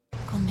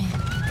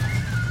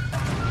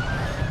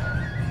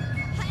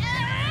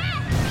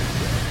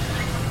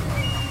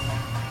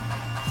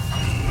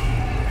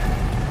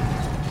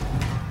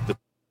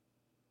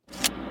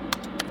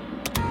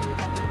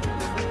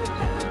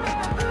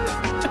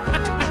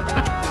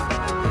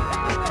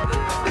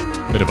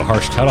Bit of a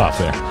harsh cutoff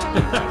there.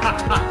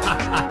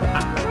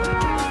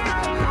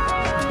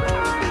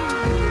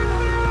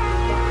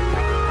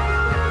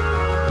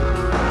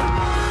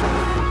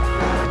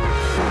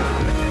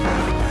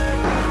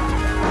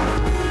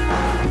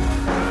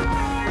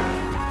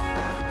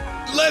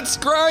 Let's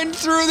grind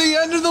through the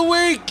end of the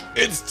week.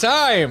 It's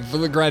time for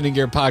the Grinding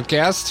Gear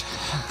Podcast.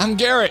 I'm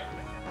Garrett.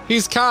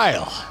 He's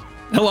Kyle.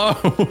 Hello.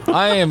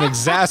 I am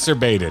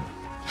exacerbated.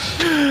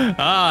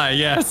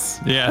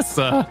 Yes.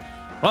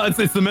 Well,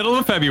 it's the middle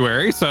of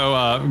February,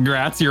 so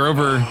congrats. You're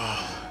over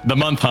the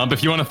month hump.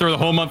 If you want to throw the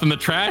whole month in the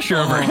trash, you're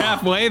over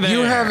halfway there.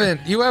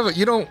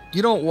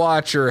 You don't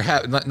watch or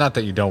have, not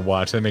that you don't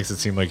watch. That makes it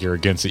seem like you're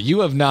against it.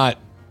 You have not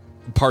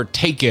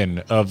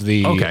partaken of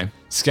the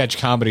sketch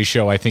comedy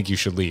show I Think You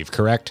Should Leave,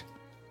 correct?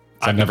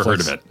 I've never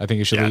heard of it. I Think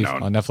You Should Leave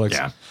on Netflix.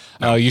 Yeah.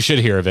 No. You should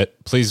hear of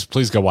it. Please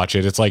go watch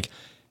it. It's like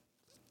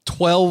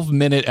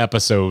 12-minute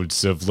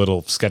episodes of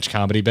little sketch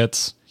comedy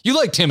bits. You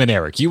like Tim and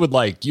Eric. You would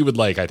like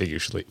I Think You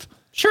Should Leave.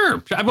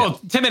 Sure. Well,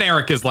 Tim and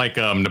Eric is like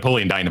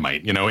Napoleon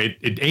Dynamite. You know, it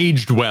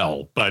aged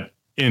well, but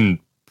in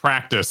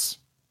practice,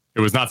 it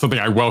was not something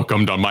I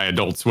welcomed on my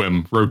Adult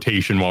Swim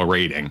rotation while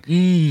rating.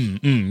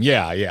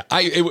 Yeah.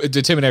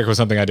 Tim and Eric was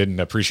something I didn't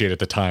appreciate at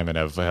the time, and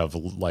have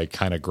like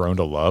kind of grown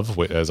to love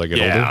as I get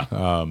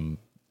older.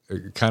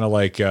 Kind of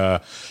like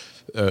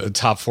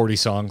top 40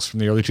 songs from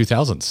the early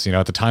 2000s. You know,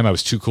 at the time I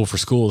was too cool for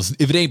school.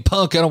 If it ain't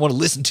punk, I don't want to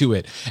listen to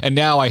it. And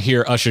now I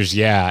hear Usher's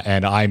 "Yeah,"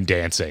 and I'm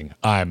dancing.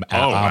 I'm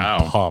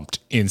pumped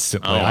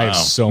instantly. I have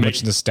so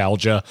much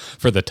nostalgia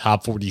for the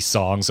top 40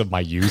 songs of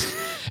my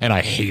youth, and I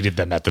hated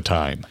them at the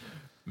time.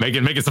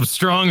 Making some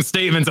strong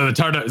statements at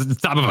the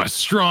top of a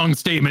strong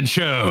statement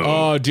show.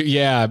 Oh,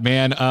 yeah,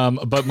 man.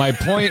 But my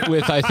point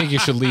with I Think You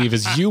Should Leave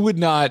is you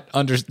wouldn't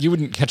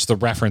catch the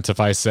reference if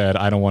I said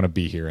I don't want to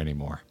be here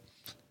anymore.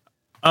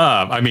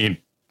 I mean,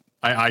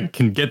 I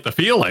can get the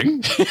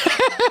feeling.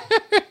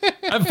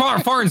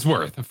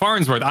 Farnsworth.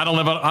 I don't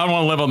want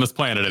to live on this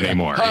planet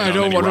anymore. I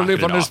don't want to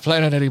live on this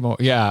planet anymore.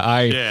 Yeah.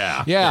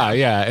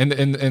 And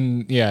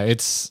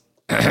it's.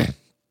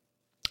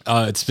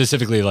 It's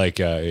specifically like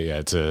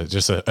it's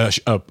just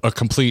a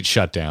complete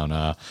shutdown.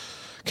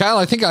 Kyle,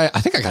 I think I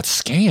got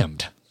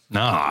scammed.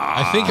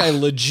 I think I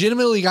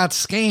legitimately got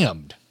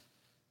scammed.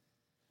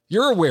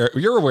 You're aware.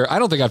 I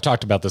don't think I've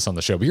talked about this on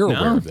the show, but you're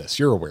aware of this.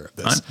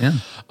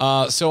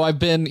 So I've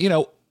been,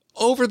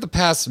 over the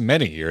past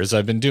many years,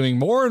 I've been doing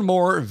more and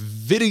more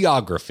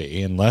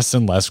videography and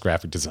less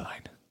graphic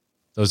design.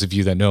 Those of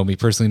you that know me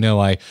personally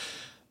know I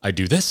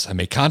do this. I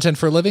make content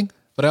for a living,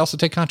 but I also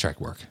take contract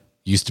work.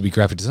 Used to be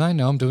graphic design.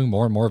 Now I'm doing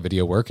more and more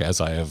video work as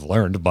I have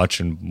learned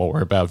much and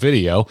more about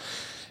video.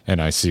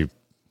 And I see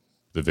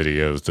the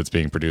videos that's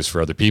being produced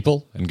for other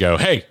people and go,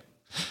 hey,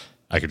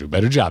 I could do a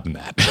better job than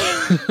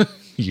that.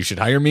 You should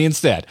hire me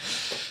instead.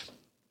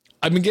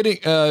 I've been getting,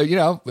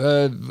 I've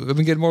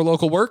been getting more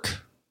local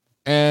work,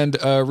 and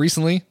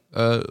recently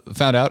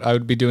found out I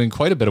would be doing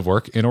quite a bit of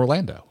work in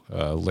Orlando.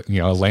 I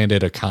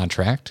landed a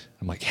contract.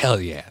 I'm like, hell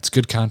yeah, it's a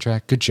good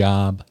contract, good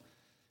job.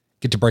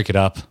 Get to break it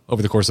up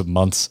over the course of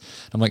months.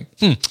 I'm like,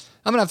 I'm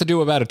gonna have to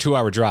do about a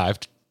 2-hour drive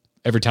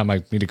every time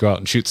I need to go out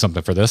and shoot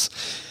something for this.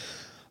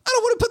 I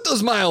don't want to put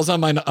those miles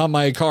on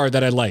my car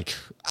that I like.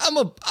 I'm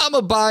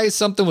a buy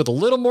something with a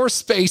little more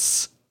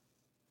space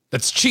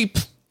that's cheap,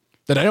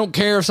 that I don't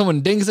care if someone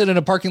dings it in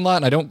a parking lot,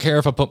 and I don't care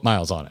if I put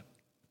miles on it.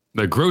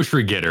 The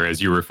grocery getter,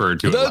 as you referred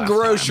to it last time. The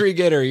grocery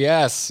getter,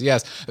 yes.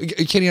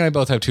 Kitty and I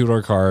both have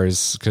two-door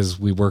cars because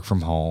we work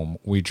from home.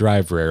 We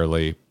drive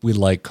rarely. We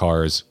like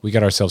cars. We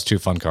got ourselves 2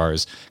 fun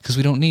cars because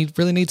we don't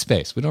really need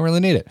space. We don't really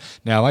need it.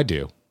 Now I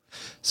do.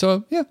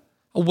 So, yeah,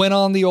 I went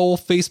on the old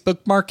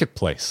Facebook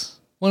Marketplace.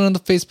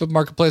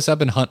 I've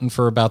been hunting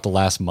for about the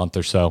last month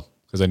or so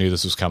because I knew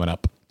this was coming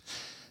up.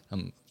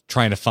 I'm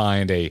trying to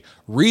find a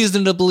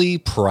reasonably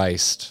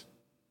priced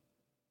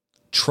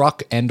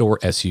truck and or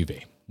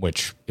SUV.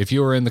 Which, if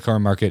you are in the car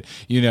market,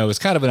 is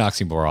kind of an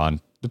oxymoron.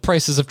 The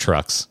prices of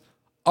trucks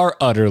are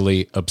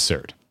utterly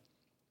absurd.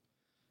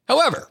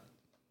 However,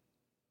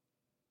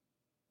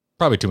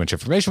 probably too much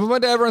information, but my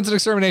dad runs an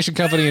extermination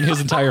company, and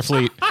his entire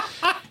fleet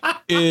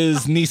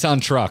is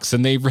Nissan trucks,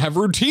 and they have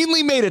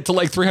routinely made it to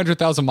like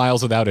 300,000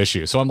 miles without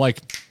issue. So I'm like,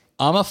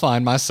 I'm going to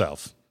find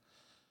myself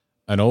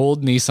an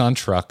old Nissan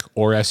truck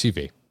or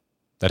SUV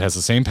that has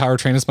the same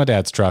powertrain as my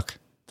dad's truck,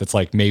 that's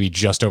like maybe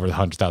just over the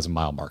 100,000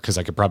 mile mark, because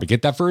I could probably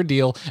get that for a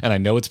deal, and I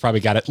know it's probably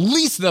got at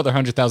least another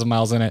 100,000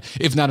 miles in it,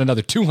 if not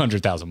another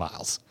 200,000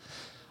 miles.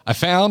 I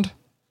found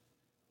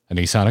a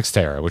Nissan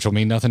Xterra, which will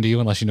mean nothing to you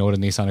unless you know what a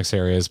Nissan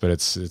Xterra is, but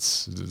it's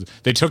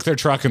they took their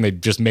truck and they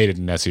just made it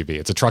an SUV.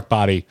 It's a truck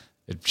body.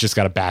 It's just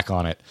got a back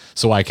on it,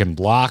 so I can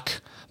block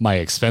my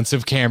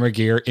expensive camera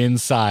gear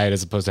inside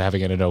as opposed to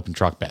having it in an open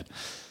truck bed.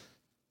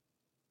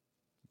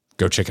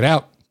 Go check it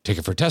out. Take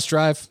it for a test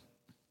drive.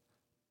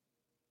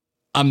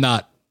 I'm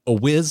not a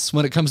whiz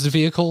when it comes to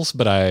vehicles,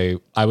 but I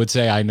would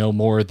say I know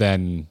more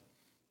than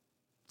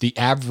the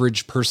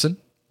average person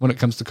when it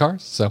comes to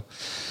cars. So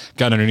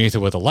got underneath it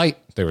with a light.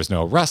 There was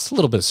no rust, a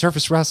little bit of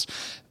surface rust.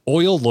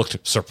 Oil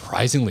looked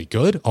surprisingly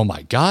good. Oh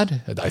my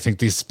God. I think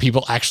these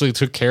people actually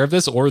took care of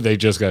this, or they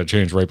just got to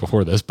change right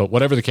before this. But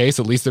whatever the case,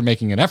 at least they're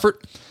making an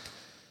effort.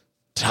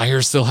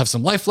 Tires still have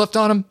some life left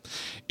on them.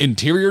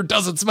 Interior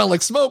doesn't smell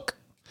like smoke.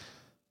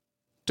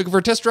 Took it for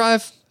a test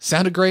drive.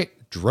 Sounded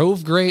great.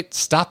 Drove great.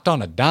 Stopped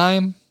on a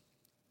dime.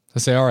 I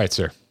say, all right,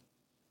 sir,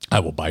 I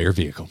will buy your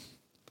vehicle.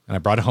 And I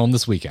brought it home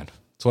this weekend.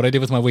 That's what I did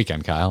with my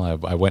weekend, Kyle.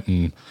 I went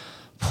and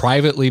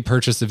privately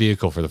purchased a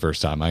vehicle for the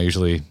first time. I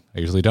usually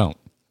don't.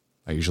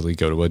 I usually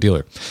go to a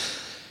dealer.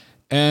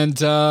 And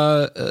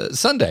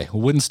Sunday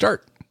wouldn't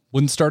start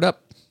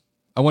up.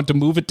 I went to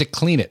move it to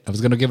clean it. I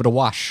was going to give it a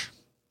wash.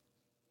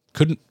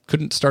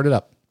 Couldn't start it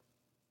up.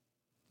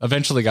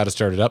 Eventually got to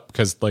start it up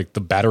because like the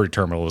battery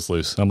terminal was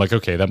loose. I'm like,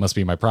 okay, that must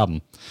be my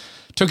problem.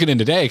 Took it in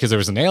today because there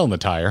was a nail in the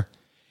tire.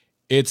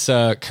 It's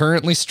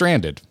currently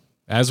stranded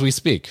as we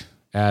speak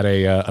at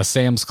a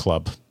Sam's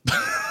Club.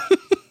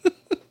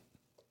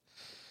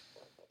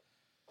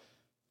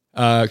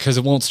 Because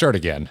it won't start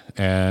again.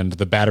 And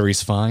the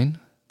battery's fine.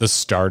 The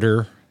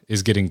starter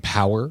is getting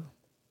power.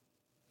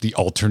 The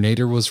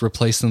alternator was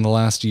replaced in the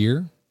last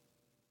year.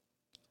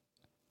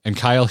 And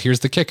Kyle,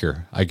 here's the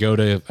kicker. I go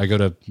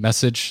to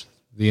message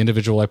the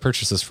individual I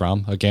purchased this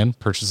from. Again,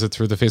 purchase it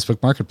through the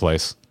Facebook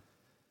Marketplace.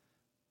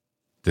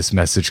 This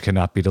message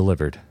cannot be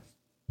delivered.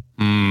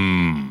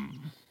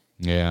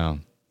 Yeah.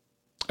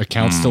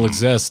 Account still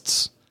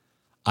exists.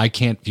 I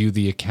can't view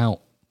the account.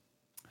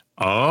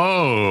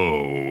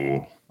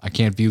 Oh. I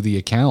can't view the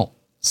account.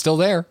 Still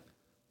there,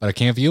 but I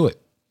can't view it.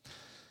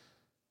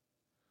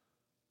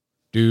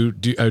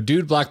 A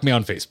dude blocked me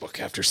on Facebook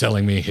after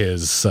selling me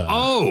his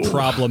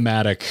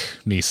problematic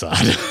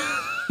Nissan.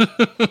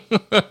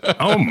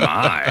 Oh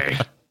my.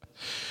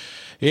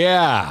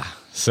 Yeah.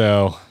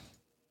 So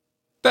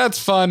that's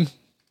fun.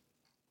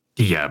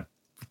 Do you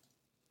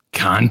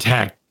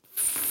contact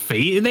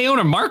they own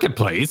a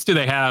marketplace? Do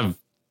they have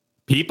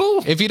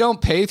people? If you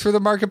don't pay through the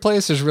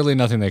marketplace, there's really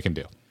nothing they can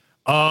do.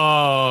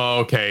 Oh,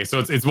 okay. So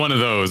it's one of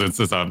those. It's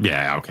just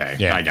okay.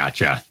 Yeah. I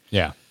gotcha.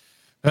 Yeah.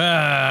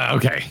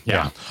 Okay.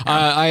 Yeah.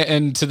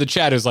 And to the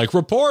chat is like,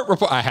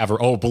 report. I have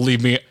her. Oh,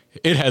 believe me,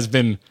 it has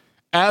been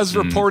as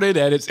reported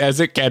as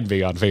it can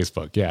be on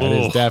Facebook. Yeah,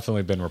 it has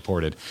definitely been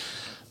reported.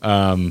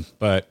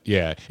 But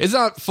yeah, it's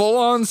not full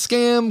on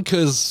scam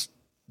because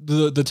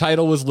the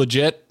title was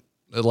legit.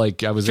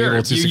 Like I was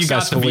able to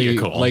successfully,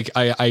 like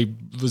I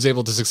was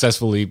able to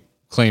successfully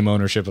claim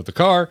ownership of the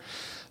car.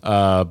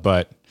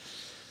 But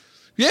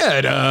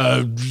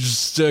yeah,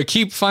 just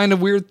keep finding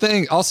weird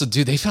thing. Also,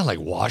 dude, they found like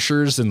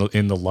washers in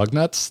the lug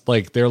nuts.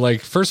 Like they're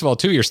like, first of all,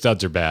 2 of your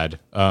studs are bad.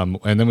 And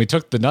then we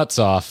took the nuts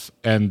off,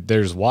 and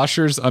there's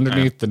washers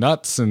underneath the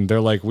nuts, and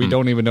they're like, we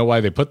don't even know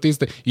why they put these.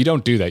 You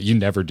don't do that. You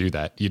never do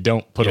that. You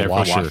don't put a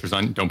washer.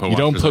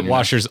 Don't put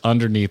washers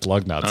underneath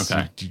lug nuts.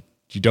 Okay.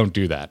 You don't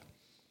do that.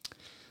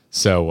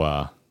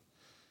 So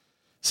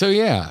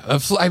yeah,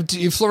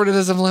 Florida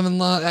doesn't have lemon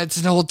law. It's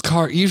an old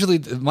car. Usually,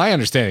 my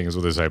understanding is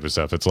with this type of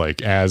stuff, it's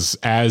like as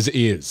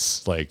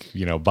is, like,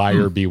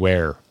 buyer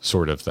beware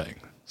sort of thing.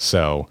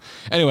 So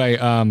anyway,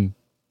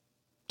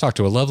 talked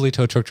to a lovely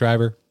tow truck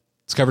driver.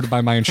 It's covered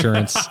by my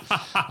insurance.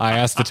 I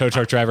asked the tow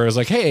truck driver, I was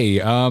like,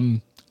 hey, I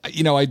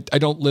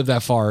don't live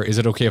that far. Is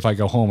it okay if I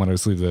go home and I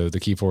just leave the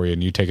key for you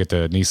and you take it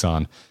to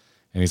Nissan?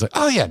 And he's like,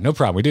 oh yeah, no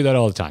problem. We do that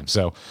all the time.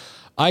 So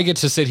I get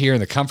to sit here in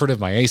the comfort of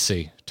my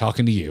AC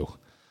talking to you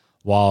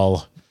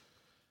while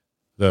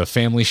the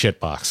family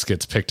shitbox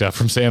gets picked up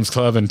from Sam's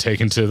Club and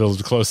taken to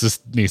the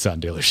closest Nissan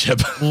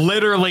dealership.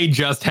 Literally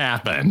just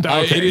happened.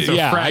 Okay,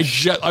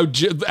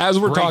 as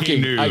we're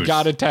talking, news. I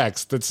got a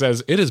text that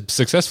says it is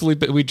successfully,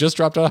 we just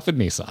dropped it off at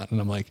Nissan. And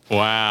I'm like,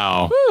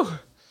 wow. Whew.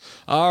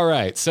 All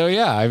right. So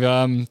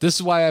yeah, this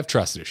is why I have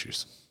trust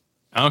issues.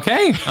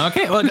 Okay.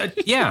 Well,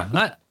 yeah.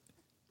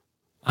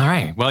 All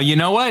right. Well, you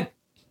know what?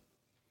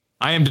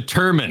 I am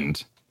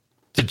determined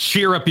to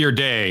cheer up your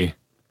day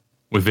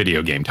with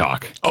video game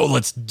talk. Oh,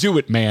 let's do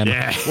it, man.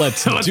 Yeah.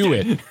 Let's do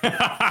it.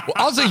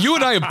 I'll say you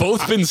and I have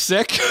both been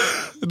sick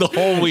the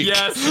whole week.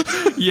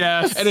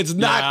 Yes. And it's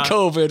not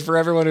COVID for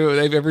everyone who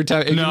every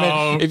time.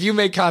 If you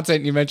make content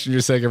and you mention you're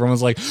sick,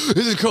 everyone's like,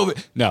 this is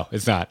COVID. No,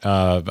 it's not.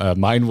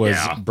 Mine was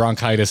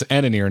bronchitis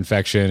and an ear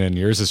infection, and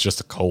yours is just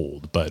a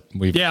cold. But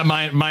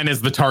mine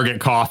is the Target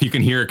cough. You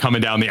can hear it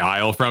coming down the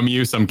aisle from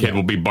you. Some kid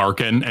will be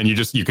barking, and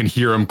you can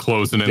hear him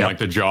closing in like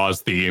the Jaws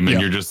theme, and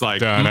you're just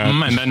like,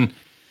 and then.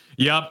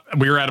 Yep.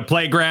 We were at a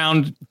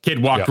playground.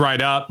 Kid walked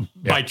right up. Yep.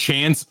 By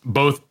chance,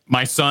 both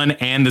my son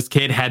and this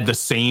kid had the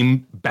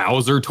same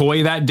Bowser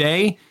toy that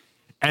day.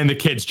 And the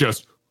kids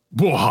just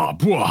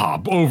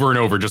over and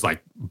over, just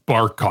like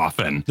bark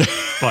coughing.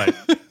 But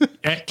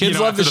kids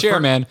love to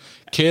share, man.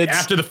 Kids.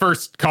 After the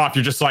first cough,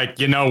 you're just like,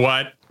 you know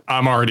what?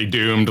 I'm already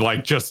doomed.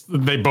 Like,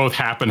 they both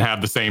happen to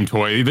have the same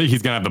toy.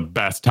 He's going to have the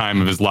best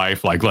time of his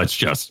life. Like, let's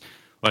just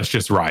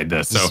ride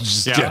this. So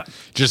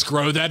just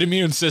grow that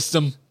immune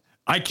system.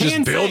 I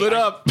can just build it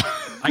up.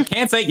 I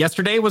can't say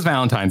yesterday was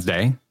Valentine's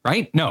Day,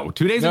 right? No,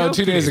 2 days ago. No,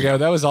 2 days ago.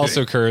 That was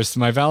also cursed.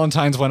 My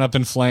Valentine's went up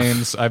in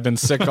flames. I've been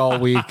sick all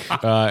week,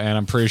 and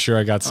I'm pretty sure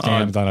I got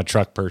scammed on a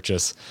truck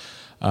purchase.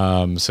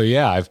 So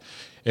yeah,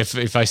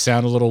 if I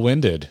sound a little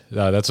winded,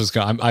 that's what's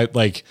going. I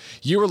like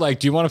you were like,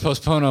 do you want to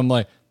postpone? I'm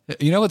like,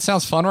 you know what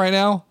sounds fun right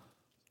now?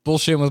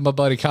 Bullshitting with my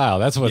buddy Kyle.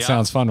 That's what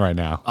sounds fun right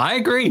now. I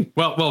agree.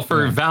 Well,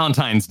 for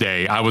Valentine's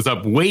Day, I was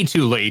up way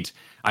too late.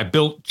 I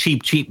built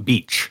Cheap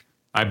Beach.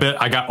 I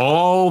got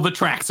all the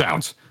tracks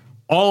out,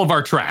 all of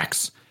our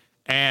tracks,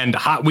 and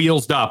Hot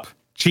Wheels up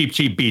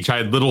Cheap Beach. I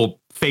had little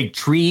fake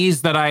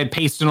trees that I had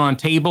pasted on a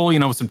table,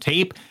 with some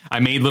tape. I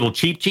made little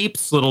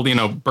Cheeps, little,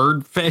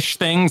 birdfish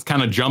things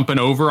kind of jumping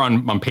over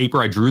on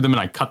paper. I drew them and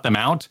I cut them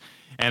out.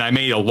 And I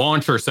made a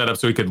launcher setup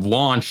so we could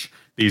launch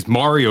these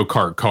Mario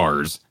Kart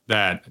cars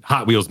that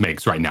Hot Wheels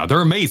makes right now.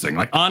 They're amazing.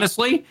 Like,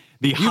 honestly,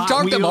 you've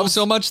talked them up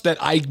so much that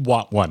I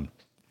want one.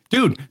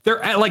 Dude, they're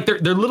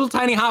little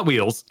tiny Hot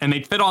Wheels and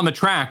they fit on the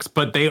tracks,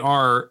 but they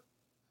are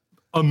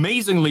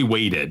amazingly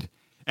weighted.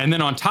 And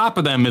then on top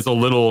of them is a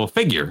little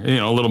figure,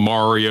 a little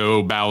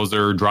Mario,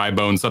 Bowser, Dry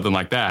Bones, something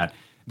like that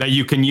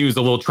you can use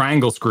a little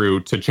triangle screw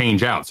to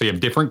change out. So you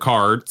have different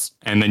cards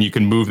and then you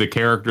can move the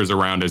characters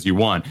around as you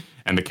want.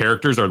 And the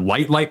characters are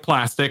light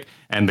plastic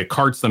and the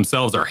carts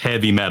themselves are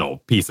heavy metal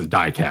piece of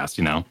die cast,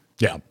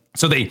 Yeah.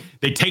 So they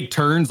take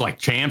turns like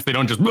champs. They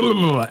don't just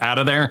out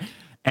of there.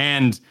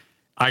 And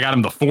I got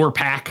them the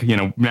 4-pack.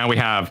 Now we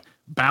have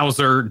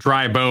Bowser,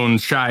 Dry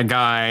Bones, Shy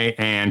Guy,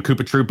 and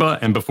Koopa Troopa.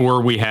 And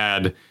before we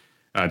had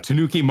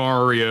Tanuki,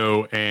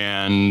 Mario,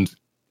 and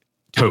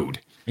Toad.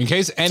 In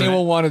case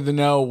anyone wanted to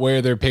know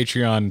where their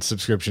Patreon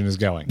subscription is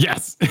going.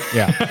 Yes.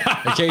 Yeah.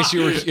 In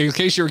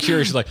case you were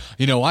curious, like,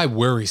 I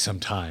worry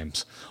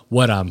sometimes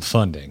what I'm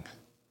funding.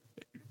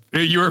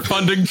 You were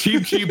funding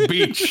Cheap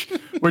Beach,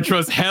 which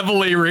was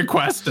heavily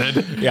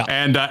requested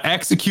and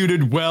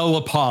executed well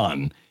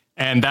upon.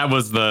 And that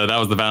was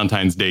the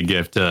Valentine's Day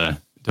gift to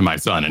my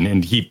son.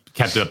 And he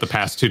kept it up the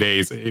past 2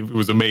 days. It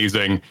was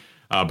amazing.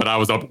 But I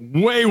was up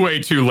way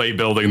too late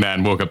building that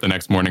and woke up the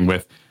next morning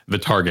with the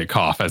Target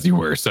cough, as you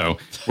were. So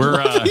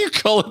we're... What do you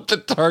call it, the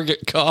Target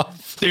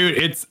cough?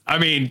 Dude,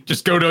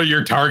 just go to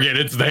your Target.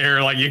 It's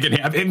there. Like, you can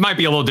have... It might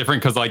be a little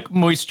different because, like,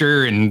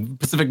 moisture and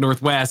Pacific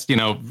Northwest,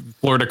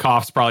 Florida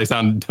coughs probably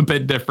sound a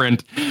bit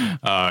different.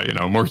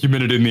 More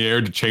humidity in the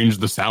air to change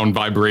the sound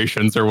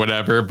vibrations or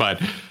whatever.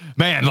 But,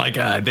 man, like,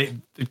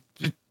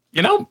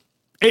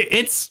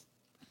 it's...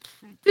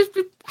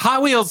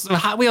 Hot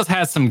Wheels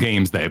has some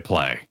games they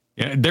play.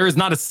 There is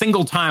not a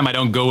single time I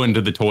don't go into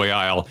the toy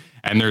aisle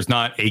and there's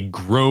not a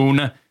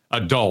grown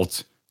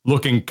adult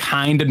looking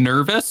kind of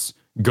nervous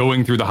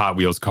going through the Hot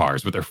Wheels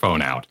cars with their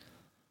phone out.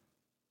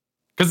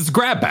 Because it's a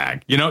grab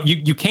bag.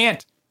 You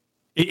can't...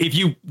 If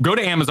you go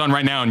to Amazon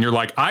right now and you're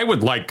like, I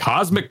would like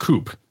Cosmic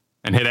Coupe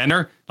and hit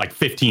enter, like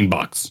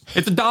 $15.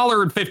 It's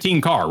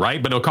 $1.15 car,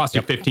 right? But it'll cost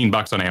you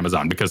 $15 on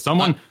Amazon because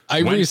someone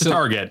went to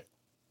Target...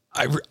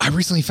 I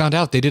recently found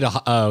out they did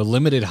a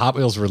limited Hot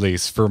Wheels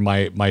release for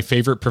my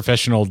favorite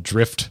professional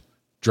drift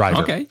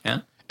driver. Okay,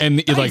 yeah.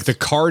 And like the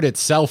card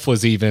itself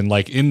was even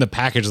like in the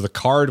package, the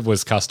card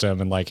was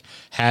custom and like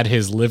had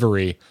his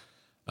livery.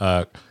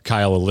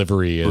 Kyle, a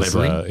livery is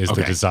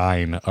the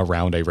design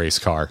around a race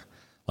car.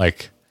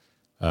 Like,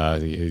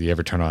 you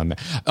ever turn on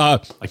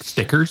like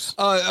stickers?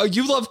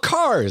 You love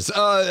cars.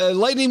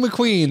 Lightning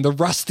McQueen, the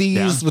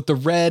Rusties with the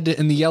red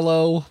and the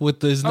yellow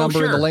with his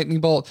number and the lightning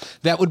bolt.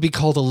 That would be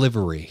called a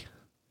livery.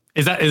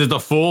 Is it the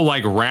full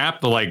like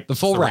wrap? The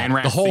full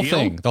wrap, the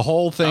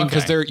whole thing,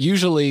 because they're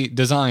usually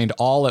designed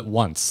all at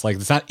once. Like,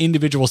 it's not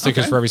individual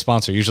stickers for every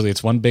sponsor. Usually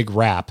it's one big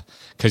wrap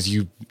because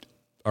you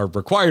are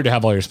required to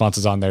have all your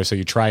sponsors on there. So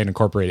you try and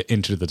incorporate it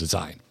into the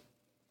design.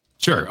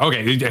 Sure.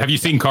 Okay. Have you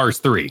seen Cars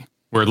 3?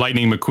 Where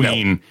Lightning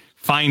McQueen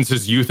finds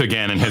his youth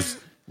again and his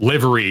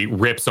livery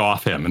rips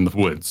off him in the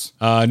woods.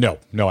 No,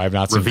 I have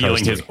not seen Cars 3.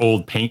 Revealing his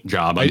old paint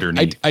job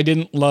underneath. I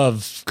didn't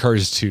love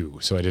Cars 2,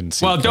 so I didn't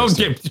see. Well,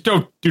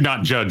 do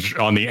not judge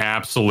on the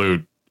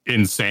absolute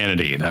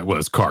insanity that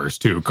was Cars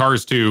 2.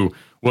 Cars 2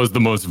 was the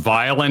most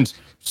violent,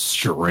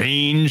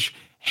 strange,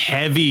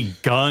 heavy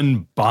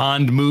gun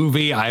Bond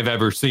movie I've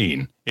ever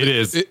seen. It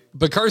is.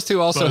 But Cars 2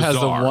 also has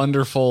the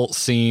wonderful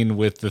scene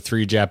with the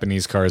 3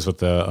 Japanese cars with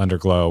the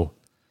underglow.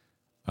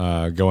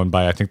 Going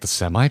by, I think, the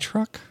semi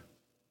truck.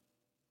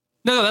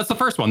 No, that's the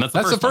first one. That's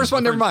the first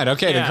one. Never mind.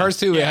 Okay, then Cars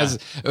 2 has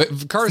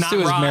Cars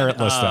 2 is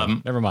meritless.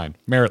 Then never mind,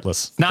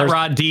 meritless. Not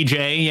Rod,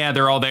 DJ. Yeah,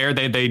 they're all there.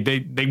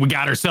 We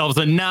got ourselves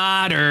a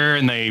nodder,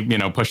 and they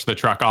push the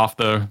truck off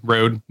the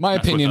road. My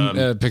opinion,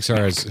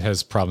 Pixar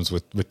has problems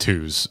with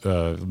twos.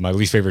 My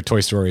least favorite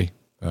Toy Story.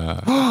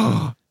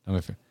 I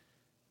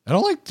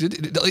don't like.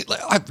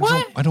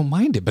 I don't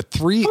mind it, but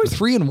three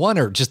and 1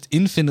 are just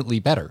infinitely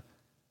better.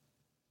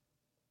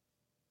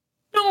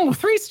 No,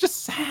 3 is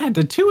just sad.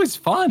 The 2 is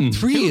fun.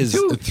 3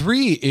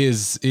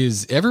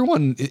 is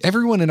everyone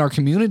in our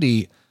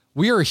community.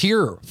 We are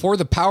here for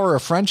the power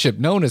of friendship,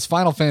 known as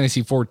Final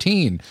Fantasy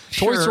 14.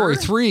 Sure. Toy Story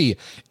 3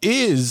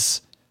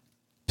 is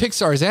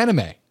Pixar's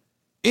anime.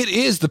 It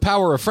is the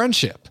power of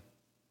friendship.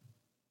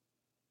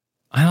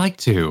 I like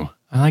to.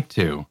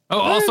 Oh,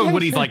 also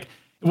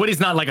Woody's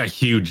not like a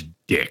huge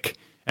dick.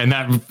 And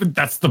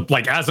that's the,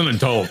 like, as an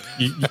adult,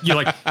 you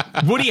like,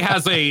 Woody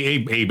has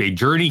a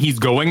journey he's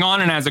going on.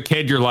 And as a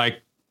kid, you're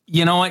like,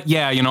 you know what?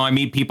 Yeah, I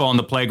meet people on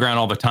the playground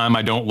all the time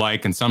I don't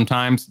like. And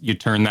sometimes you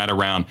turn that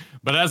around.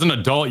 But as an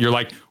adult, you're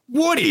like,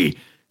 Woody,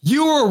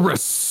 you are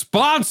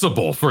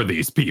responsible for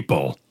these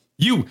people.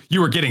 You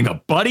are getting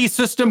the buddy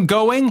system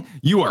going.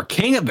 You are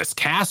king of this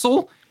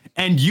castle.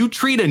 And you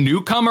treat a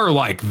newcomer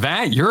like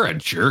that. You're a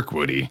jerk,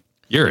 Woody.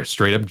 You're a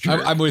straight up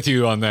jerk. I'm with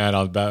you on that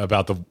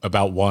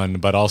about one,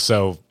 but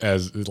also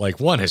as like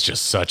one is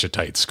just such a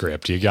tight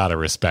script. You got to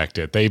respect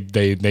it. They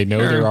know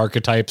their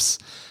archetypes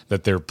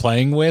that they're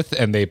playing with,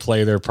 and they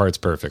play their parts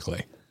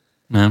perfectly.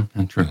 No,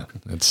 that's true.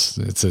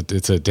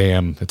 It's a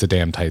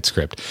damn tight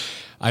script.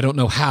 I don't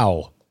know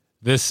how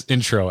this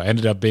intro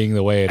ended up being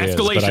the way it is,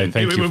 but I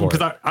thank you for it.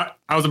 Because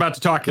I was about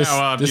to talk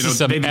how this is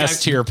some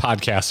S tier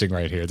podcasting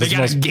right here. They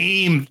got a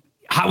game.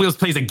 Hot Wheels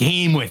plays a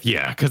game with you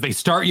because they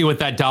start you with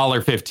that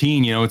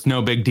 $1.15. It's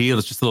no big deal.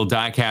 It's just a little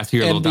diecast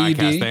here, a little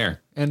diecast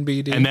there.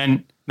 NBD. And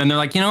then they're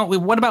like,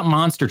 what about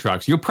monster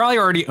trucks? You'll probably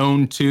already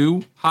own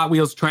 2 Hot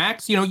Wheels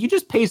tracks. You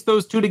just paste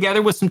those 2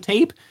 together with some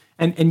tape,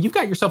 and you've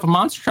got yourself a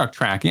monster truck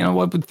track.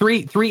 What,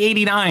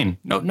 $389?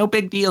 No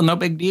big deal. No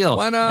big deal.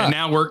 Why not? And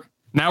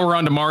now we're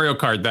on to Mario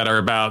Kart that are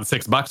about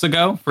 $6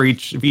 ago for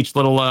each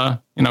little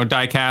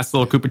diecast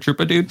little Koopa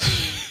Troopa dude.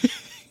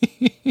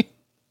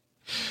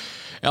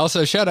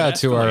 Also, shout out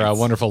to our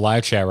wonderful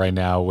live chat right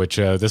now, which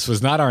this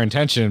was not our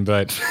intention,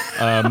 but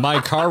my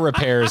car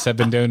repairs have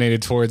been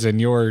donated towards, and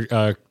your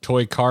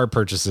toy car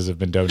purchases have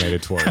been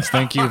donated towards.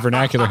 Thank you,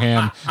 Vernacular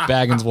Ham,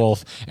 Baggins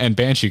Wolf, and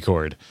Banshee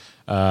Cord.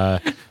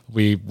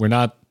 We were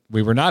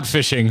not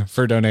fishing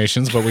for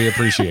donations, but we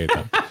appreciate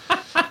them.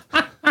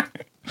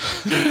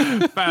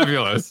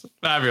 Fabulous.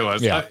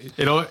 Yeah.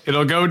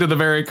 It'll go to the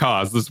very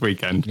cause this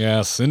weekend.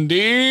 Yes,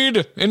 indeed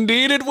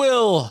it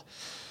will.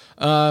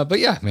 But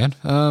yeah, man,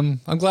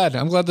 I'm glad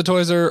the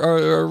toys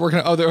are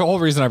working. Oh, the whole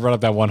reason I brought up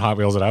that one Hot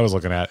Wheels that I was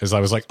looking at is I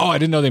was like, oh, I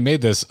didn't know they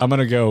made this. I'm going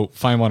to go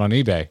find one on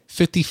eBay.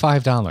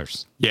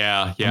 $55.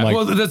 Yeah. Like,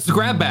 well, that's the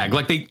grab bag.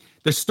 Like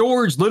the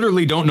stores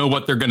literally don't know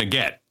what they're going to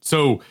get.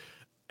 So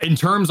in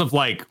terms of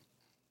like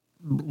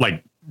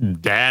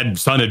dad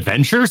son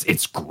adventures,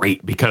 it's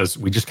great because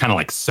we just kind of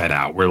like set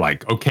out. We're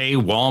like, okay,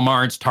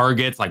 Walmart's,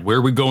 Targets, like where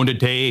are we going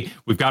today?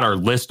 We've got our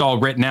list all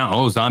written out.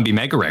 Oh, Zombie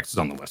Mega Rex is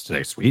on the list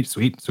today.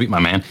 Sweet, my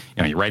man.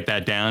 You write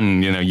that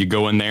down and you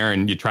go in there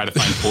and you try to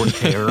find Fort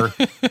Terror.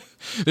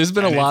 There's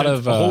been a lot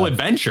of a whole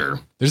adventure.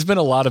 There's been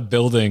a lot of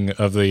building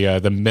of the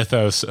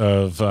mythos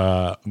of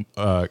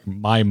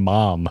my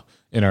mom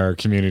in our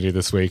community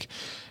this week.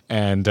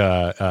 And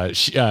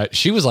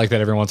she was like that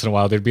every once in a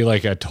while. There'd be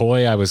like a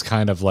toy I was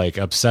kind of like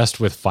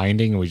obsessed with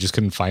finding, and we just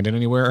couldn't find it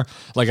anywhere.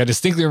 Like I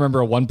distinctly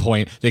remember at one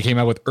point they came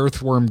out with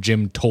Earthworm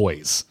Jim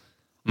toys.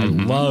 I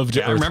loved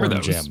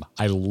Earthworm Jim.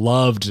 I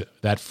loved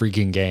that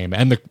freaking game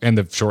and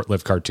the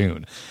short-lived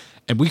cartoon.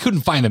 And we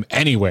couldn't find them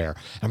anywhere.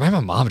 And my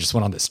mom just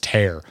went on this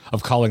tear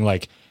of calling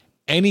like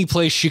any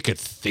place she could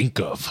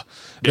think of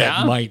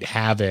that might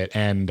have it.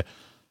 And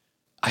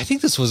I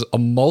think this was a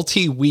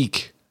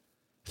multi-week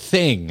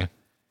thing.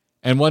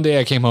 And one day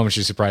I came home and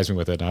she surprised me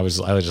with it. And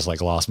I just like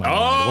lost my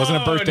mind. It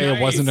wasn't a birthday.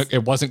 Nice.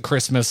 It wasn't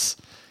Christmas.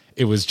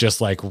 It was just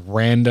like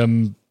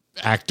random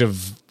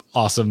active,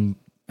 awesome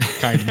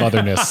kind of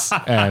motherness.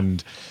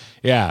 And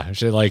yeah,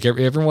 she like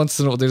every once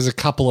in a while, there's a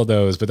couple of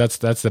those, but that's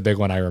the big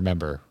one I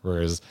remember.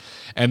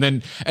 And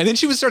then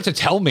she would start to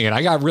tell me, and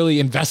I got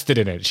really invested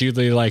in it. She would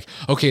be like,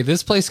 okay,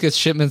 this place gets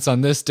shipments on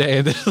this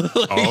day. She would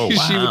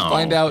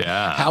find out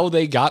how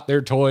they got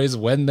their toys,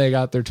 when they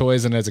got their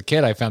toys. And as a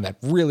kid, I found that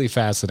really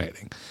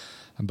fascinating.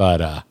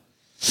 But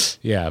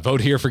yeah,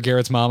 vote here for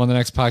Garrett's mom on the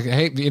next podcast.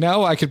 Hey,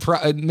 I could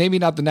maybe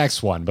not the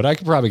next one, but I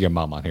could probably get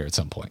mom on here at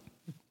some point.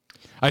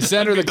 I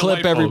sent her the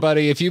clip,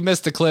 everybody. If you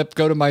missed the clip,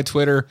 go to my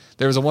Twitter.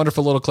 There was a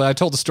wonderful little clip. I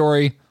told the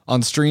story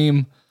on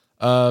stream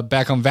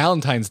back on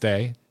Valentine's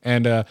Day,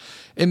 and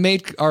it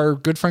made our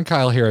good friend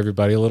Kyle here,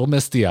 everybody, a little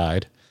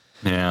misty-eyed.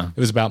 Yeah. It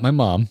was about my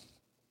mom,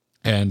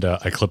 and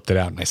I clipped it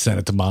out, and I sent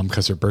it to mom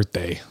because her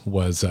birthday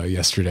was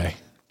yesterday.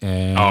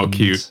 And,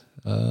 cute.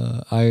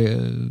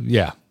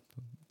 Yeah.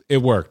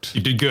 It worked.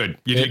 You did good.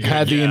 It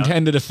had the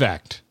intended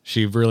effect.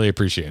 She really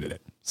appreciated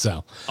it.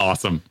 So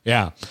awesome.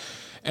 Yeah.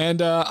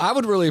 And I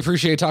would really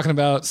appreciate talking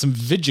about some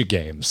video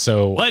games.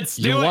 So let's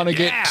do it. You want to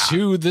get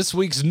to this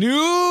week's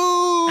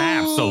news?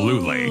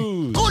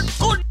 Absolutely. Good.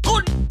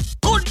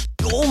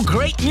 Oh,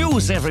 great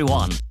news,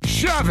 everyone.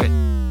 Shove it.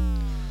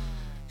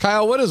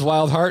 Kyle, what is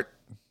Wild Heart?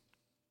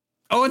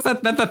 Oh, it's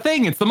that's the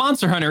thing. It's the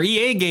Monster Hunter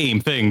EA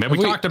game thing that we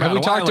talked about. Have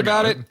we talked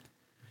about it?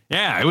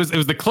 Yeah, it was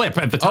the clip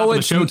at the top of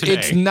the show today.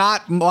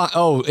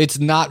 It's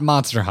not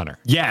Monster Hunter.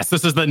 Yes,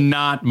 this is the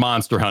not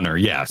Monster Hunter.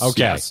 Yes.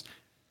 Okay. Yes.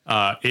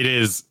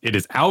 It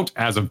is out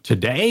as of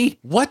today.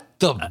 What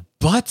the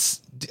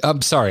butts?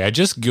 I'm sorry. I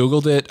just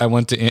Googled it.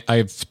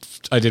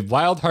 I did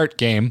Wild Heart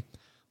game,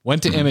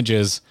 went to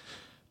images.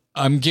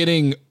 I'm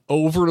getting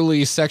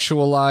overly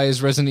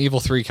sexualized Resident Evil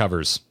 3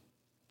 covers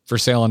for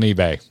sale on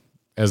eBay.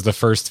 as the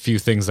first few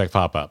things that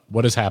pop up.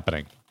 What is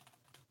happening?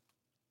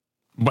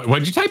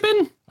 What'd you type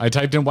in? I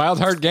typed in Wild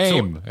Heart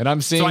game, and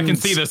I'm seeing... So I can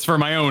see this for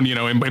my own,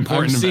 important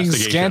investigation. I'm seeing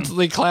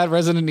scantily clad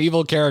Resident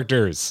Evil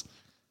characters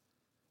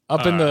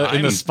up in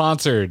the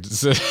sponsored...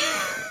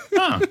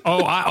 Huh.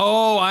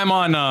 I'm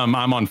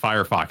on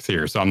Firefox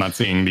here, so I'm not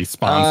seeing the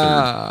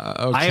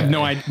sponsored. Okay. I have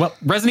no idea. Well,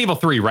 Resident Evil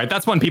 3, right?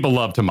 That's one people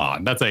love to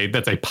mod. That's a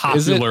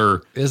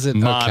popular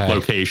mod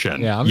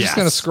location. Yeah, I'm just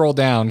gonna scroll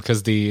down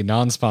because the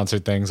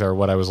non-sponsored things are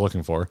what I was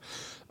looking for.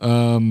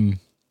 Yeah,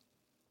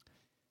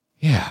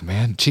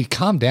 man. Gee,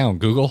 calm down,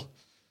 Google.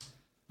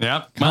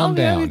 Yeah, calm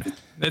down.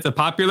 It's a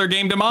popular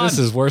game to mod. This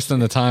is worse than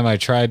the time I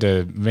tried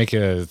to make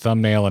a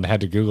thumbnail and had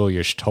to Google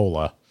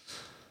Y'shtola.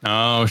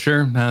 Oh,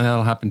 sure.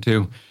 That'll happen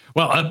too.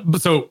 Well,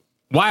 so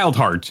Wild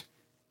Heart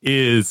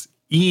is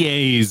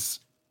EA's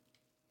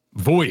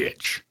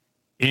voyage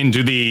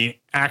into the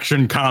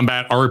action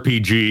combat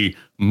RPG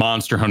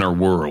Monster Hunter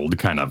world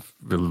kind of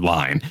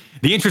line.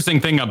 The interesting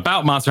thing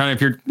about Monster Hunter,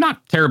 if you're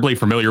not terribly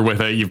familiar with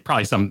it, you've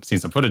probably seen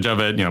some footage of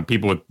it,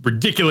 people with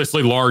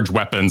ridiculously large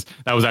weapons.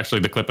 That was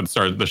actually the clip at the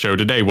start of the show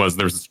today. There's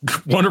this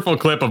wonderful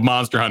clip of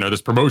Monster Hunter,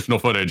 this promotional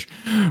footage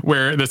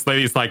where this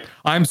lady's like,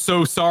 I'm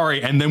so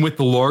sorry. And then with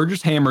the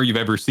largest hammer you've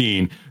ever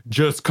seen,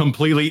 just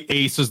completely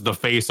aces the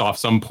face off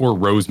some poor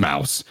rose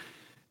mouse.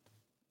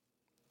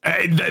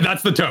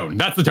 That's the tone.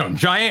 That's the tone.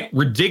 Giant,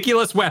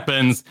 ridiculous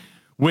weapons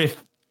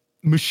with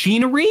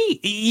machinery.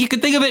 You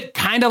could think of it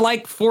kind of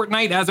like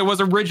Fortnite as it was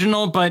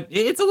original, but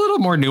it's a little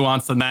more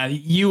nuanced than that.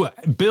 You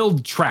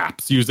build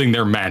traps using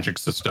their magic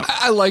system.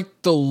 I like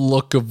the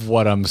look of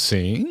what I'm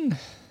seeing.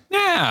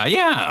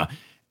 Yeah.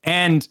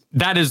 And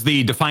that is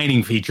the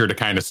defining feature to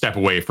kind of step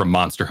away from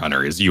Monster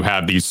Hunter is you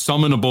have these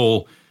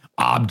summonable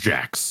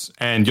objects.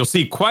 And you'll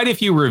see quite a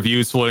few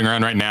reviews floating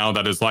around right now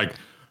that is like,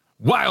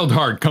 Wild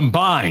Heart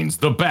combines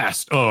the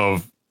best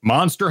of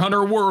Monster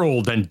Hunter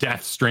World and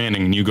Death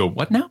Stranding. And you go,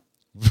 what now?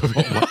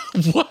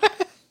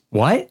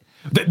 What?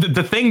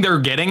 The thing they're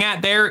getting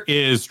at there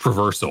is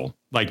traversal.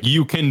 Like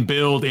you can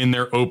build in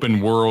their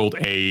open world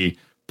a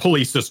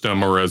pulley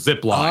system or a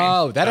zip line.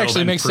 Oh, that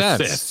actually makes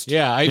sense.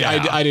 Yeah,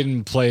 I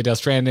didn't play Death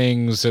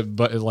Stranding,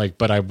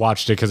 but I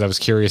watched it because I was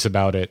curious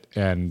about it,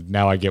 and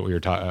now I get what you're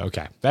talking.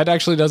 Okay, that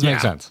actually does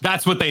make sense.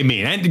 That's what they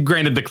mean. And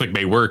granted, the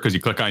clickbait work because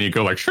you click on, you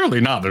go like, surely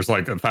not. There's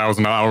like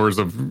 1,000 hours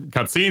of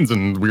cutscenes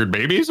and weird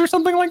babies or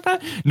something like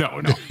that.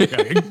 No.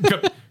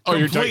 Oh,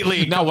 you're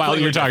talking now.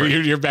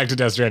 You're back to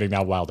Death Stranding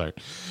now. Wild Heart.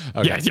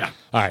 Okay. Yeah.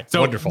 All right.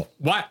 So wonderful.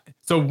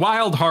 So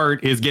Wild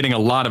Heart is getting a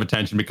lot of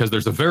attention because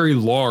there's a very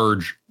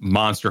large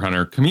Monster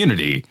Hunter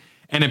community.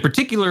 And in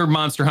particular,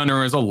 Monster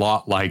Hunter is a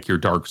lot like your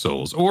Dark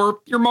Souls or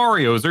your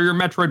Marios or your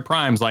Metroid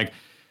Primes. Like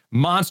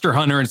Monster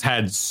Hunter has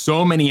had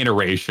so many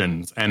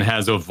iterations and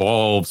has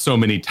evolved so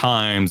many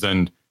times.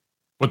 And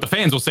what the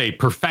fans will say,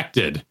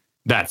 perfected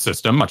that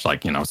system, much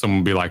like, someone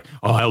would be like,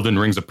 oh, Elden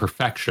Ring's a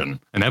perfection,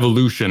 an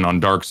evolution on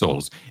Dark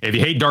Souls. If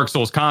you hate Dark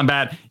Souls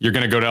combat, you're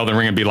going to go to Elden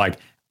Ring and be like,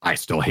 I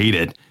still hate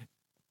it.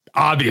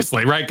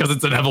 Obviously, right? Because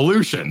it's an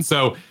evolution.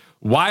 So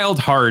Wild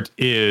Heart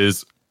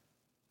is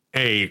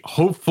a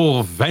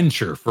hopeful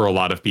venture for a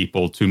lot of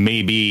people to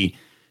maybe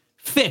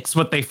fix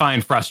what they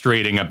find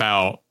frustrating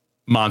about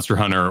Monster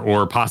Hunter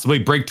or possibly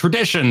break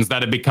traditions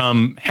that have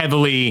become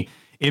heavily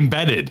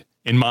embedded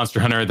in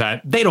Monster Hunter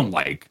that they don't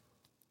like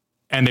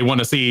and they want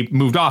to see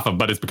moved off of,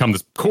 but it's become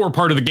this core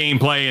part of the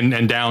gameplay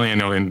and down,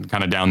 and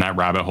kind of down that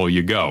rabbit hole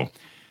you go.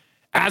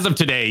 As of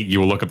today, you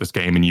will look at this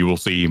game and you will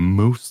see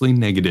mostly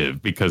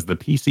negative because the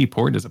PC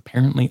port is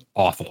apparently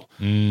awful.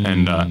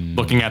 And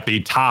looking at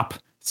the top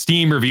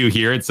Steam review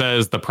here, it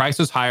says the price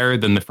is higher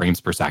than the frames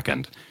per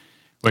second.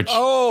 Which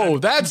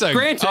that's a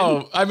granted.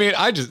 Oh, I mean,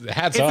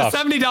 hats off. It's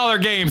a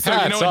 $70 game, so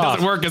it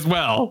doesn't work as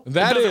well. It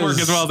doesn't work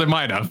as well as it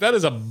might have. That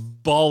is a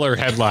baller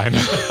headline.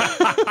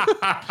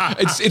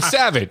 It's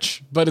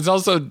savage, but it's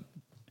also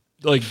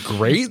like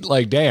great.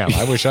 Like, damn,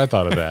 I wish I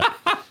thought of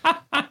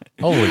that.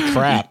 Holy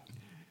crap.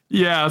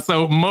 Yeah,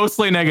 so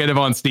mostly negative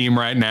on Steam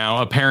right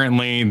now.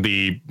 Apparently,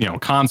 the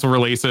console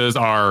releases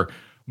are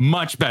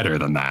much better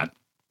than that.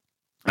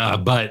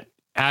 But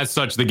as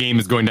such, the game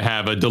is going to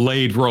have a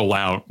delayed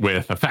rollout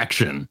with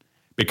Affection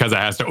because it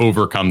has to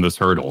overcome this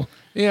hurdle.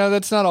 Yeah,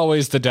 that's not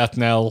always the death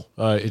knell.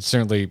 It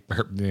certainly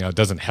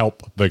doesn't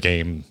help the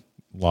game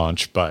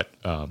launch, but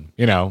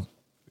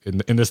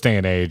in this day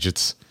and age,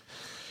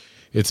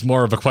 it's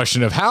more of a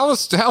question of how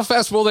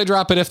fast will they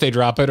drop it if they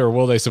drop it, or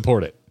will they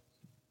support it?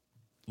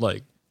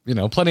 Like,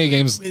 plenty of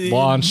games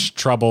launch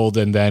troubled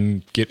and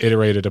then get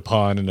iterated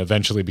upon and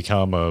eventually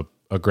become a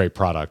great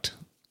product.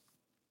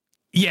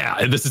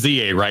 Yeah, this is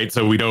EA, right?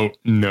 So we don't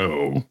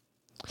know.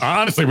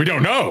 Honestly, we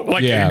don't know.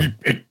 Like,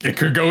 it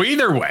could go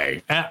either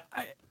way.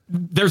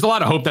 There's a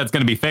lot of hope that's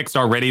going to be fixed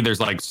already. There's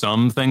like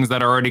some things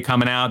that are already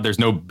coming out. There's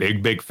no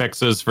big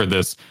fixes for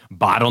this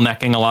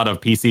bottlenecking a lot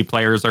of PC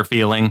players are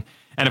feeling.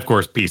 And of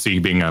course,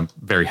 PC being a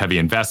very heavy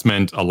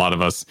investment, a lot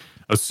of us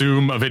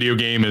assume a video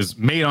game is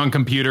made on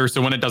computer.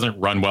 So when it doesn't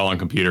run well on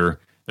computer,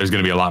 there's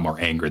going to be a lot more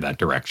anger that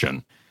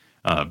direction.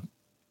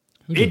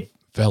 Who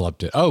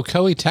developed it? Oh,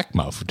 Koei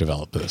Tecmo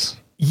developed this.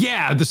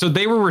 Yeah, so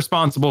they were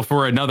responsible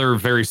for another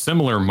very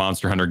similar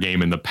Monster Hunter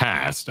game in the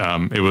past.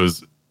 It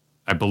was,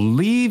 I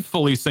believe,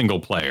 fully single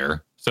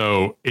player.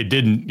 So it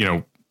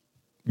didn't,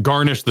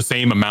 garnish the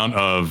same amount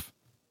of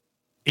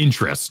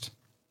interest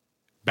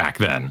back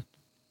then.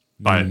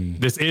 But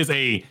this is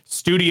a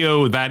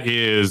studio that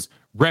is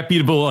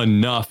reputable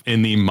enough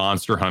in the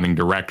monster hunting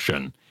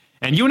direction.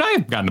 And you and I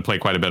have gotten to play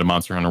quite a bit of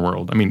Monster Hunter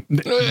World. I mean, in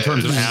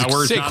terms of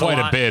hours, say quite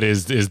a bit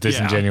is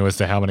disingenuous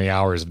to how many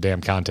hours of damn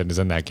content is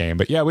in that game.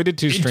 But yeah, we did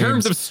 2 streams. In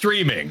terms of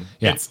streaming,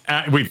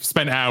 we've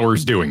spent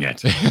hours doing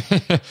it.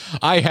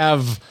 I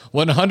have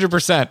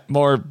 100%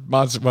 more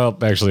monster. Well,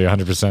 actually,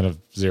 100% of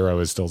 0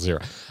 is still 0.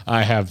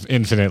 I have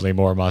infinitely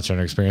more Monster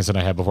Hunter experience than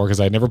I had before because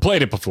I had never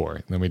played it before.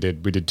 And then we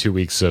did 2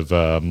 weeks of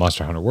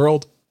Monster Hunter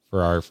World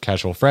for our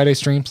Casual Friday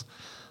streams.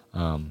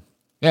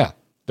 Yeah.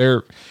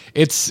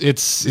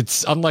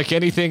 It's unlike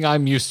anything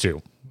I'm used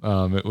to.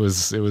 It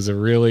was a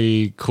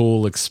really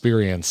cool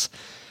experience,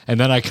 and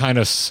then I kind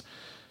of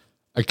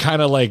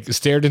like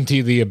stared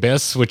into the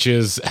abyss, which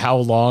is how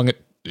long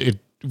it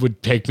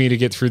would take me to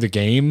get through the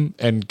game,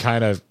 and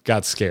kind of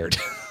got scared.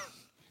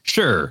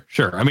 Sure.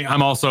 I mean,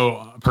 I'm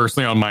also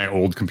personally on my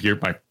old computer,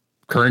 my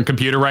current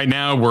computer right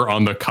now. We're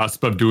on the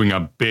cusp of doing a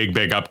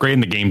big upgrade,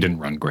 and the game didn't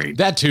run great.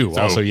 That too.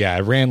 So, also, yeah,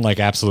 it ran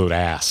like absolute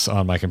ass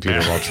on my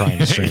computer while trying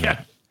to stream it.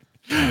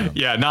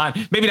 Yeah,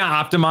 maybe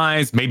not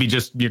optimized, maybe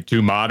just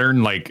too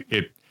modern. Like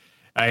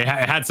I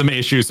had some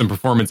issues, some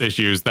performance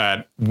issues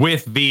that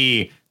with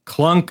the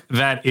clunk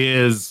that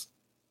is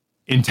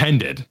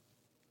intended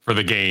for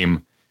the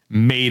game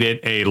made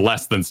it a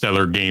less than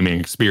stellar gaming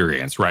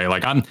experience, right?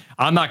 Like I'm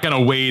not going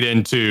to wade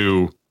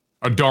into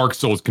a Dark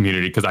Souls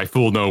community because I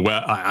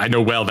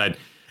know well that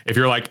if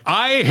you're like,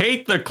 I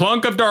hate the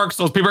clunk of Dark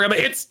Souls, people are gonna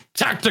be, it's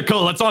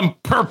tactical, it's on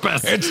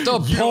purpose. It's the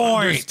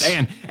point.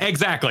 And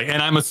exactly.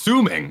 And I'm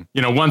assuming,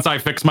 once I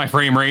fix my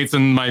frame rates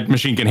and my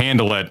machine can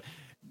handle it,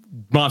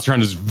 Monster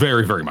Hunter is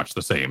very, very much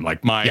the same.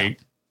 Like my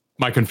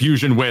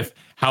confusion with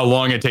how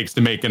long it takes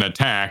to make an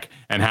attack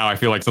and how I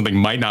feel like something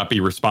might not be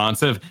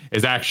responsive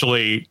is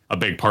actually a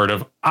big part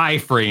of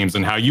iframes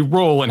and how you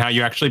roll and how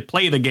you actually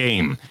play the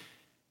game.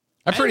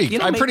 I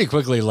pretty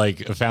quickly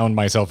found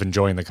myself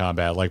enjoying the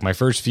combat. Like my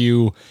first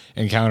few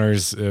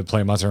encounters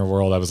playing Monster Hunter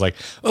World, I was like,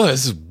 "Oh,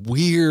 this is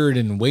weird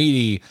and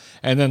weighty."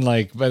 And then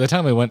by the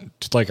time we went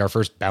to our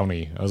first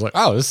bounty, I was like,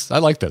 "Oh, I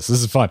like this.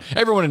 This is fun."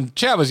 Everyone in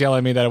chat was yelling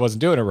at me that I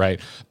wasn't doing it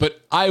right,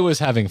 but I was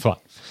having fun.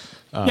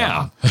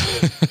 Yeah,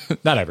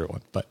 not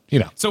everyone, but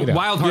So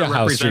Wildheart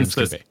represents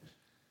this.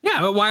 Yeah,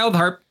 but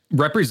Wildheart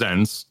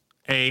represents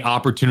a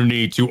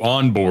opportunity to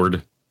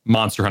onboard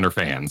Monster Hunter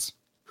fans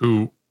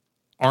who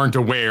aren't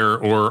aware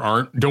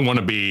or don't want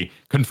to be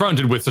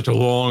confronted with such a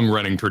long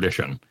running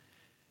tradition.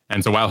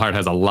 And so Wildheart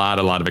has a lot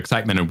of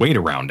excitement and weight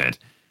around it.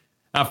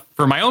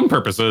 For my own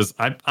purposes,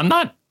 I'm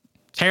not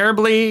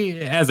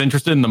terribly as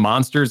interested in the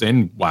monsters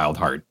in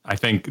Wildheart. I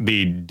think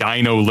the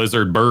dino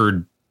lizard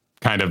bird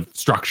kind of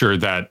structure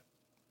that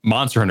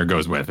Monster Hunter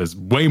goes with is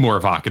way more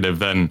evocative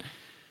than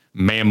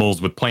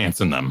mammals with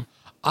plants in them.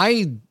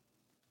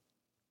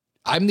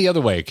 I'm the other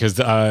way because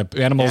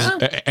animals,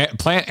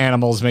 plant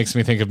animals makes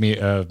me think of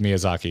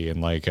Miyazaki and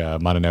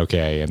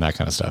Mononoke and that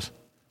kind of stuff.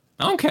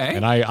 Okay.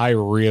 And I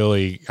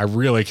really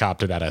cop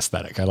to that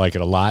aesthetic. I like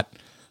it a lot.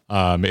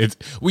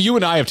 You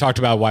and I have talked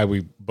about why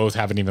we both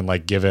haven't even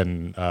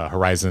given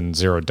Horizon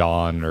Zero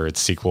Dawn or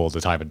its sequel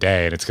the time of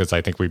day. And it's because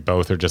I think we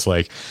both are just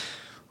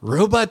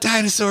robot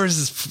dinosaurs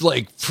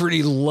is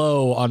pretty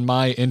low on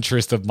my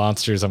interest of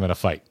monsters I'm going to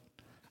fight.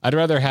 I'd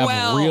rather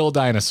have real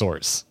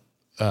dinosaurs.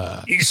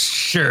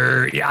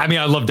 Sure. Yeah. I mean,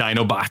 I love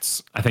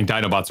Dinobots. I think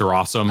Dinobots are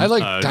awesome. I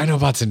like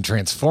Dinobots and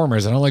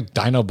Transformers. I don't like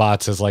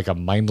Dinobots as a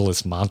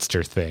mindless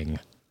monster thing.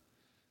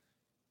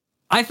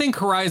 I think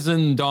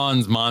Horizon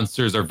Dawn's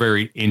monsters are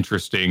very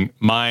interesting.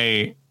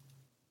 My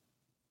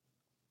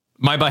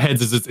butt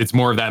heads is it's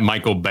more of that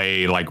Michael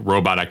Bay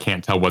robot. I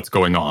can't tell what's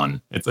going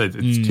on. It's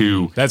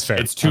too. That's fair.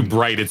 It's too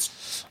bright.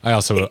 I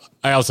also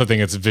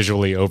think it's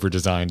visually over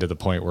designed to the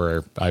point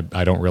where I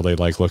don't really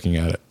like looking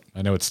at it.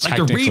 I know it's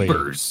technically the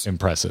Reapers,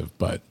 impressive,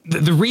 but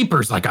the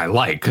Reapers I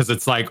like because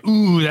it's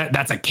ooh,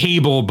 that's a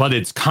cable, but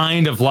it's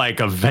kind of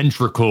like a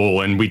ventricle,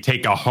 and we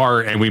take a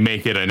heart and we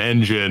make it an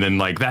engine, and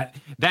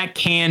that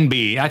can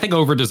be. I think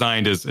over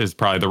designed is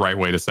probably the right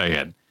way to say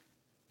it.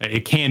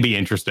 It can be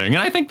interesting,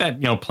 and I think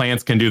that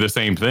plants can do the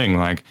same thing.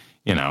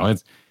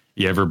 It's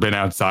you ever been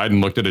outside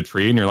and looked at a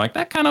tree and you're like,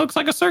 that kind of looks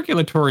like a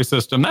circulatory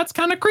system. That's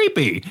kind of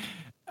creepy.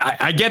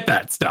 I get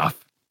that stuff.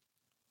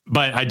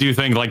 But I do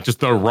think just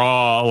the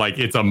raw,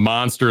 it's a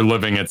monster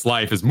living its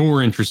life is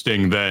more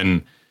interesting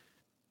than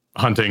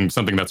hunting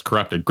something that's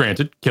corrupted.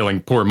 Granted, killing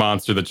poor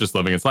monster that's just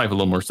living its life a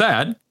little more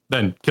sad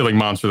than killing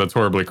monster that's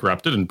horribly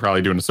corrupted and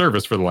probably doing a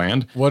service for the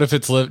land. What if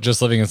it's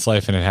just living its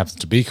life and it happens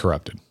to be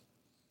corrupted?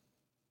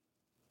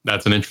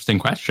 That's an interesting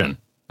question.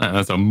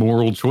 That's a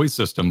moral choice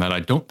system that I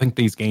don't think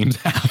these games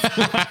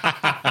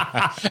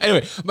have.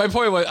 Anyway, my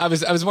point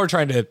was I was more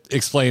trying to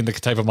explain the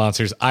type of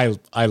monsters I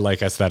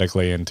like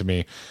aesthetically, and to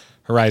me,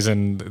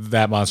 Horizon,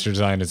 that monster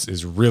design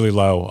is really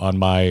low on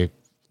my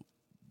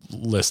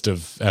list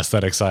of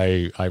aesthetics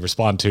I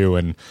respond to,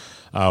 and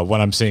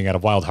what I'm seeing out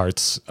of Wild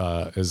Hearts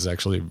is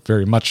actually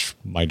very much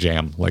my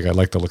jam. Like, I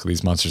like the look of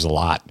these monsters a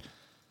lot.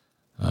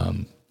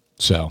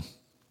 So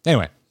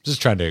anyway,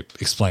 just trying to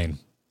explain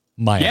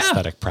my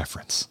aesthetic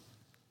preference.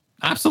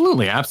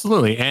 Absolutely.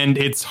 And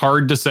it's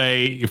hard to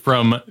say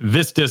from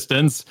this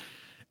distance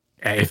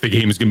if the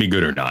game is going to be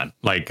good or not.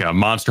 Like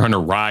Monster Hunter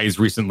Rise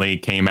recently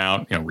came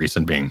out,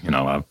 recent being,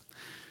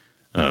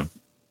 a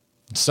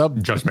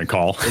sub judgment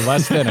call.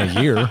 Less than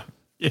a year.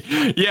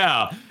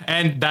 Yeah.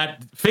 And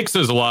that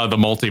fixes a lot of the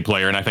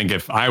multiplayer. And I think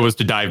if I was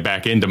to dive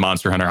back into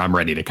Monster Hunter, I'm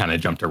ready to kind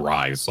of jump to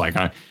Rise. Like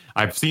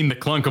I've seen the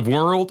clunk of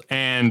world,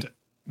 and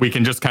we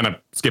can just kind of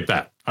skip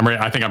that.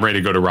 I think I'm ready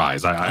to go to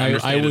Rise.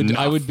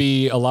 I would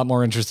be a lot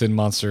more interested in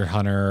Monster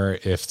Hunter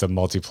if the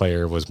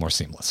multiplayer was more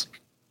seamless.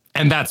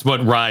 And that's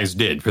what Rise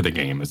did for the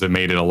game, is it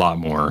made it a lot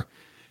more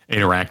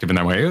interactive in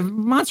that way.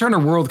 Monster Hunter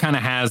World kind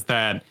of has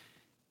that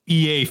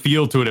EA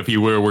feel to it, if you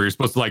will, where you're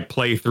supposed to like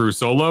play through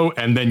solo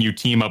and then you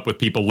team up with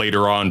people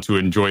later on to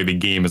enjoy the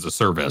game as a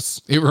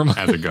service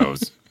as it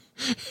goes.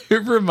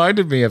 It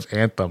reminded me of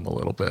Anthem a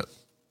little bit.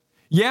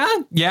 Yeah.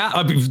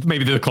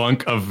 Maybe the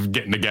clunk of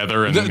getting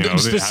together and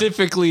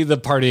specifically the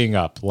partying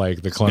up,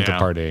 like the clunk of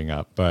partying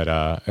up. But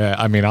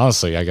I mean,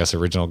 honestly, I guess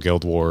original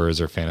Guild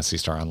Wars or Phantasy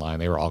Star Online,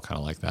 they were all kind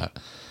of like that,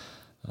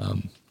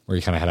 where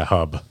you kind of had a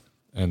hub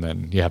and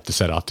then you have to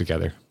set off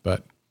together.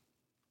 But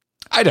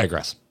I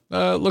digress.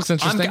 Looks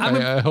interesting.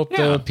 I hope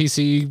the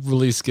PC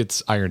release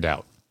gets ironed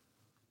out.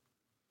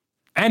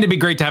 And it'd be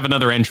great to have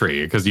another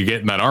entry, because you get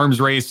in that arms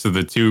race, so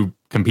the two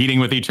competing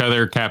with each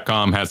other.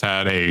 Capcom has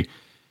had a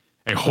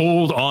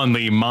hold on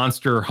the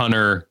Monster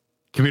Hunter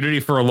community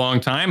for a long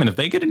time. And if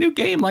they get a new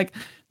game, like,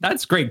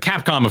 that's great.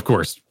 Capcom, of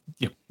course,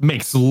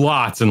 makes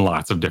lots and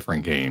lots of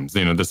different games.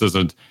 This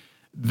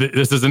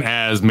isn't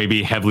as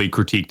maybe heavily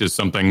critiqued as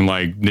something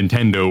like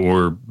Nintendo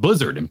or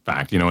Blizzard. In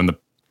fact, in the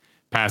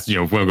past,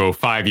 if we'll go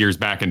 5 years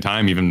back in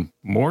time, even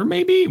more,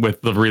 maybe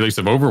with the release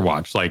of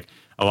Overwatch, like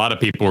a lot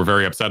of people were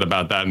very upset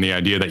about that. And the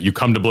idea that you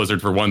come to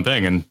Blizzard for one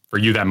thing, and for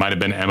you, that might've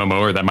been MMO,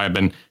 or that might've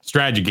been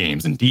strategy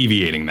games, and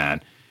deviating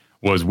that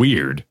was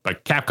weird.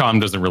 But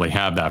Capcom doesn't really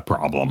have that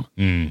problem.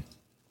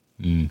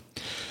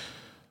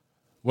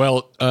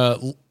 Well,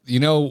 you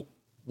know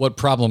what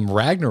problem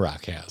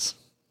Ragnarok has?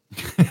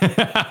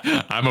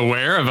 I'm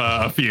aware of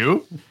a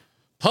few.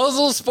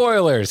 Puzzle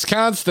spoilers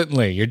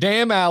constantly. Your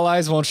damn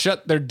allies won't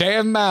shut their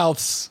damn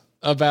mouths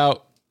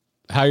about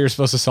how you're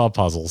supposed to solve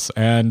puzzles.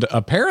 And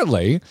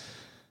apparently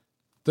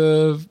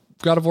the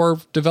God of War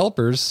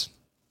developers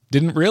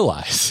didn't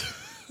realize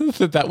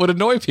that would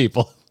annoy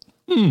people.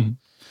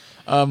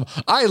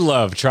 I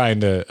love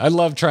trying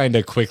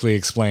to quickly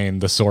explain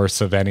the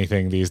source of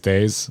anything these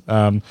days.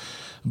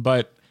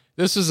 But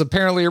this was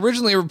apparently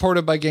originally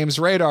reported by Games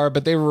Radar,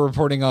 but they were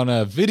reporting on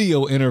a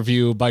video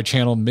interview by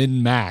channel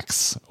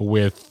MinMax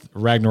with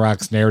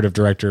Ragnarok's narrative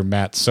director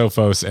Matt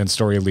Sophos and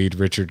story lead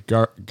Richard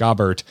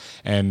Gaubert.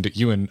 And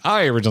you and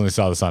I originally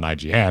saw this on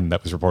IGN,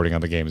 that was reporting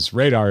on the Games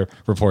Radar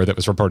report that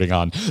was reporting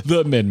on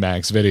the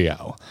MinMax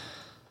video.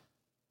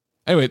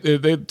 Anyway,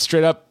 they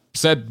straight up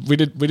said we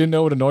didn't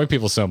know what annoyed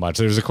people so much.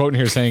 There's a quote in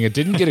here saying it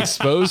didn't get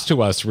exposed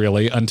to us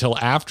really until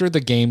after the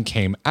game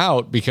came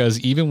out, because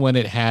even when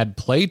it had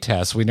play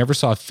tests, we never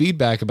saw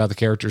feedback about the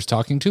characters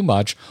talking too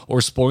much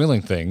or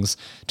spoiling things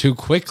too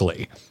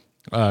quickly.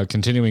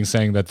 Continuing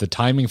saying that the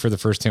timing for the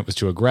first hint was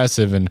too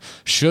aggressive and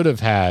should have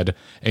had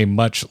a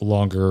much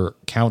longer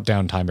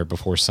countdown timer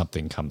before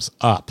something comes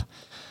up.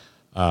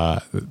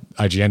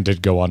 IGN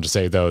did go on to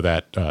say, though,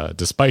 that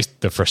despite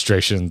the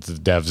frustrations, the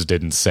devs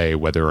didn't say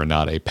whether or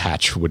not a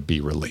patch would be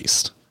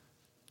released.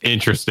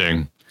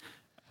 Interesting.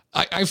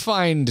 I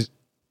find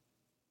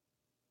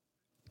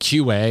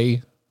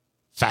QA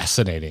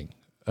fascinating.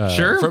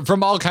 Sure.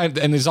 From all kinds,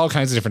 and there's all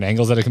kinds of different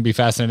angles that it can be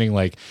fascinating,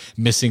 like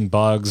missing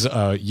bugs.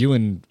 You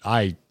and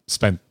I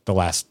spent the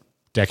last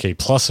decade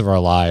plus of our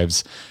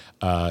lives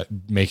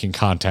making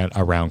content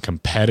around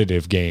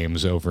competitive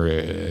games over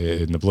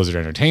in the Blizzard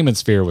Entertainment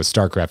sphere with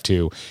StarCraft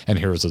 2 and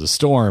Heroes of the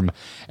Storm.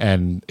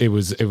 And it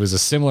was a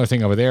similar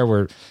thing over there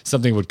where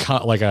something would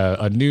like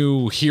a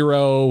new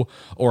hero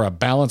or a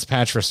balance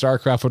patch for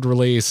StarCraft would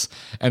release,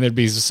 and there'd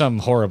be some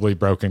horribly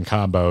broken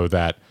combo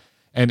that,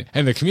 and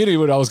the community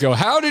would always go,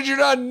 "How did you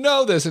not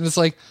know this?" And it's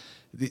like,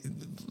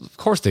 of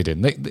course they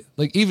didn't. They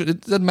like, even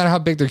it doesn't matter how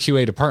big their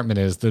QA department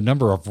is, the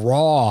number of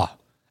raw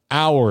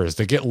hours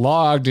that get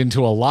logged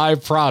into a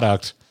live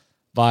product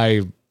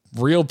by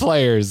real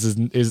players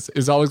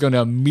is always going to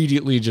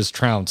immediately just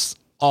trounce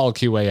all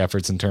QA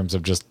efforts in terms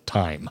of just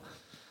time.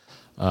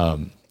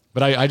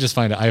 But I just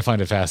find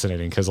it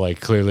fascinating because, like,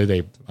 clearly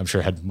they, I'm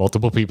sure, had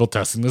multiple people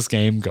testing this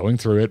game, going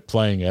through it,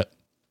 playing it,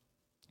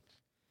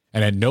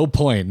 and at no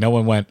point no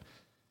one went,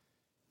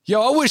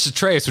 "Yo, I wish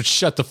Atreus would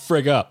shut the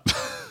frig up."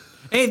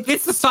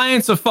 It's the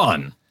science of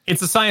fun. It's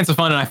the science of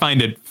fun, and I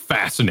find it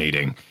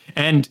fascinating.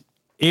 And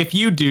if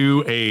you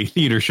do a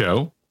theater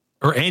show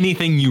or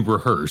anything you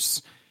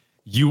rehearse,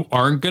 you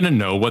aren't going to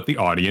know what the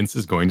audience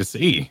is going to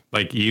see.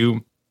 Like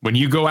when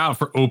you go out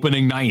for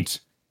opening night,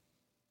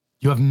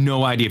 You have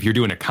no idea if you're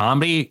doing a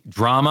comedy,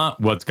 drama,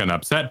 what's going to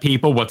upset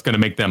people, what's going to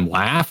make them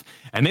laugh.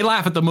 And they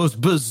laugh at the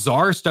most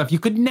bizarre stuff you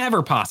could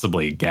never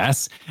possibly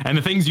guess. And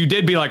the things you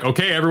did be like,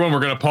 okay, everyone, we're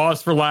going to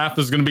pause for laugh.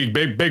 This is going to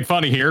be big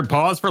funny here.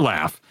 Pause for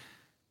laugh.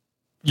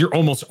 You're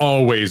almost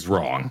always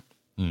wrong.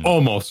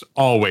 Almost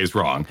always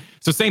wrong.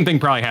 So same thing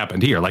probably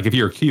happened here. Like if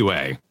you're a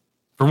QA,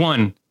 for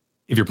one,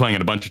 if you're playing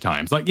it a bunch of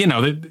times, like,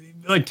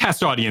 like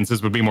test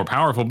audiences would be more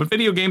powerful, but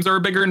video games are a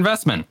bigger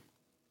investment.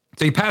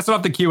 So you pass it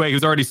off to QA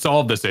who's already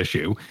solved this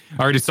issue,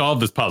 already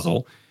solved this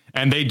puzzle,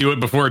 and they do it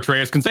before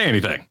Atreus can say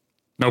anything.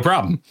 No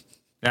problem.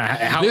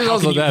 There's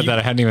also that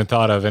I hadn't even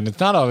thought of, and it's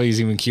not always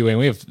even QA.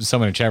 We have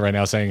someone in chat right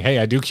now saying, hey,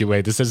 I do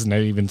QA. This isn't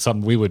even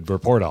something we would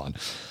report on.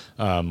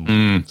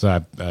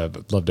 So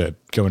I'd love to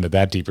go into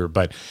that deeper.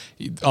 But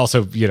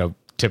also,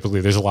 typically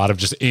there's a lot of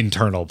just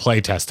internal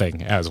play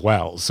testing as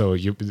well. So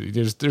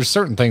there's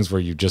certain things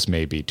where you just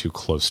may be too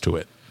close to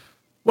it.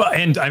 Well,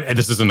 and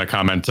this isn't a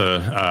comment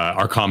to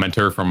our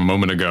commenter from a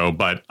moment ago,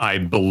 but I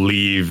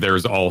believe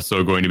there's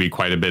also going to be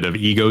quite a bit of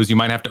egos you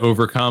might have to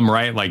overcome,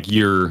 right? Like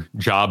your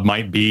job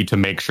might be to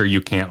make sure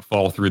you can't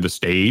fall through the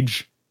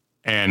stage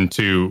and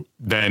to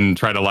then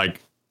try to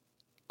like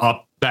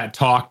up that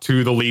talk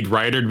to the lead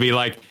writer to be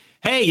like,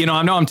 hey,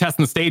 I know I'm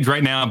testing the stage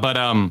right now, but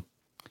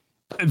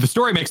the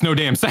story makes no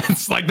damn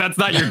sense. Like that's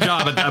not your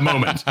job at that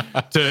moment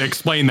to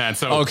explain that.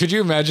 So, could you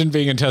imagine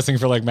being in testing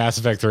for like Mass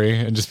Effect 3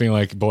 and just being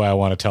like, boy, I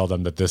want to tell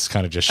them that this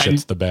kind of just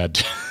shits the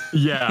bed.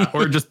 Yeah.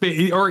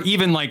 Or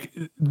even like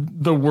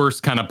the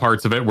worst kind of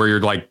parts of it where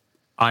you're like,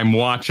 I'm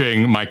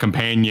watching my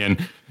companion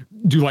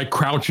do like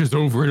crouches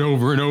over and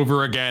over and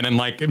over again. And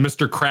like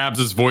Mr.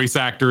 Krabs' voice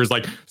actor is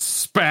like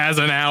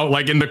spazzing out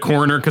like in the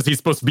corner because he's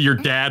supposed to be your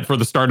dad for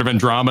the start of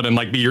Andromeda and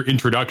like be your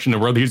introduction to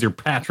the world. He's your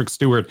Patrick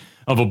Stewart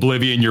of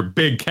Oblivion, your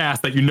big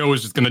cast that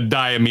is just going to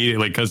die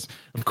immediately because,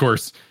 of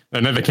course,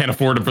 and then they can't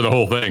afford him for the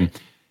whole thing.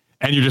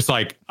 And you're just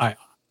like,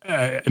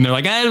 and they're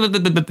like,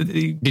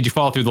 did you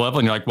fall through the level?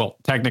 And you're like, well,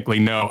 technically,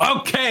 no.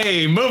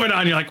 Okay, moving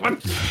on. You're like,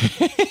 what?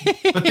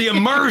 But the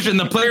immersion,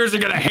 the players are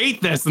going to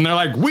hate this. And they're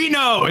like, we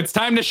know it's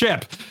time to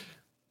ship.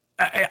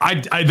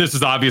 This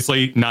is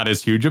obviously not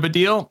as huge of a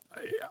deal.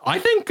 I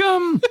think,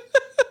 And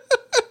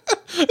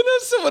then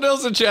someone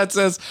else in chat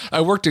says,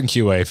 I worked in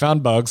QA,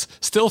 found bugs,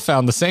 still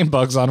found the same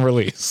bugs on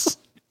release.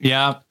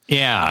 Yeah.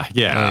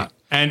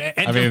 And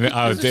I mean,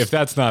 if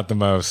that's not the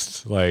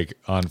most like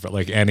on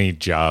like any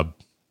job,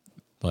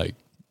 like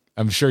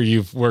I'm sure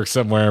you've worked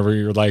somewhere where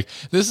you're like,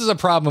 this is a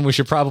problem, we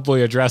should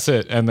probably address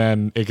it, and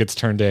then it gets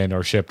turned in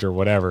or shipped or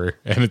whatever,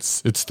 and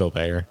it's still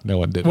there. No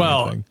one did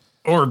anything.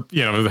 Or,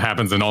 it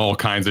happens in all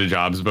kinds of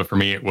jobs, but for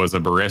me, it was a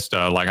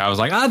barista. Like I was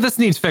like, this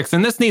needs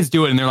fixing, this needs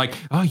doing, and they're like,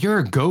 oh, you're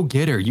a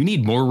go-getter, you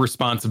need more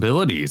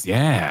responsibilities.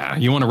 Yeah,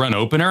 you want to run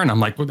opener? And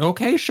I'm like, well,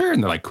 okay, sure.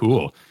 And they're like,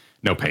 cool.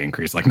 No pay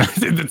increase. Like,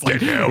 it's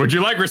like, would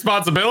you like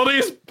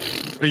responsibilities?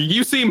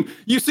 You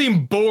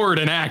seem bored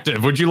and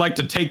active. Would you like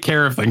to take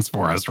care of things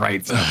for us?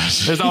 Right.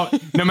 So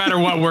no matter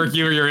what work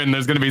you're in,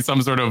 there's going to be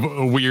some sort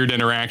of weird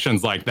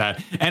interactions like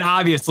that. And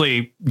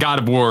obviously, God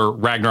of War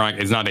Ragnarok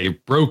is not a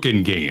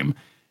broken game.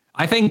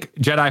 I think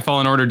Jedi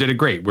Fallen Order did it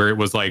great, where it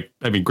was like,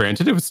 I mean,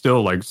 granted, it was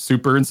still like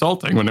super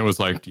insulting when it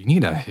was like, do you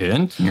need a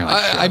hint? And you're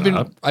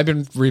like, I've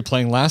been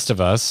replaying Last of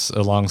Us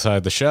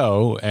alongside the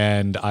show,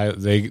 and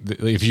they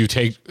give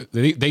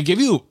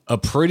you a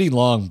pretty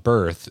long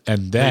berth,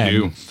 and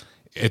then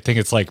I think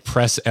it's like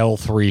press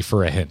L3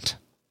 for a hint.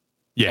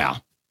 Yeah.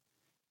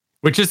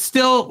 Which is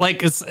still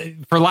like, it's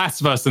for Last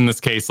of Us in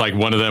this case, like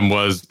one of them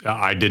was,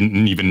 I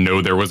didn't even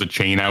know there was a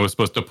chain I was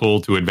supposed to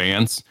pull to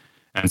advance.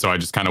 And so I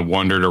just kind of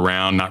wandered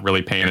around, not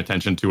really paying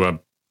attention to a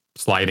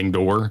sliding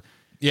door.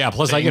 Yeah,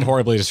 plus I get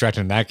horribly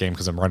distracted in that game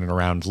because I'm running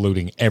around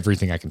looting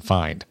everything I can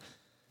find.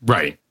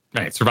 Right.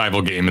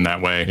 Survival game in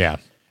that way.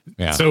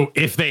 Yeah. So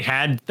if they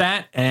had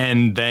that,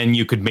 and then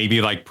you could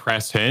maybe like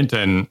press hint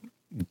and,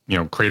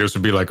 Kratos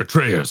would be like,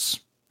 Atreus.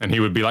 And he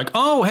would be like,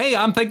 oh, hey,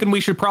 I'm thinking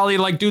we should probably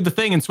like do the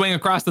thing and swing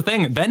across the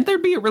thing. Then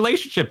there'd be a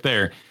relationship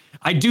there.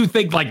 I do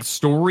think like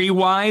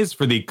story-wise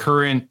for the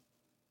current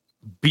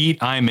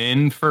beat I'm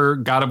in for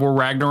God of War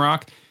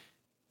Ragnarok,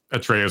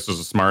 Atreus is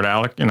a smart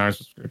aleck.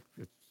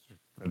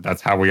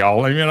 That's how we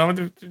all,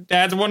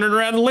 Dad's wandering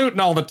around looting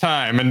all the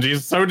time, and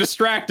he's so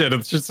distracted.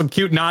 It's just some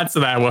cute nods to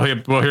that.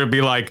 He'll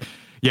be like,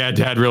 yeah,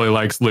 Dad really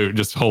likes loot.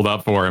 Just hold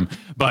up for him.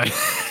 But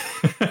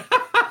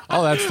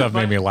all that stuff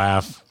made me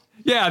laugh.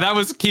 Yeah, that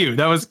was cute.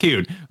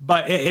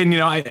 But,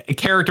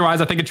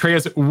 character-wise, I think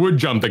Atreus would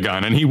jump the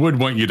gun, and he would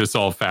want you to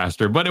solve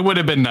faster. But it would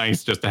have been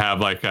nice just to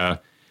have like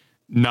a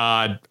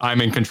nod, I'm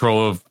in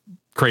control of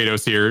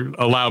Kratos here,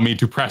 allow me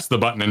to press the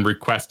button and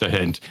request a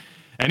hint.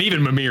 And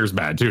even Mimir's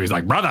bad too. He's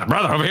like, brother,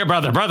 over here,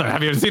 brother,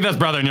 have you seen this,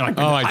 brother? And you're like,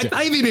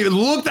 I didn't even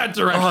look that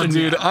direction. Oh,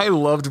 dude, I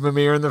loved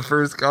Mimir in the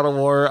first God of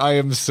War.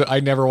 I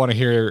never want to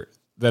hear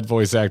that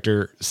voice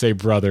actor say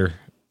brother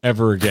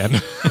ever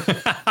again.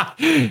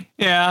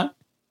 Yeah,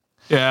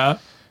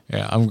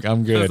 I'm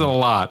good. That's a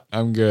lot.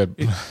 I'm good.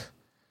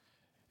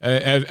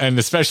 And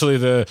especially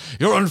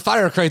you're on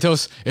fire,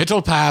 Kratos.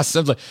 It'll pass.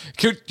 I'm like,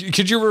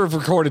 could you have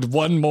recorded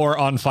one more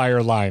on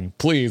fire line,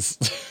 please?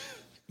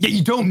 Yeah,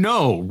 you don't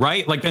know,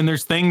 right? Like, and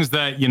there's things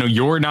that,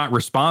 you're not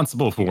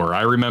responsible for.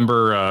 I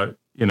remember,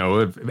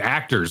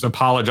 actors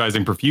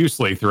apologizing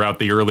profusely throughout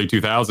the early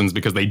 2000s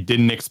because they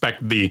didn't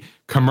expect the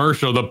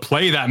commercial to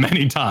play that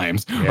many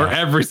times or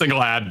every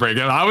single ad break.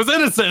 I was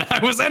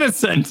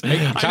innocent.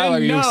 Hey, Kyle, are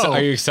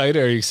you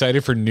excited? Are you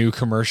excited for new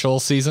commercial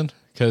season?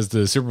 Because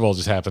the Super Bowl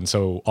just happened.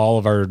 So all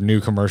of our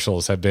new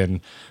commercials have been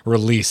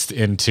released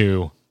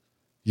into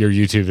your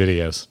YouTube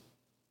videos.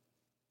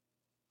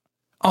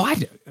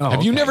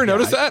 Have you never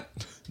noticed that?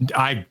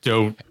 I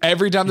don't.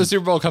 Every time the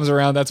Super Bowl comes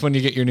around, that's when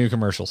you get your new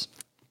commercials.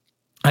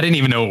 I didn't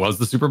even know it was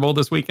the Super Bowl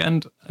this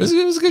weekend. It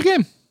was a good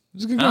game.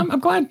 I'm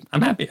glad.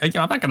 I'm happy.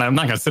 I'm not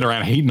gonna sit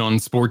around hating on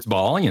sports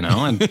ball, And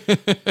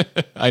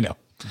I know,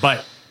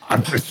 but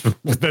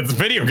that's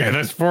video game.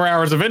 That's 4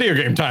 hours of video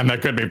game time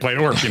that could be played,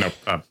 or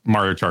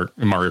Mario Kart.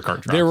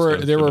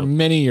 Drops. There were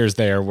many years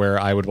there where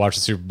I would watch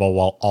the Super Bowl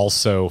while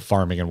also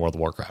farming in World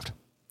of Warcraft.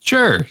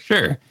 Sure.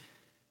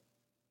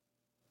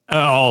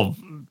 All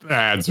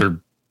ads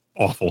are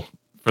awful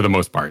for the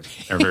most part.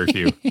 There are very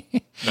few.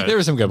 There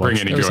were some good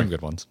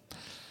ones.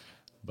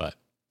 But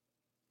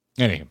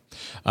anyway,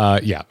 I'll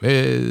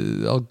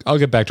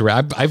get back to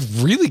it. I've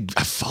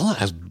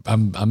fallen.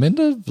 I'm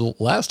into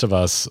Last of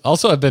Us.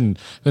 Also, I've been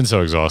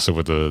so exhausted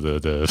with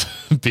the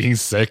being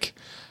sick.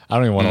 I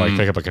don't even want to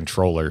pick up a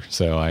controller.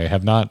 So I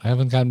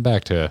haven't gotten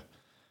back to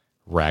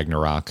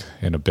Ragnarok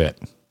in a bit.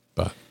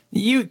 But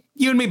you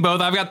and me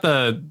both. I've got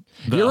the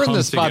you're in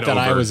the spot that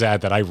I was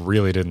at that I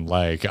really didn't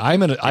like. I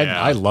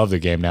love the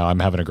game now. I'm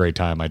having a great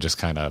time. I just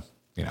kind of,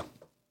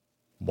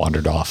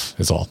 wandered off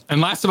is all. And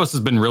Last of Us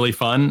has been really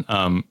fun.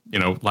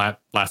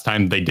 Last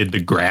time they did the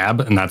grab,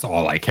 and that's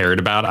all I cared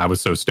about. I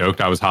was so stoked.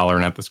 I was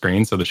hollering at the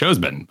screen. So the show's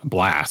been a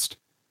blast.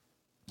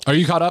 Are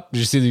you caught up? Did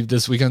you see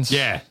this weekend's?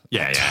 Yeah.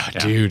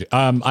 Dude,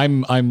 I'm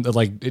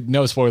like,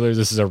 no spoilers.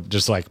 This is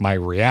just like my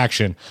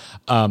reaction.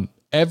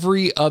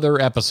 Every other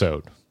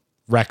episode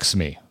wrecks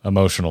me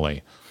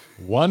emotionally.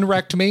 1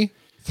 wrecked me,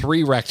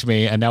 3 wrecked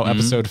me, and now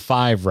episode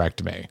 5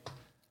 wrecked me.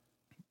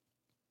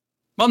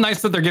 Well,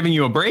 nice that they're giving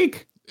you a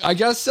break. I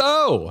guess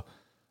so.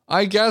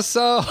 At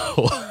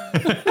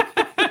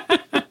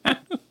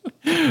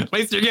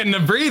least you're getting a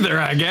breather,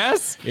 I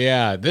guess.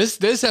 Yeah,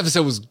 this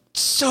episode was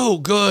so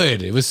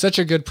good. It was such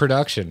a good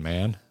production,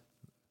 man.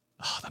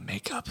 Oh, the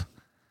makeup.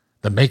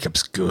 The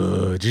makeup's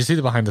good. Did you see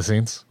the behind the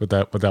scenes with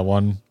that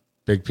one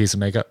big piece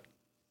of makeup?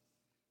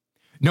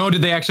 No,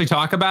 did they actually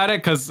talk about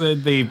it? Because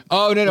they...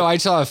 Oh, no. I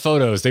saw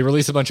photos. They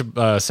released a bunch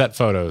of set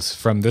photos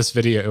from this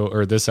video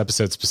or this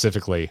episode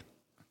specifically.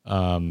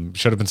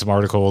 Should have been some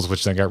articles,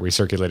 which then got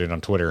recirculated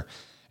on Twitter.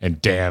 And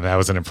damn, that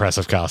was an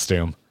impressive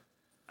costume.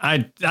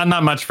 I'm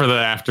not much for the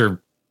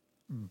after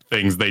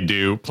things they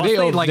do. Plus,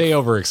 they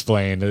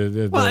over-explain.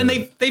 And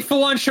they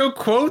full on show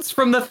quotes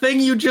from the thing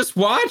you just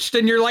watched,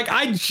 and you're like,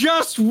 I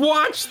just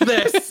watched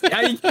this.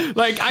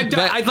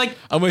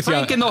 I'm with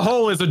Frank you. In the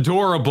hole is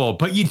adorable,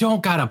 but you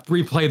don't gotta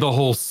replay the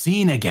whole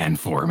scene again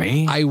for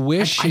me. I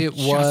wish it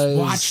was.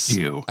 Watched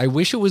you. I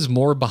wish it was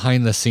more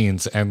behind the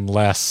scenes and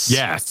less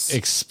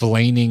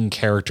explaining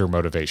character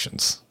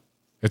motivations.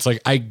 It's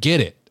like, I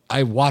get it.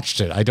 I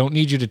watched it. I don't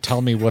need you to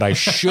tell me what I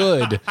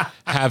should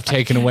have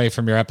taken away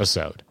from your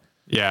episode.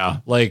 Yeah,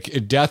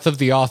 like death of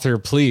the author,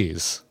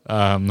 please.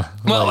 I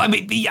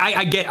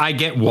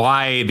get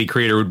why the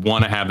creator would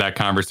want to have that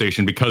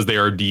conversation, because they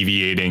are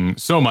deviating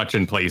so much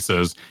in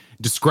places.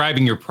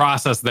 Describing your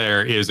process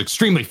there is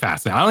extremely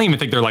fascinating. I don't even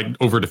think they're like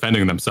over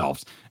defending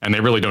themselves, and they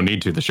really don't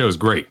need to. The show's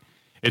great.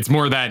 It's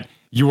more that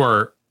you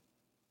are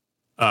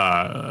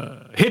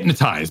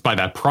hypnotized by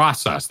that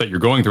process that you're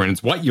going through, and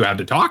it's what you have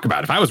to talk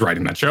about. If I was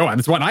writing that show,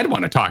 that's what I'd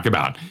want to talk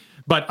about.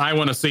 But I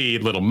want to see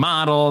little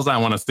models. I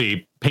want to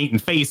see painting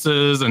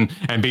faces and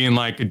being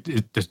like,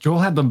 does Joel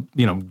have the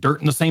dirt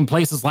in the same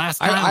place as last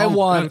time? I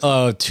want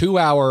a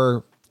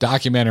 2-hour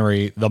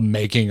documentary, the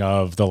making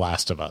of The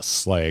Last of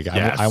Us. Like,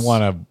 yes. I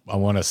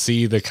want to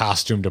see the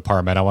costume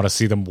department. I want to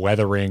see them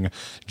weathering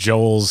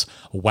Joel's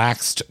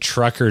waxed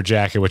trucker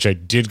jacket, which I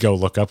did go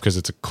look up because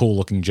it's a cool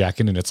looking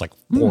jacket and it's like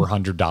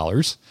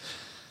 $400.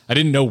 I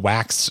didn't know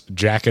wax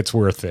jackets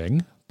were a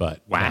thing.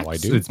 But wax? Now I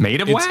do. It's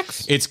made of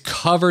wax? It's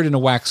covered in a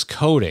wax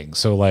coating.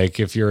 So like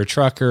if you're a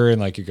trucker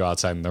and like you go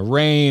outside in the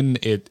rain,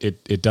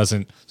 it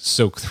doesn't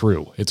soak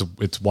through.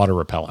 It's water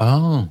repellent.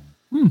 Oh.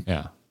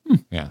 Yeah.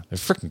 Yeah. They're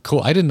freaking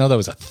cool. I didn't know that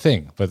was a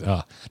thing, but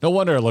no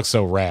wonder it looks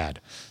so rad.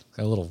 It's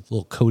got a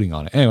little coating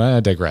on it. Anyway, I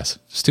digress.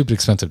 Stupid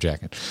expensive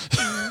jacket.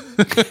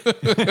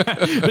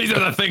 These are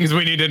the things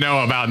we need to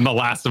know about in The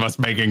Last of Us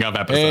making of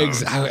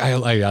episodes. I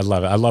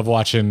love it.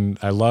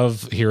 I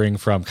love hearing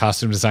from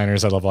costume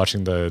designers. I love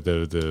watching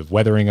the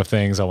weathering of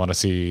things. I want to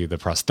see the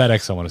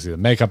prosthetics. I want to see the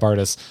makeup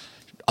artists.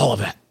 All of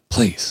that,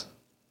 please.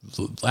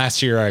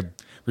 Last year I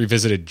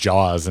revisited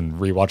Jaws and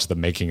rewatched the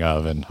making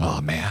of, and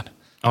oh man.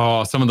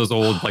 Oh, some of those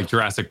old like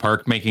Jurassic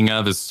Park making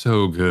of is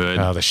so good.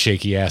 Oh, the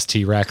shaky ass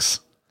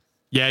T-Rex.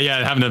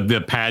 Yeah, having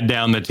the pad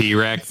down the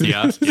T-Rex.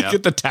 Yeah.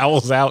 Get the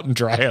towels out and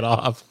dry it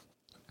off.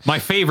 My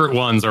favorite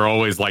ones are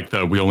always like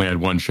we only had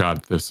one shot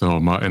of this,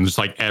 and just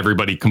like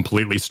everybody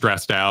completely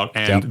stressed out.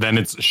 And then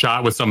it's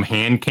shot with some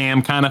hand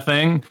cam kind of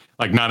thing,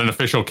 like not an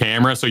official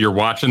camera. So you're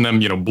watching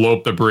them, blow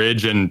up the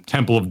bridge in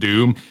Temple of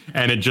Doom.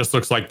 And it just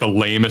looks like the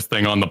lamest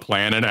thing on the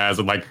planet as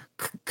it like,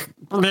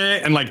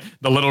 and like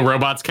the little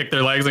robots kick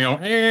their legs and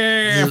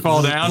go,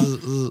 fall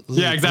down.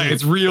 Yeah, exactly.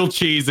 It's real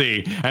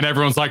cheesy. And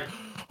everyone's like,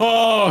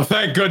 oh,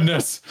 thank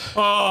goodness.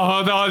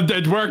 Oh, no,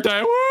 it worked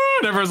out.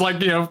 And everyone's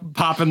like,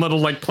 popping little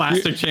like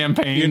plastic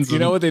champagnes. You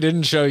know what they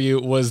didn't show you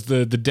was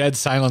the dead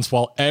silence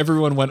while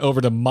everyone went over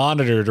to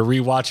monitor to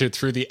rewatch it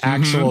through the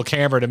actual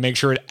camera to make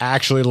sure it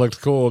actually looked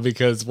cool,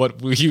 because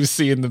what you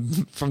see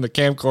from the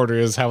camcorder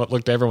is how it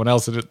looked to everyone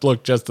else, and it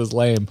looked just as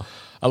lame.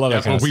 I love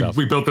that kind of stuff.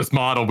 We built this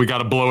model. We got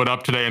to blow it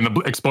up today, and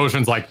the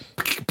explosion's like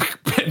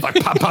pop,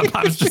 pop,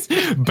 pop. It's just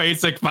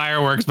basic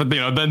fireworks, but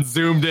then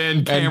zoomed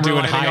in, camera and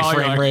doing high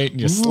frame rate,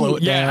 and you slow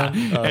it down.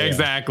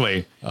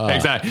 Exactly.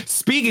 Exactly.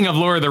 Speaking of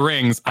Lord of the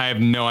Rings, I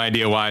have no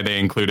idea why they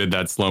included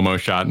that slow-mo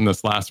shot in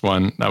this last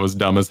one. That was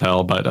dumb as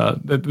hell, but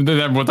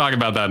we'll talk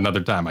about that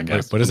another time, I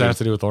guess. Wait, what does that have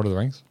to do with Lord of the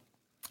Rings?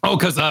 Oh,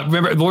 because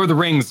remember, Lord of the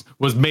Rings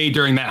was made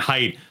during that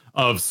height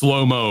of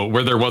slow-mo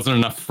where there wasn't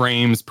enough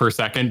frames per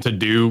second to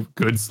do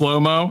good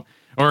slow-mo.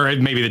 Or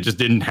maybe they just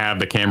didn't have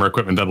the camera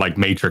equipment that like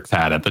Matrix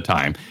had at the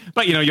time.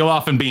 But, you'll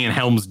often be in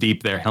Helm's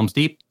Deep there. Helm's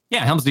Deep?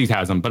 Yeah, Helm's Deep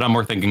has them. But I'm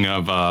more thinking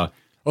of...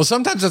 well,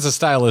 sometimes it's a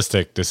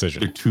stylistic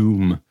decision. The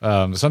Tomb.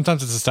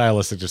 Sometimes it's a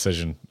stylistic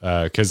decision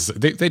because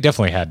they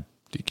definitely had...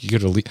 You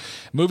could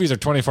movies are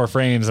 24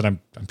 frames, and I'm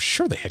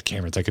sure they had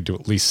cameras that could do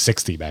at least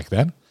 60 back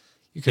then.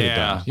 You could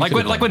have done.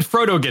 Like when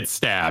Frodo gets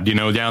stabbed,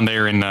 down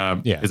there in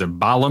is it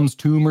Balam's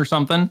tomb or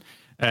something?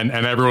 And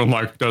everyone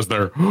like does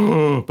their,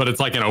 but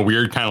it's like in a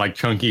weird kind of like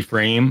chunky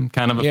frame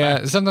kind of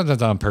effect. Yeah, sometimes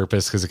that's on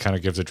purpose because it kind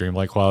of gives a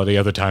dreamlike quality.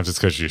 Other times it's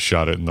because you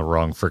shot it in the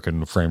wrong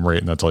freaking frame rate,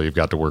 and that's all you've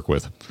got to work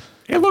with.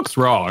 It looks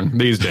wrong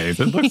these days.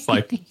 It looks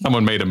like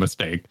someone made a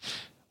mistake.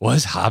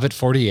 Was Hobbit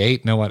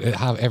 48? No one.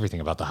 Everything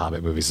about the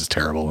Hobbit movies is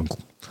terrible.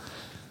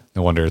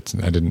 No wonder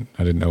I didn't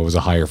know it was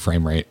a higher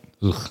frame rate.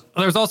 Ugh.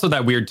 There's also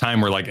that weird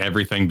time where like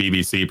everything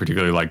BBC,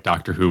 particularly like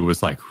Doctor Who,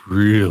 was like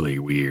really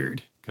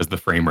weird because the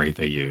frame rate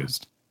they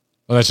used.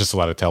 Well, that's just a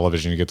lot of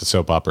television. You get the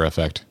soap opera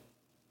effect.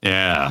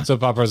 Yeah.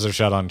 Soap operas are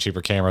shot on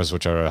cheaper cameras,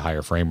 which are at a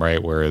higher frame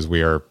rate, whereas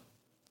we are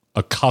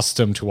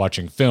accustomed to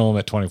watching film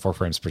at 24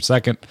 frames per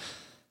second.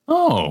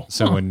 Oh.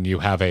 So when you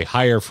have a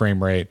higher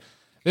frame rate,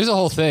 there's a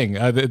whole thing.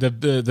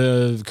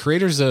 The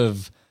creators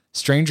of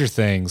Stranger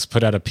Things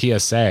put out a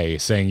PSA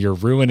saying you're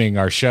ruining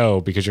our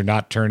show because you're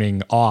not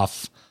turning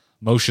off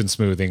motion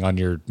smoothing on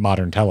your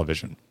modern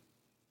television.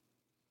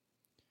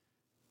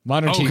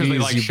 Modern TVs, they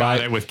like shot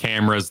it with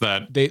cameras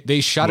that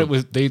they shot it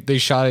with they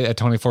shot it at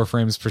 24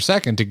 frames per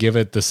second to give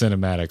it the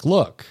cinematic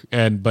look.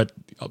 But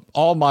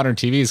all modern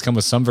TVs come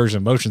with some version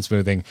of motion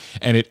smoothing,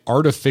 and it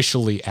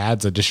artificially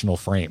adds additional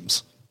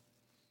frames.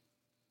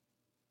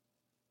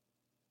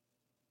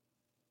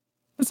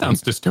 That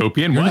sounds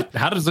dystopian. What?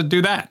 How does it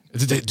do that?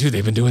 Dude,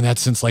 they've been doing that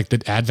since like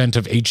the advent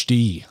of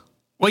HD.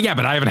 Well, yeah,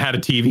 but I haven't had a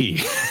TV.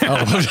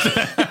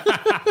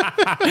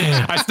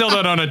 I still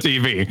don't own a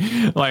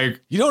TV. Like,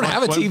 you don't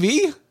have a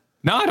TV?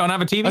 No, I don't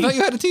have a TV. I thought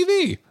you had a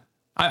TV.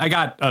 I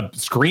got a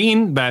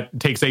screen that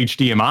takes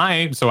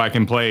HDMI so I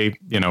can play,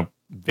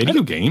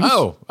 video games.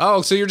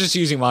 Oh, so you're just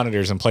using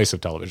monitors in place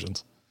of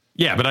televisions.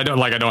 Yeah, but I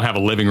don't have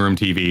a living room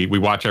TV. We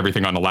watch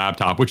everything on the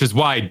laptop, which is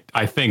why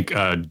I think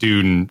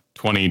Dune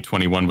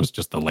 2021 was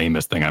just the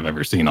lamest thing I've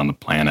ever seen on the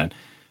planet.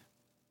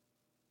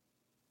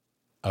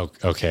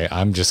 Okay,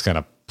 I'm just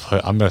gonna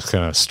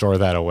store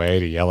that away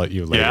to yell at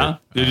you later. Yeah,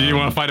 did you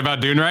want to fight about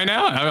Dune right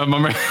now?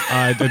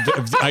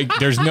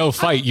 There's no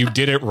fight. You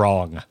did it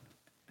wrong.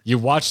 You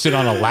watched it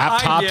on a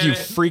laptop. You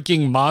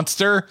freaking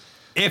monster.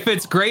 If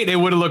it's great, it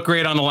would have looked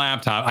great on the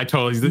laptop. I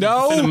totally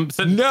no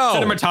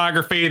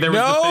cinematography. There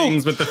was the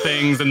things with the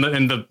things and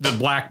the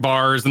black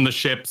bars and the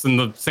ships and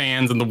the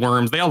sands and the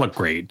worms. They all look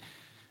great.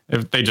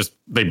 If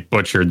they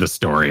butchered the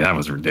story. That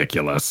was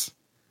ridiculous.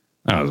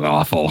 That was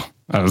awful.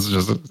 That was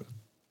just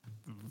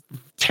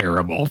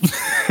terrible.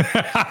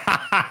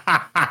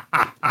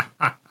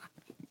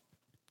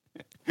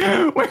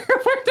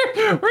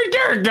 Where'd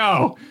Garrett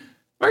go?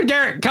 Where'd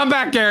Garrett? Come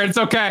back, Garrett. It's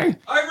okay.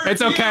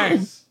 It's okay.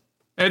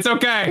 It's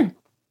okay.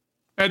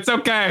 It's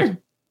okay.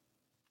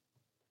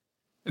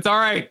 It's all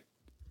right.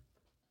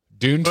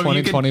 Dune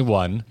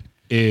 2021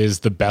 is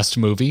the best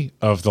movie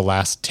of the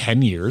last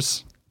 10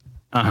 years.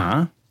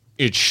 Uh-huh.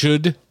 It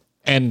should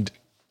and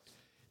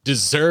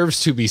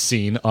deserves to be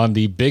seen on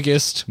the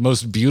biggest,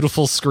 most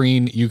beautiful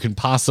screen you can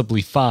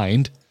possibly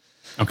find.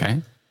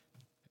 Okay.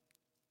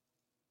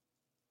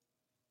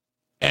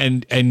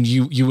 And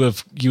you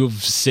have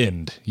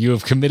sinned. You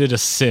have committed a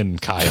sin,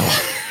 Kyle.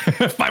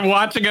 If I'm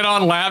watching it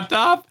on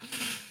laptop,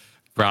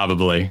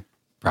 probably.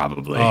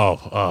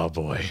 Oh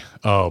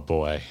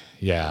boy.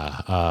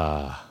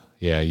 Yeah.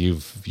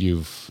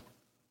 You've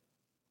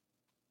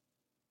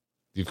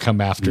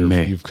come after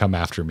me. You've come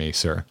after me,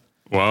 sir.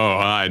 Whoa,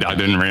 I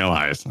didn't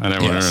realize. I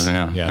never.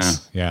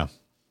 Yeah.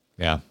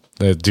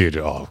 The dude.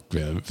 Oh,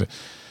 yeah.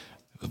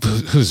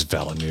 Who's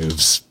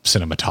Villeneuve's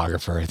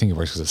cinematographer? I think he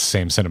works with the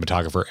same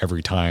cinematographer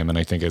every time, and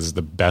I think is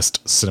the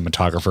best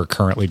cinematographer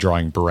currently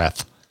drawing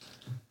Breath.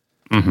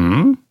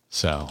 Mm-hmm.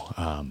 So,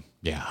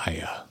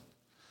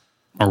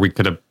 or we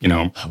could have,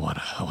 I want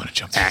to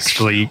jump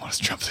through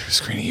the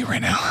screen at you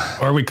right now.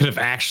 Or we could have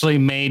actually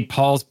made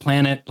Paul's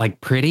planet like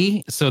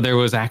pretty. So there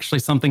was actually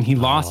something he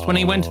lost when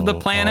he went to the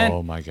planet.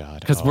 Oh my God.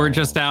 Because we're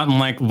just out in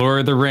like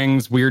Lord of the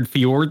Rings, weird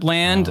fjord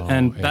land.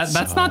 And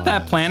that's not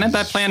that planet.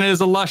 That planet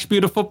is a lush,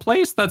 beautiful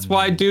place. That's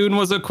why Dune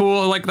was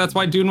that's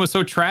why Dune was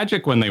so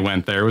tragic when they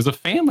went there. It was a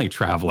family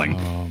traveling.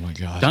 Oh my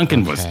God.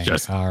 Duncan was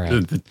just, all right.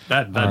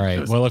 All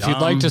right. Well, if you'd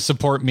like to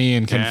support me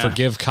and can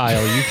forgive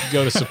Kyle, you can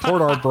go to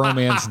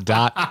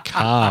supportourbromance.com.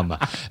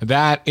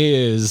 That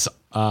is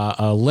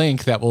a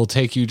link that will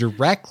take you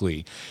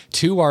directly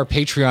to our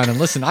Patreon. And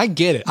listen, I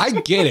get it.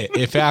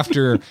 If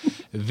after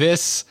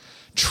this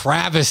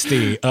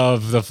travesty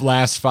of the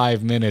last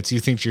 5 minutes, you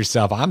think to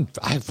yourself, I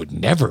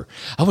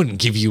wouldn't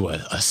give you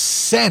a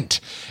cent.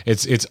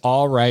 It's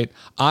all right.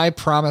 I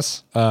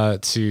promise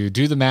to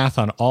do the math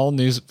on all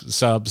new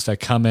subs that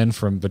come in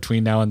from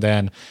between now and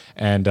then,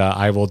 and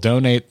I will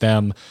donate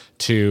them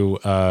to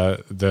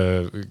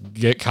the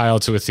Get Kyle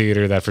to a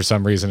Theater that for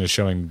some reason is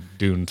showing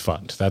Dune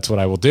Fund. That's what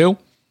I will do.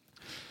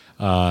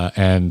 So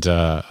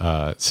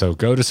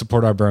go to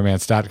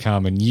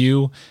supportourbromance.com and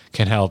you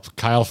can help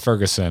Kyle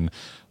Ferguson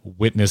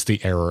witness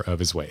the error of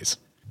his ways.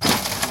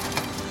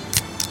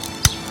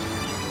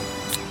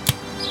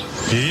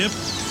 Yep.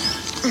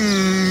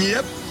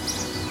 Yep.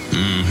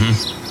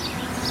 Mm-hmm.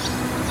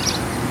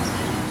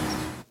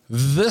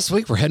 This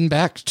week, we're heading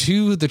back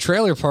to the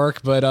trailer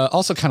park, but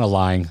also kind of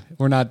lying.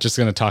 We're not just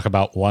going to talk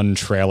about one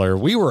trailer.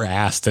 We were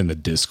asked in the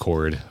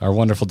Discord, our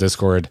wonderful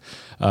Discord,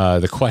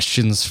 the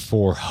questions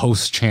for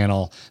host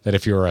channel that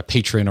if you're a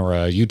patron or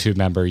a YouTube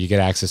member, you get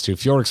access to.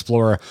 Fjord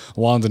Explorer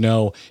wanted to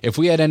know if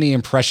we had any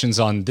impressions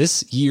on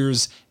this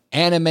year's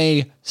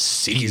anime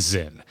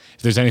season.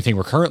 If there's anything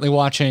we're currently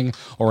watching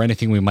or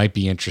anything we might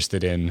be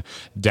interested in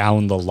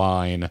down the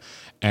line.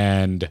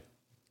 And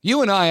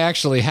you and I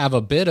actually have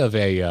a bit of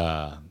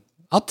a...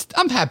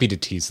 I'm happy to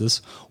tease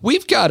this.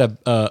 We've got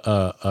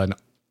a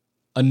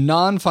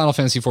non-Final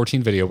Fantasy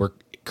XIV video we're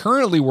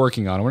currently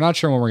working on. We're not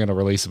sure when we're going to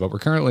release it, but we're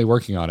currently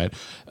working on it.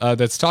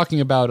 That's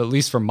talking about, at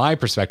least from my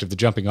perspective, the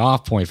jumping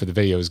off point for the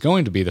video is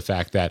going to be the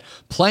fact that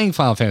playing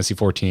Final Fantasy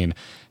XIV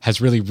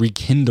has really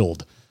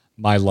rekindled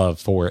my love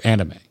for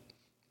anime.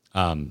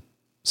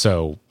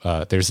 So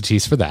there's a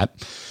tease for that.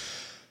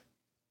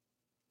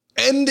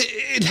 And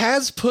it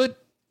has put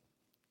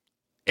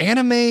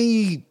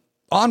anime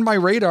on my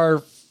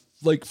radar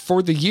like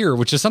for the year,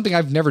 which is something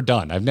I've never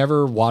done. I've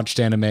never watched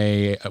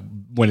anime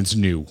when it's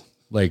new.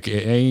 Like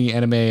any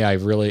anime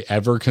I've really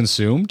ever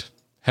consumed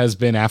has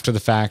been after the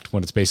fact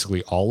when it's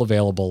basically all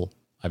available.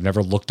 I've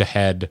never looked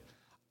ahead.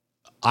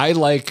 I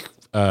like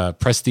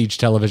prestige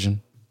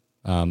television.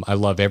 I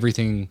love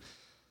everything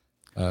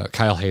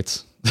Kyle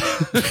hates.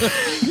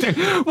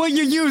 Well,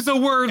 you use a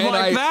word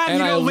like that, you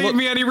don't leave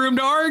me any room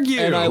to argue.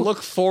 And I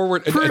look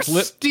forward.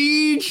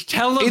 Prestige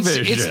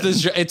television.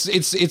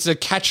 It's a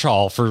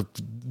catch-all for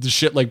the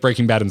shit like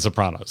Breaking Bad and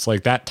Sopranos,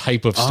 like that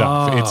type of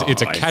stuff.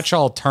 It's a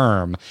catch-all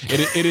term.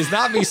 It is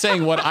not me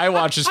saying what I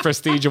watch is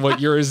prestige and what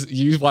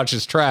you watch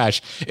is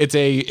trash. It's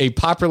a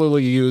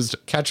popularly used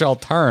catch-all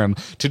term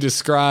to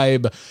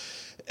describe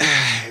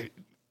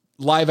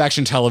live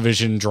action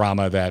television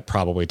drama that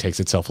probably takes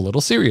itself a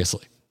little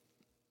seriously.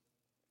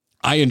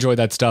 I enjoy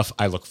that stuff.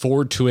 I look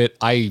forward to it.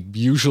 I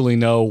usually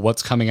know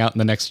what's coming out in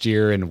the next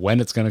year and when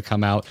it's going to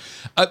come out.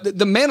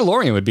 The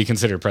Mandalorian would be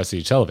considered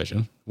prestige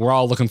television. We're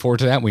all looking forward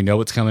to that. We know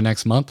what's coming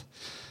next month.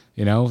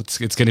 You know, it's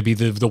going to be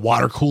the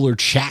water cooler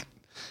chat.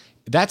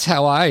 That's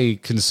how I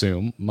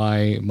consume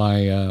my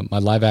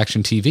live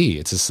action TV.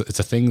 It's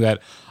a thing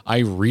that I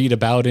read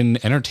about in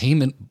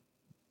entertainment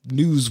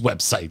news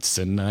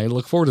websites, and I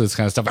look forward to this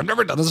kind of stuff. I've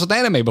never done this with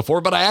anime before,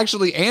 but I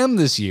actually am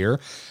this year,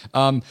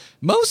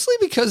 mostly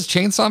because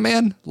Chainsaw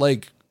Man,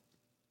 like,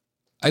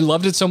 I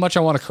loved it so much I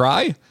want to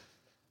cry,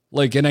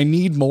 like, and I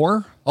need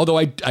more. Although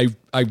I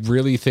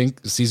really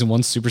think season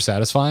 1's super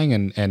satisfying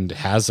and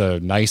has a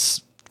nice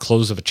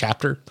close of a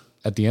chapter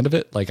at the end of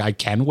it. Like, I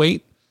can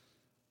wait,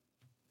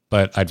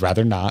 but I'd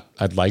rather not.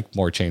 I'd like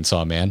more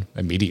Chainsaw Man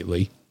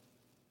immediately.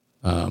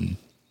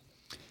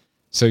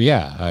 So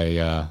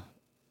yeah,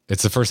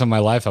 it's the first time in my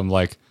life I'm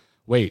like,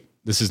 wait,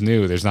 this is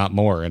new. There's not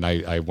more. And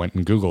I went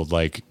and Googled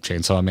like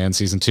Chainsaw Man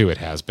season 2. It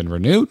has been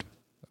renewed.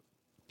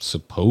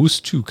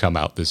 Supposed to come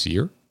out this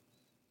year.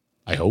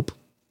 I hope.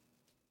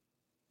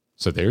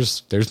 So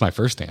there's my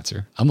first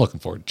answer. I'm looking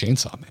forward to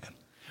Chainsaw Man.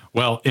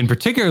 Well, in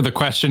particular, the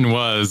question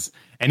was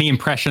any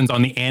impressions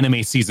on the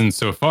anime season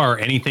so far,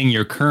 anything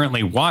you're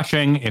currently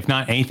watching, if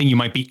not anything you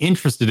might be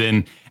interested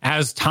in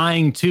as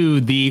tying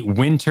to the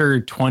winter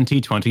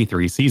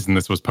 2023 season.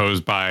 This was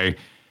posed by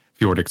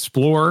Fjord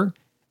Explorer,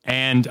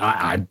 and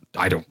I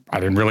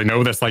didn't really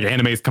know this. Like,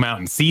 animes come out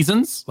in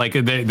seasons. Like,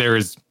 there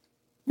is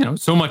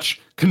so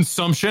much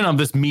consumption of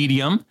this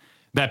medium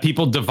that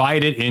people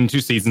divide it into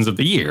seasons of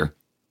the year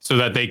so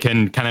that they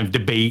can kind of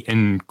debate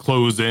and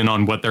close in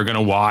on what they're going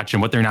to watch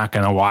and what they're not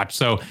going to watch.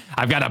 So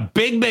I've got a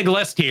big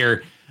list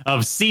here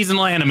of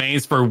seasonal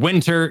animes for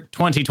winter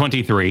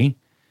 2023.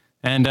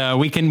 And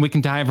we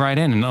can dive right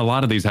in. And a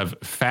lot of these have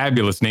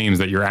fabulous names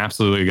that you're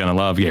absolutely going to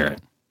love, Garrett.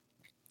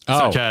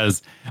 Such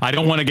as, I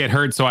don't want to get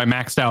hurt, so I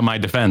maxed out my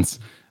defense.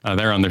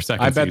 They're on their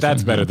second season. I bet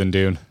that's better than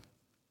Dune.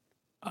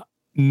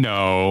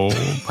 No,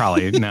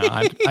 probably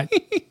no.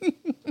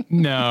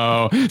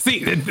 No.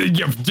 See,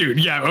 dude,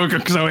 yeah.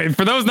 Okay, so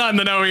for those not in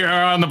the know here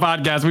on the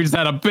podcast, we just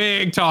had a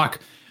big talk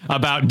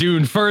about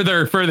Dune.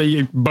 Further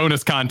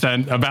bonus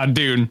content about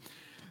Dune.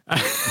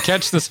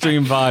 Catch the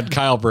stream VOD.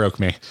 Kyle broke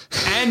me.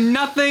 And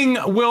nothing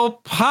will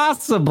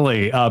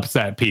possibly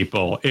upset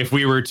people if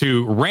we were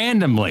to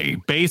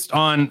randomly, based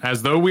on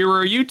as though we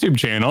were a YouTube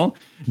channel,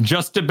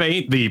 just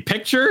debate the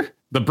picture,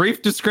 the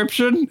brief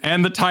description,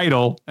 and the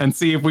title, and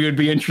see if we would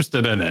be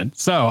interested in it.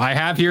 So I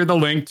have here the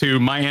link to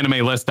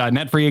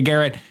myanimelist.net for you,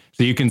 Garrett,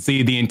 so you can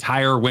see the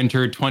entire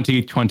winter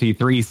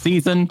 2023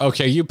 season.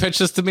 Okay, you pitched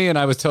this to me, and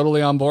I was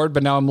totally on board,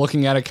 but now I'm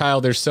looking at it, Kyle.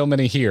 There's so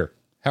many here.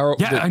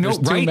 I know, there's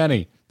too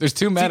many. There's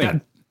too many.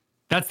 See,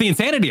 that's the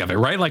insanity of it,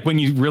 right? Like when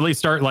you really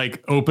start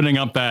like opening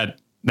up that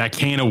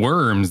can of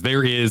worms,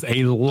 there is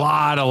a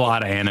lot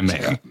of anime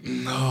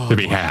to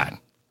be had.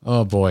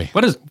 Oh boy.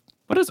 What does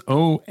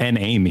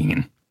ONA mean?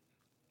 Is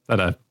that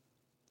a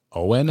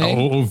ONA?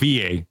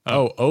 OVA.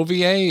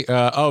 OVA?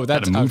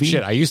 That's a movie?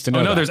 Shit. I used to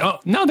know. There's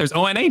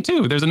ONA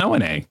too. There's an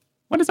ONA.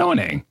 What is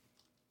ONA?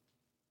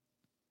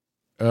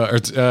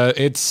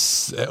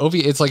 It's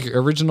OVA. It's like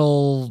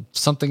original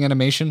something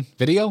animation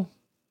video.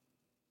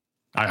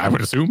 I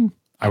would assume.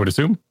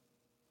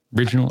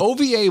 Original.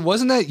 OVA,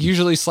 wasn't that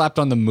usually slapped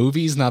on the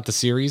movies, not the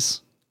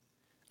series?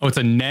 Oh, it's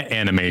a net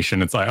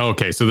animation. It's like,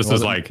 okay, so this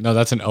is like... No,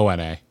 that's an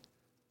ONA.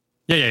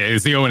 Yeah,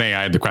 it's the ONA I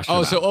had the question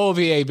about. So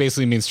OVA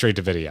basically means straight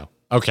to video.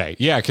 Okay,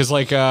 yeah, because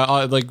like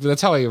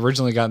that's how I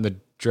originally got into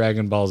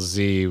Dragon Ball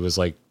Z, was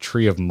like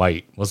Tree of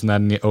Might. Wasn't that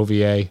in the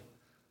OVA?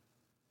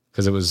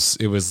 Because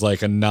it was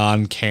like a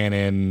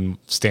non-canon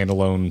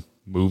standalone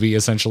movie,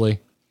 essentially.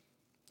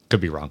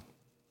 Could be wrong.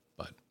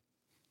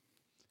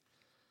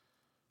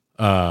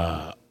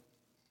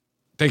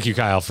 Thank you,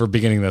 Kyle, for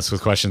beginning this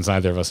with questions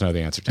neither of us know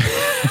the answer to.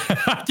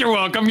 You're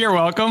welcome.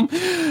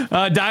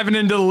 Diving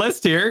into the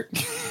list here.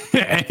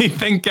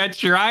 Anything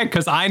catch your eye?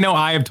 Because I know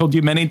I have told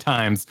you many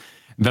times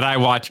that I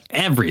watch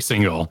every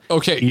single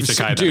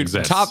isekai that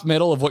exists. Top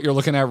middle of what you're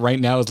looking at right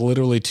now is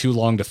literally too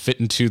long to fit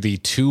into the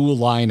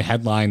 2-line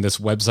headline this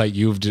website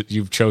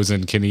you've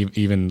chosen can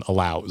even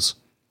allows.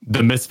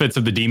 The Misfits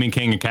of the Demon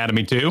King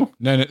Academy 2?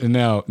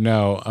 No.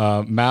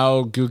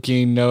 Mao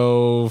Guki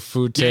no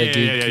Fute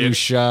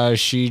Gikusha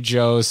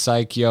Shijo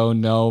Saikyo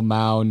no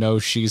Mao no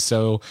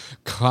Shiso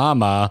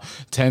Kama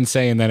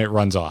Tensei, and then it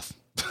runs off.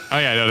 Oh,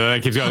 yeah, no,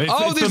 that keeps going.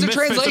 There's a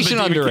translation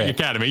under it.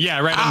 Academy.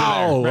 Yeah, right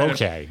under there. Oh,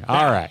 okay.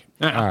 All right.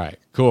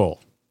 Cool.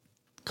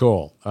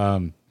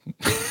 I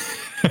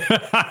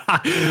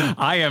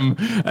am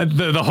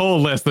the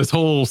whole list, this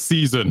whole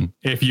season,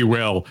 if you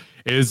will,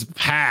 is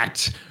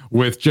packed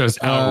with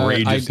just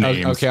outrageous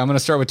names. Okay, I'm going to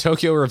start with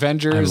Tokyo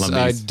Revengers.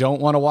 I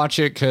don't want to watch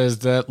it because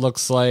that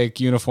looks like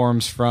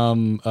uniforms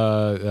from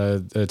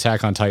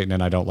Attack on Titan,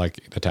 and I don't like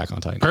Attack on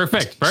Titan.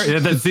 Perfect.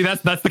 See,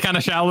 that's the kind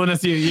of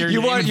shallowness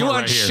you want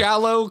right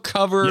shallow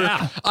cover.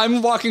 Yeah.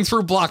 I'm walking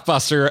through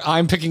Blockbuster.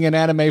 I'm picking an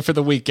anime for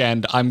the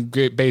weekend. I'm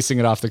basing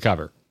it off the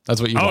cover. That's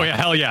what you want. Oh, yeah,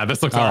 hell yeah.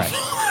 This looks awful.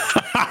 Right.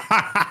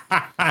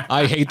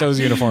 I hate those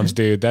uniforms,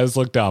 dude. Those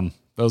look dumb.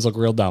 Those look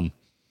real dumb.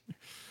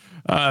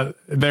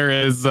 There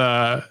is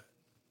this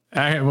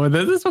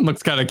one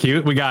looks kind of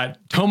cute. We got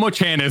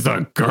Tomo-chan is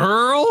a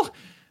girl.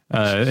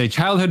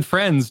 Childhood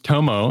friends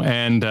Tomo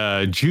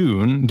and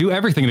June do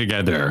everything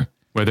together,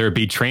 whether it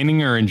be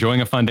training or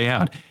enjoying a fun day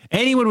out.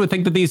 Anyone would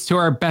think that these two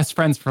are best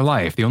friends for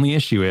life. The only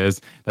issue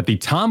is that the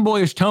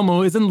tomboyish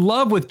Tomo is in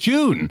love with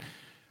June,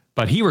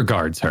 but he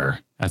regards her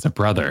as a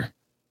brother.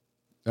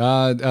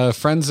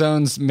 Friend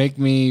zones make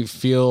me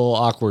feel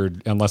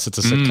awkward unless it's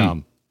a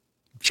sitcom.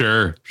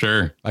 Sure.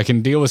 I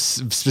can deal with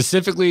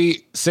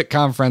specifically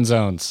sitcom friend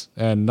zones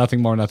and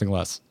nothing more, nothing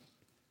less.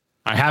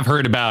 I have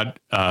heard about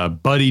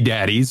buddy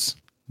daddies.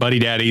 Buddy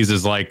daddies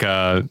is like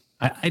I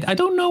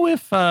don't know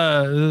if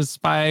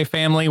Spy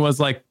Family was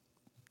like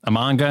a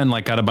manga and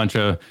like got a bunch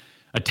of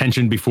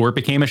attention before it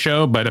became a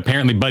show, but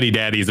apparently Buddy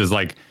Daddies is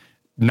like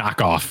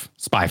knockoff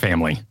Spy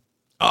Family.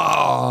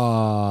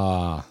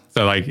 Oh.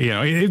 So like,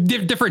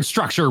 different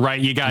structure, right?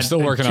 You got I'm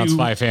still working on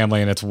Spy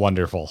Family and it's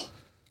wonderful.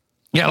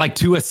 Yeah, like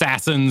two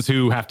assassins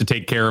who have to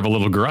take care of a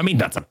little girl. I mean,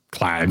 that's the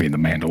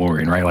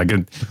Mandalorian, right? Like,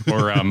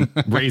 or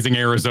Raising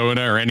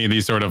Arizona, or any of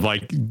these sort of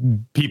like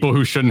people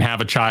who shouldn't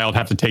have a child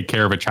have to take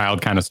care of a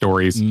child kind of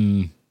stories.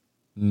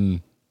 The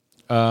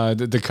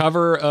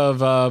cover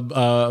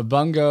of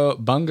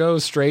Bungo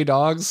Stray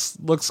Dogs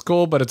looks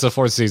cool, but it's a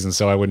 4th season,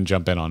 so I wouldn't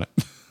jump in on it.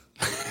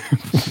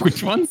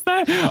 Which one's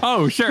that?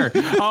 Oh, sure.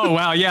 Oh,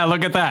 wow. Yeah,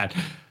 look at that.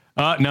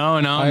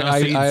 No.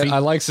 I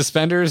like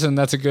suspenders, and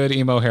that's a good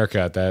emo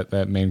haircut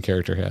that main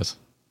character has.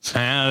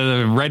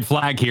 Red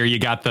flag here. You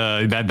got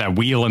that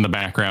wheel in the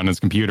background is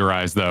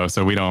computerized though,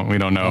 so we don't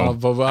know.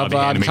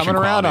 I'm coming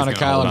around on it,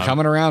 Kyle. I'm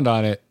coming around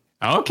on it.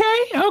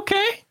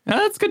 Okay.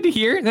 That's good to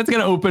hear. That's going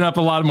to open up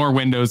a lot more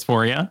windows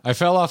for you. I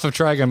fell off of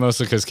Trigun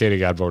mostly because Katie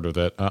got bored with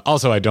it.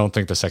 Also, I don't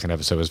think the second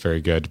episode was very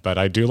good, but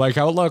I do like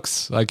how it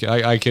looks. Like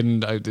I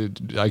can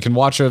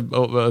watch a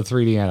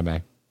 3D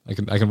anime.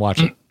 I can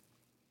watch it.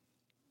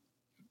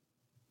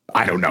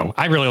 I don't know.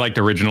 I really liked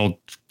the original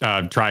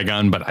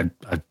Trigun, but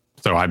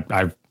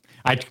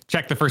I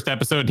checked the first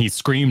episode and he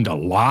screamed a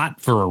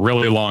lot for a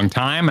really long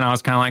time, and I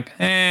was kind of like,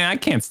 I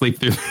can't sleep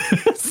through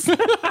this.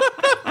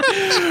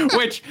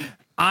 Which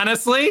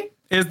honestly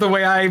is the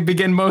way I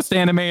begin most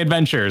anime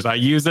adventures. I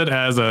use it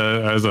as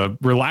a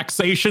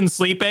relaxation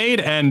sleep aid,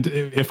 and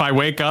if I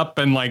wake up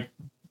and like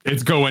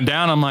it's going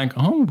down, I'm like,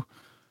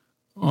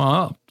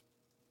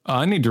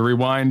 I need to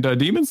rewind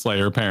Demon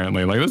Slayer,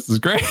 apparently. Like, this is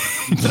great.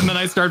 And then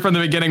I start from the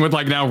beginning with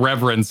like now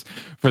reverence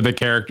for the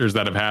characters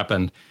that have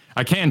happened.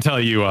 I can tell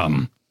you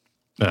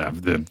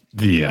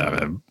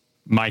the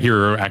My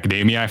Hero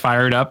Academia I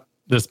fired up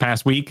this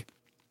past week.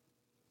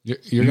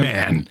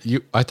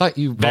 I thought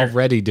you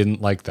already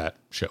didn't like that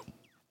show.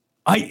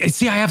 I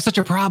see. I have such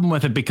a problem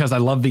with it because I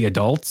love the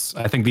adults.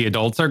 I think the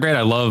adults are great.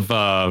 I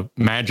love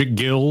magic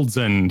guilds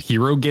and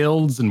hero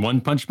guilds and One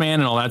Punch Man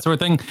and all that sort of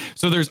thing.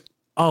 So there's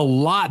a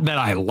lot that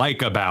I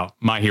like about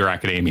My Hero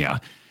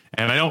Academia,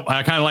 and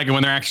I kind of like it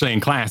when they're actually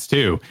in class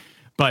too.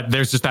 But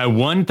there's just that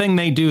one thing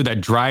they do that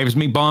drives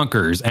me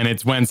bonkers. And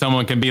it's when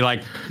someone can be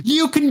like,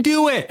 you can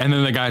do it. And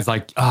then the guy's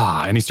like,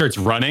 and he starts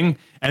running.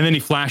 And then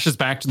he flashes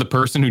back to the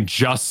person who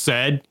just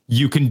said,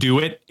 you can do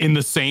it in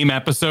the same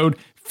episode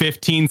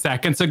 15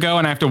 seconds ago.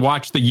 And I have to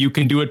watch the you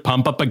can do it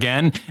pump up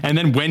again. And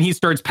then when he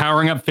starts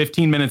powering up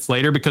 15 minutes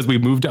later, because we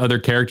moved to other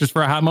characters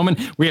for a hot moment,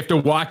 we have to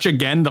watch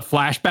again the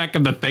flashback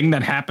of the thing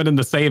that happened in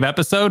the same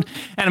episode.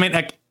 And I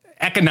mean,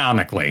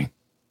 economically,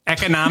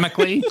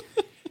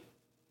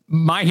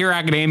 My Hero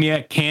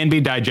Academia can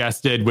be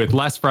digested with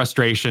less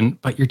frustration,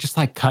 but you're just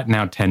like cutting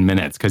out 10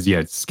 minutes because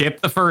you skip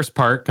the first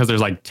part because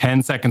there's like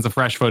 10 seconds of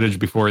fresh footage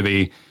before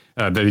they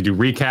do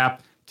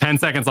recap, 10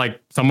 seconds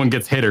like someone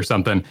gets hit or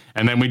something,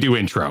 and then we do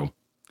intro.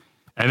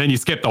 And then you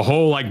skip the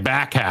whole like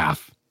back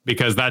half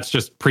because that's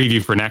just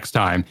preview for next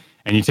time.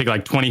 And you take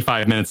like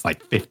 25 minutes,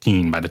 like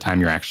 15 by the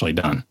time you're actually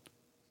done.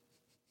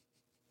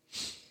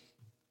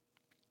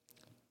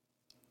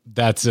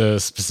 That's a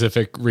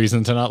specific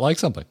reason to not like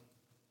something.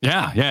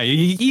 Yeah.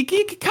 You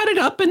can cut it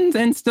up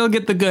and still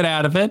get the good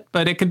out of it,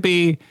 but it could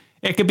be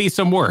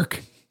some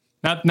work.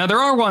 Now there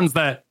are ones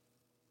that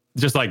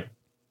just like,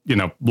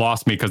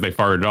 lost me because they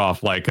farted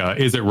off. Like,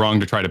 is it wrong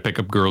to try to pick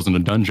up girls in a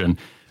dungeon?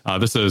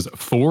 This is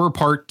 4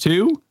 part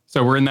 2.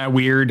 So we're in that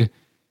weird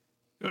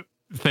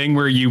thing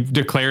where you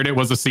declared it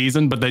was a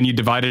season, but then you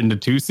divide it into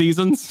 2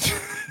 seasons.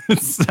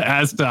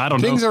 As to, I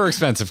don't know. Things are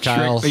expensive,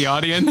 Kyle. Trick the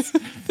audience.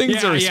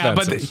 Things are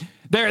expensive.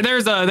 But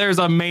there's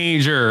a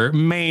major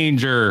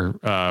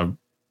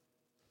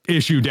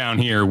issue down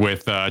here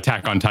with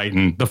Attack on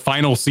Titan, the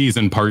final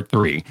season part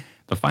 3.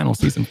 The final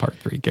season part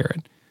 3,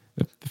 Garrett.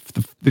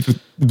 It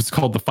was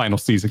called the final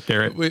season,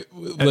 Garrett.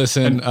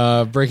 Listen,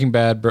 Breaking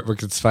Bad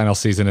broke its final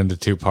season into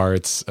 2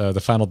 parts. The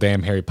final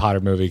damn Harry Potter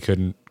movie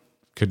couldn't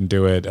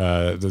do it.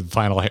 The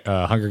final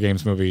Hunger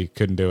Games movie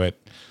couldn't do it.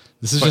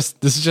 This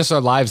is just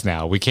our lives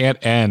now. We can't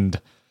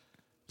end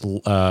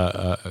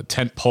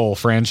tentpole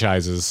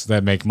franchises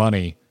that make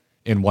money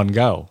in one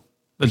go.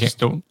 We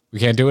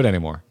can't do it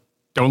anymore.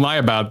 Don't lie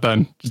about it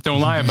then. Just don't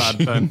lie about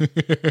it then.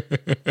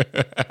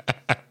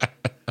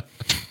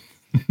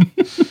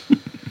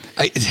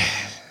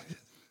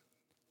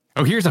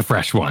 Here's a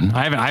fresh one.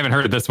 I haven't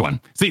heard of this one.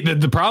 See,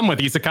 the problem with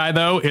isekai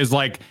though is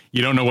like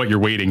you don't know what you're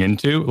wading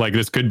into. Like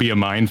this could be a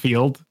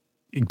minefield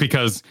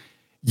because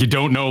you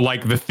don't know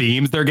like the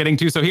themes they're getting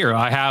to. So here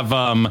I have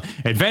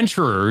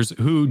adventurers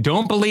who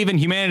don't believe in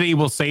humanity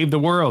will save the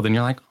world, and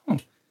you're like, oh,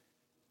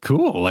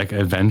 cool, like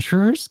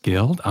Adventurers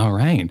Guild, all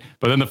right.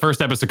 But then the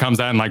first episode comes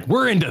out and like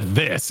we're into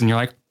this, and you're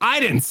like, I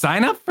didn't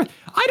sign up for.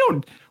 I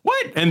don't.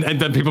 What? And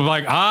then people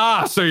are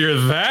like, so you're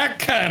that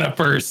kind of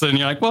person.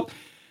 You're like, well,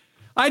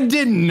 I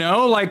didn't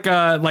know. Like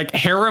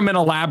Harem in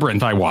a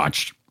Labyrinth I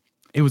watched.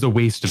 It was a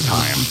waste of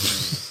time.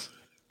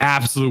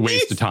 Absolute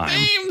waste of time.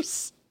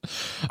 Names.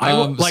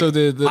 So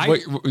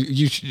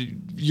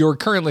you're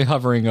currently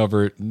hovering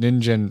over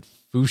Ninja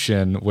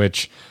Fushin,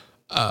 which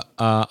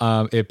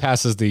it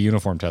passes the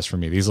uniform test for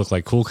me. These look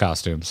like cool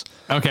costumes.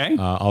 Okay.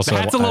 Also, the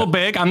hat's a little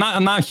big. I'm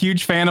not a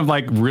huge fan of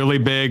like really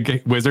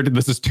big wizard.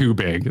 This is too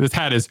big. This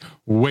hat is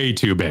way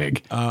too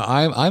big.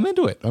 I'm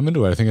into it. I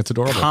think it's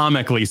adorable.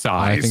 Comically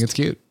sized. I think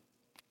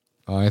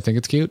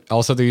it's cute.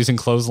 Also, they're using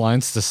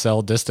clotheslines to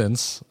sell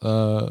distance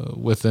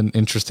with an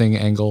interesting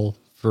angle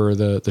for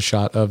the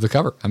shot of the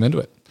cover. I'm into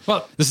it.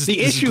 Well, this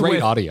is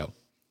great audio.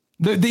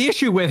 The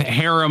issue with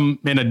Harem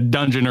in a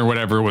Dungeon or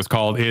whatever it was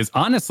called is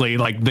honestly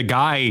like the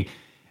guy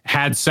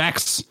had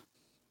sex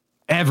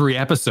every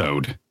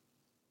episode.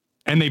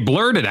 and they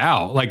blurred it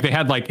out. Like they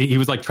had like he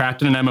was like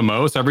trapped in an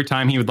MMO, so every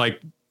time he would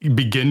like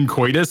begin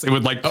coitus, it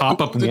would like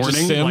pop up warning,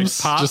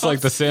 Sims, like just like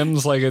The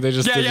Sims, like they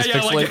just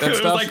pixelate like, that it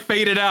stuff. was like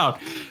faded out.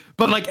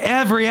 But like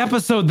every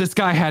episode, this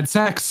guy had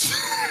sex.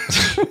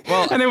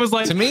 Well, and it was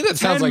like to me that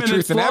sounds like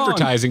truth in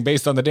advertising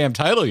based on the damn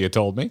title you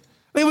told me.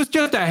 It was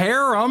just a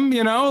harem,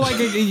 you know, like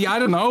I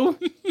don't know.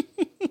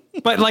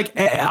 But like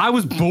I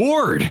was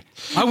bored.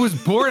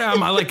 I'm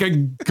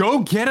like, go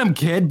get him,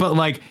 kid. But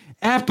like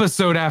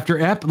episode after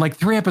like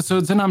 3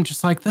 episodes in, I'm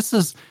just like, this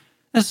is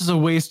a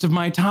waste of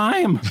my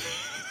time.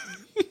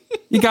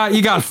 You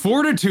got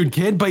fortitude,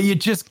 kid, but you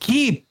just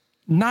keep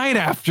night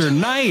after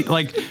night.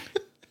 Like,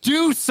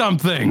 do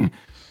something.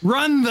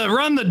 Run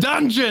the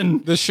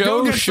dungeon. The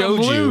show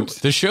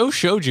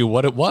showed you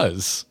what it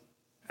was.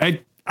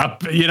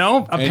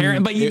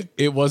 Apparently, but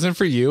it wasn't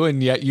for you,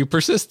 and yet you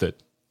persisted.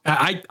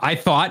 I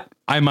thought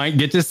I might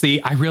get to see.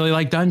 I really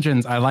like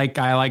dungeons. I like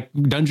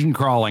dungeon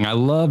crawling. I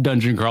love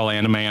dungeon crawl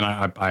anime, and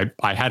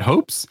I had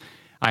hopes.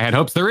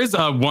 There is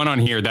one on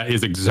here that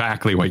is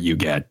exactly what you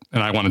get,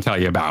 and I want to tell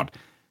you about.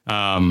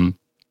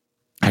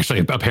 Actually,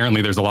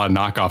 apparently there's a lot of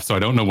knockoffs, so I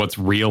don't know what's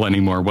real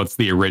anymore. What's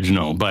the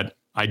original? But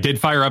I did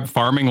fire up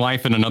Farming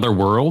Life in Another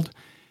World,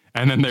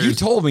 and then there's you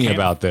told me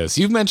about this.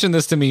 You've mentioned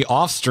this to me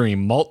off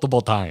stream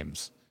multiple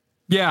times.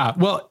 Yeah,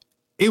 well,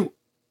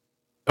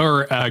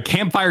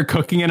 campfire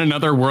cooking in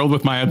Another World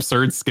with my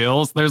absurd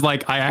skills. There's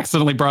like I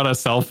accidentally brought a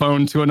cell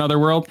phone to Another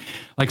World.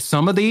 Like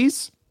some of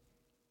these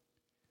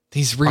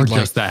read like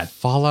just that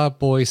Fall Out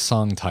Boy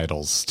song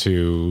titles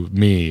to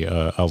me,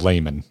 a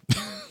layman.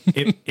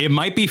 it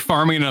might be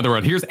Farming in Another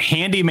World. Here's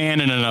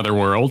Handyman in Another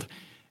World.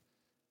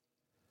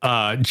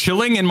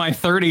 Chilling in my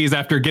 30s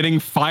after getting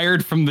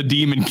fired from the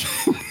Demon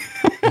King.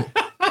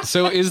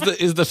 So is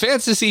the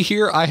fantasy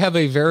here? I have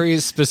a very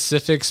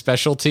specific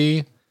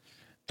specialty,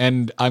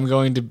 and I'm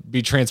going to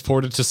be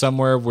transported to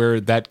somewhere where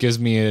that gives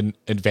me an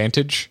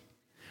advantage.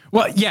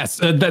 Well,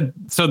 yes,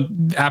 so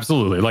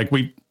absolutely. Like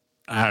we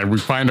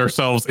find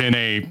ourselves in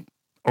a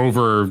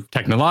over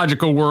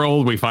technological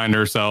world. We find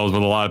ourselves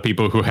with a lot of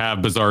people who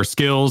have bizarre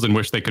skills and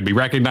wish they could be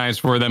recognized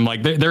for them.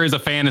 Like there is a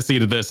fantasy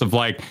to this of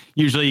like,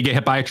 usually you get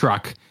hit by a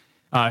truck.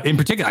 In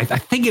particular, I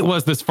think it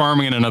was this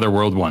Farming in Another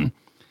World one.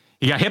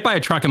 He got hit by a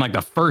truck in like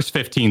the first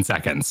 15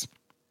 seconds.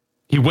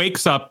 He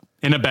wakes up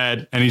in a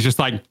bed and he's just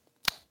like,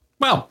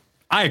 well,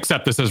 I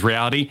accept this as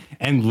reality,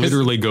 and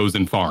literally goes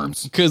and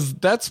farms. Because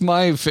that's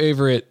my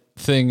favorite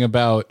thing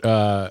about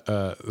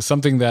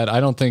something that I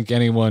don't think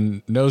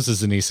anyone knows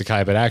is an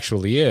isekai, but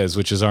actually is,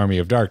 which is Army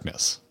of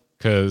Darkness.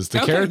 Because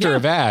the character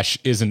of Ash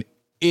is an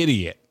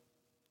idiot,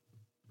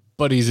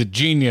 but he's a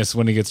genius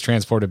when he gets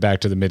transported back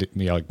to the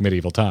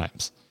medieval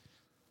times.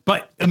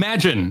 But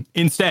imagine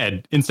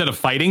instead of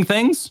fighting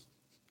things,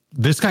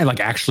 this guy like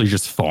actually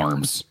just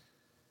farms.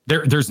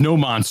 There's no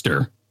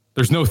monster.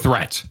 There's no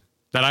threat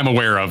that I'm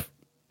aware of,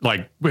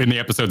 like in the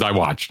episodes I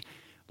watched.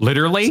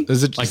 Literally,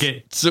 is it just, like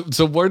it?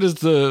 So where does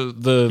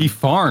the he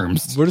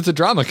farms? Where does the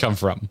drama come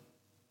from?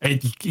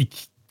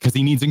 Because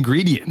he needs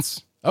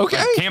ingredients. Okay,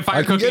 like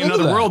campfire cooking in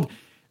Another World.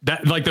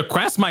 That like the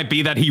quest might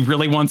be that he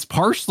really wants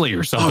parsley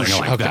or something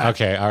like that.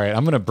 Okay, all right.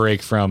 I'm going to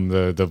break from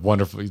the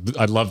wonderful.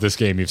 I love this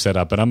game you've set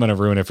up, but I'm going to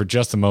ruin it for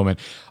just a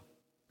moment.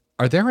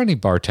 Are there any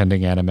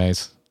bartending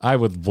animes? I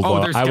would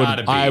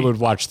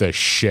watch the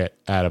shit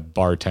out of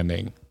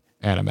bartending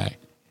anime.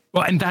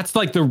 Well, and that's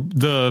like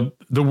the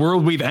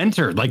world we've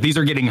entered. Like these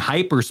are getting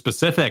hyper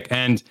specific,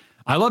 and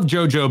I love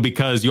JoJo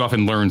because you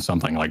often learn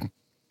something. Like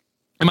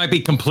it might be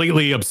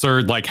completely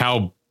absurd, like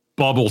how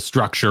bubble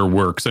structure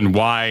works and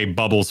why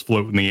bubbles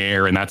float in the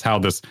air, and that's how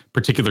this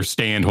particular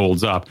stand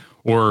holds up,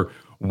 or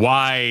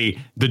why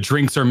the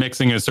drinks are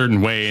mixing a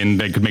certain way and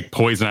they could make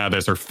poison out of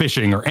this, or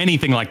fishing, or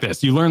anything like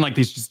this. You learn like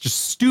these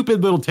just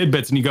stupid little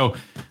tidbits, and you go,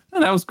 oh,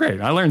 that was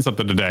great. I learned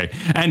something today.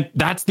 And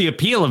that's the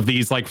appeal of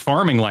these like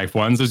Farming Life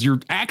ones, is you're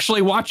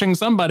actually watching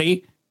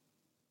somebody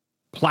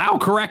plow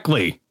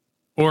correctly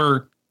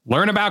or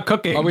learn about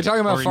cooking. Are we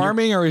talking about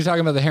farming, or are we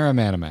talking about the harem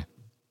anime?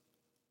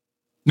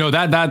 No,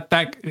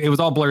 that it was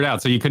all blurred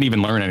out, so you couldn't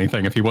even learn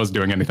anything if he was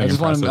doing anything.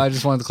 I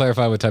just wanted to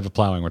clarify what type of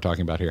plowing we're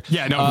talking about here.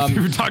 Yeah, no,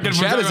 we were talking.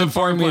 Chad is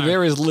informing me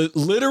there is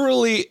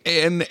literally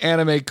an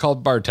anime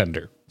called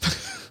Bartender.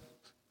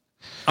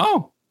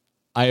 Oh,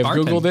 I have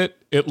Googled it.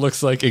 It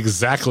looks like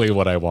exactly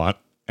what I want,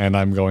 and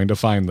I'm going to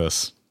find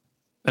this.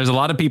 There's a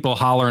lot of people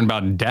hollering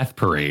about Death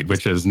Parade,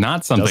 which is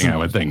not something I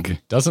would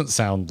think. Doesn't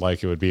sound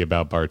like it would be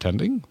about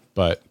bartending,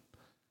 but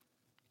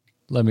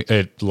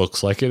it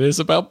looks like it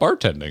is about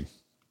bartending.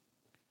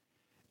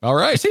 All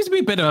right. It seems to be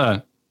a bit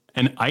of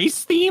an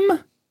ice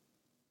theme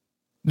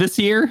this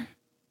year.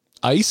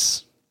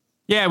 Ice?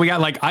 Yeah, we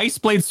got like Ice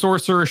Blade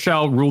Sorcerer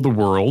shall rule the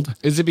world.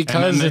 Is it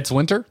because it's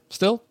winter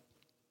still?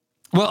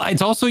 Well,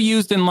 it's also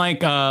used in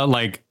like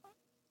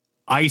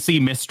Icy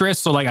Mistress.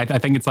 So like I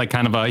think it's like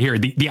kind of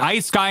the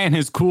ice guy and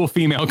his cool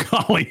female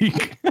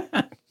colleague.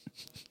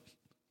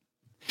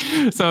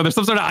 So there's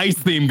some sort of ice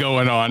theme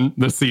going on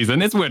this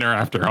season. It's winter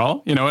after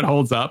all. You know, it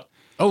holds up.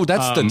 Oh,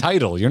 that's the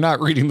title. You're not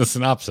reading the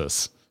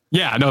synopsis.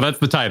 Yeah, no, that's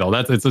the title.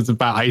 It's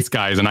about ice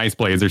guys and ice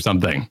blades or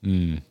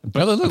something.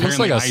 But it looks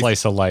like a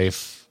slice of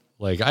life.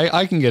 Like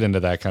I can get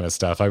into that kind of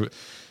stuff.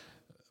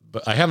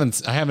 But I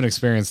haven't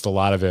experienced a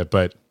lot of it,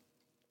 but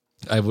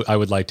I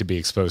would like to be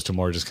exposed to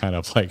more just kind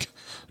of like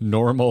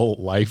normal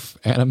life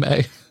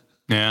anime.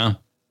 Yeah.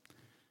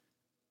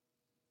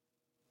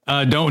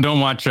 Don't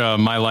watch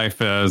My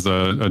Life as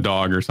a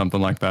Dog or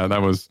something like that.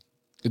 That was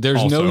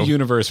there's no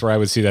universe where I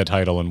would see that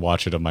title and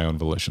watch it of my own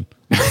volition.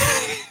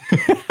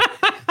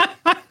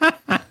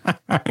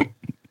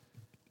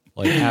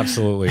 Like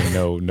absolutely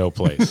no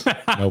place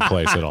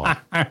at all.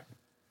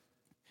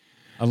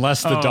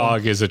 Unless the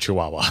dog is a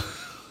Chihuahua.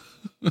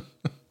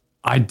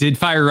 I did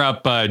fire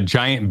up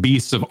Giant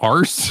Beasts of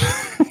Arse.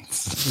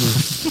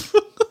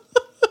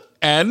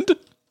 And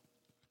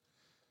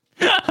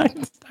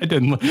I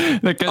didn't.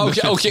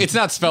 Okay. It's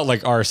not spelled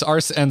like arse.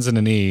 Arse ends in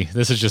an E.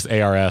 This is just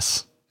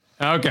ARS.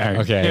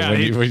 Okay. Yeah,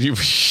 when you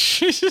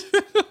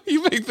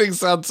you make things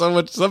sound so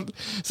much.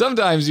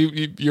 Sometimes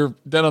you're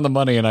dead on the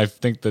money, and I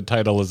think the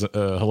title is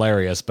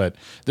hilarious. But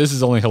this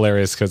is only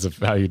hilarious because of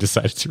how you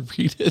decided to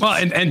read it. Well,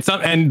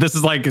 and this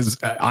is like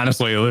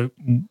honestly,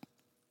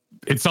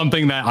 it's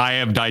something that I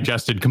have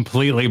digested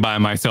completely by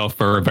myself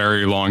for a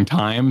very long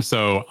time.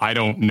 So I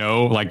don't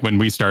know. Like when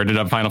we started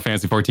up Final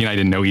Fantasy 14, I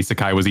didn't know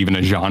isekai was even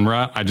a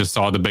genre. I just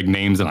saw the big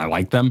names and I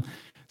liked them.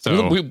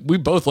 So we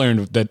both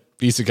learned that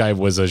isekai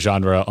was a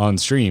genre on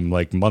stream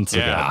like months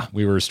ago.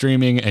 We were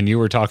streaming and you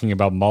were talking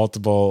about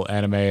multiple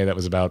anime that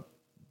was about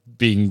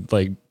being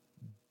like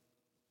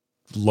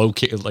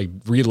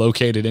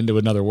relocated into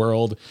another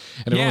world.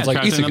 And everyone's like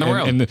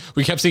isekai. And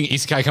we kept seeing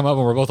isekai come up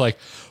and we're both like,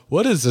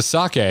 what is a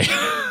sake?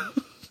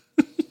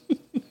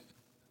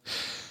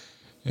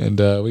 And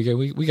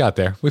we got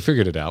there. We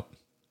figured it out.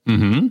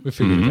 Mm-hmm. We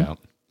figured it out.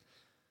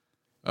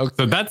 Okay.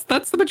 So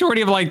that's the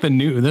majority of like the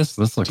new. This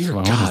looks. Dear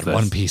God,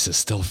 One Piece is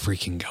still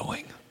freaking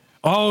going.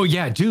 Oh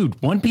yeah,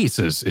 dude, One Piece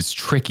is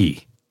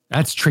tricky.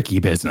 That's tricky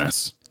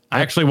business.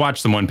 I actually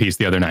watched some One Piece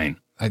the other night.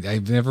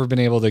 I've never been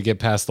able to get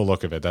past the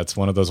look of it. That's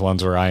one of those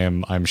ones where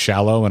I'm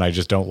shallow and I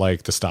just don't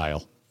like the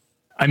style.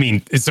 I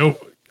mean,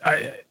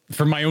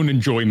 for my own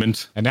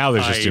enjoyment. And now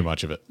there's just too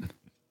much of it.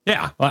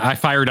 Yeah, I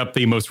fired up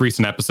the most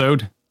recent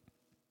episode.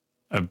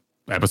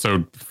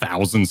 Episode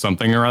 1000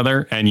 something or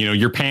other, and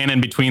you're panning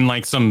between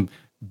like some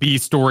B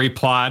story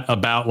plot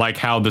about like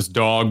how this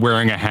dog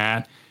wearing a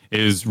hat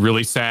is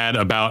really sad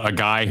about a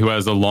guy who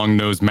has a long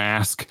nose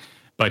mask,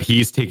 but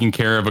he's taking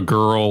care of a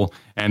girl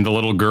and the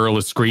little girl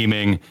is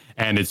screaming,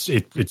 and it's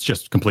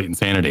just complete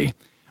insanity.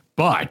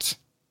 But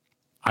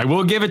I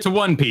will give it to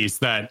One Piece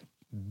that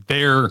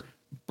they're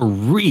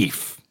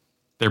brief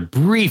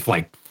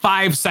like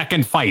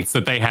 5-second fights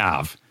that they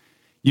have.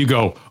 You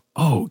go,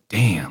 oh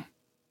damn.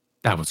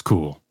 That was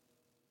cool.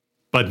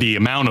 But the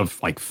amount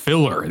of like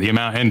filler,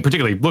 and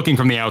particularly looking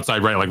from the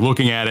outside, right? Like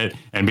looking at it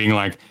and being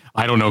like,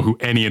 I don't know who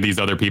any of these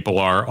other people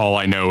are. All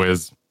I know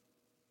is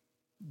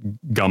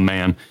Gum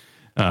Man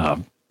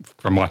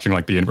from watching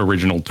like the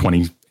original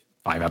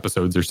 25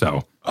 episodes or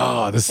so.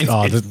 It's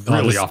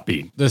really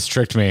offbeat. This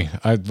tricked me.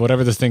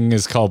 Whatever this thing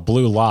is called,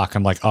 Blue Lock.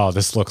 I'm like, oh,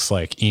 this looks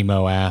like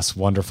emo ass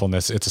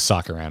wonderfulness. It's a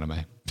soccer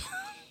anime.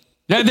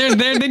 Yeah,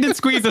 they did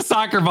squeeze a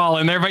soccer ball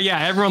in there, but yeah,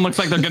 everyone looks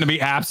like they're going to be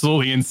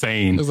absolutely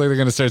insane. It's like they're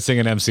going to start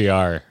singing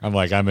MCR. I'm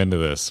like, I'm into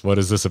this. What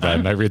is this about?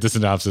 And I read the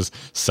synopsis,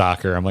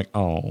 soccer. I'm like,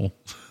 oh.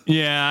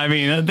 Yeah, I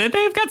mean,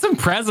 they've got some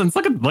presence.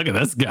 Look at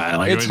this guy.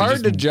 Like, it's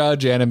hard to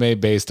judge anime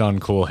based on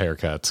cool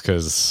haircuts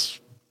because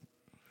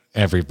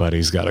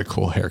everybody's got a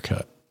cool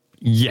haircut.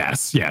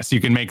 Yes, you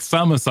can make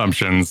some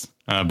assumptions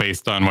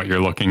based on what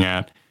you're looking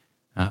at.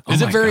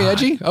 Is it very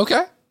edgy?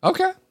 Okay, all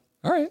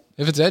right.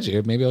 If it's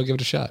edgy, maybe I'll give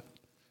it a shot.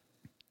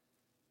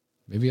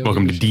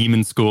 Welcome to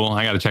Demon School.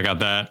 I got to check out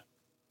that.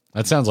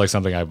 That sounds like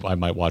something I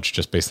might watch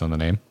just based on the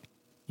name.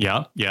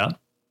 Yeah.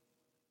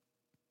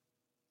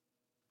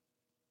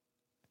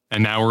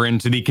 And now we're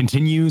into the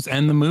continues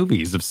and the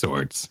movies of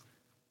sorts.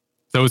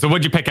 So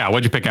what'd you pick out?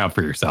 What'd you pick out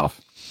for yourself?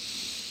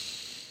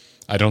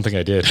 I don't think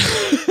I did.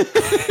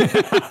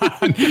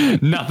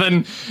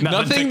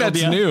 Nothing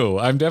that's new.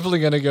 I'm definitely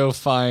going to go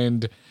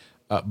find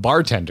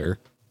Bartender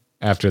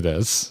after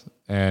this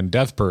and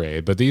Death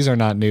Parade, but these are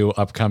not new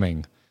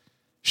upcoming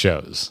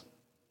shows.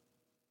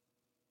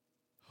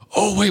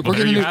 Oh wait, we're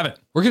getting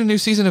a new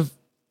season of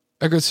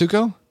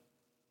Agretsuko.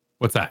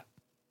 What's that?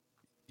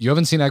 You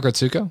haven't seen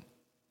Agretsuko?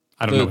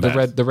 I don't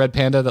know the red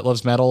panda that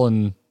loves metal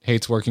and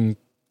hates working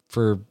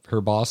for her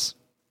boss.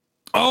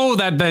 Oh,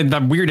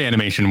 that weird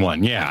animation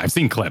one. Yeah, I've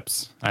seen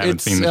clips. I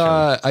haven't seen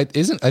the show.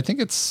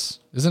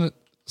 Isn't it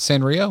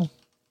Sanrio?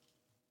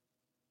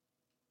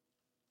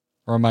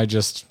 Or am I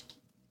just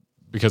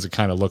because it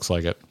kind of looks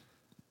like it?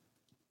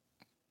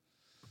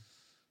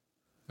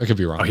 I could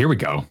be wrong. Oh, here we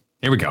go.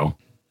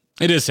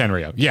 It is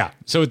Sanrio. Yeah.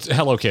 So it's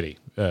Hello Kitty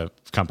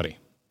company.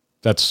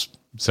 That's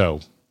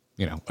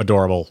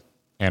adorable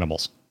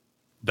animals.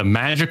 The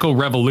magical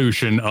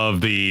revolution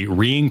of the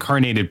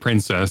reincarnated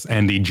princess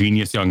and the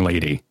genius young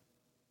lady.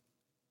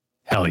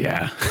 Hell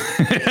yeah.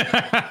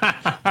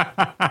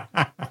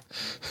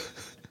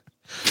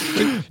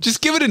 Just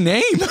Just give it a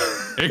name.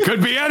 It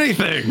could be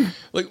anything.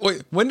 Like,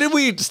 wait, when did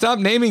we stop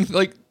naming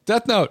like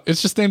Death Note?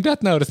 It's just named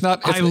Death Note. It's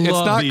not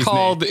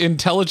called names.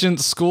 Intelligent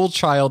School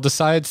Child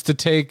decides to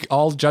take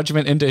all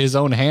judgment into his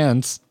own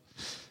hands.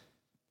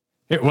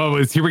 Well,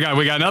 here we got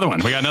another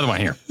one. We got another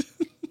one here.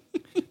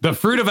 The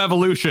Fruit of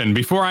Evolution.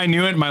 Before I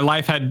knew it, my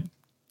life had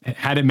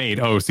it made.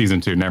 Oh, season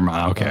 2. Never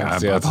mind. Okay, I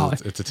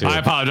apologize. It's a 2. I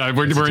apologize.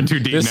 We're in too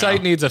deep. This now.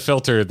 site needs a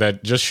filter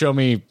that just show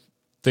me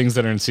things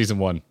that are in season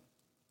 1.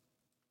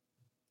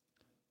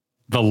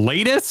 The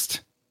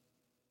latest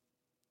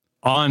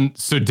on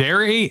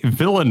Suderi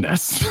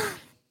Villainous.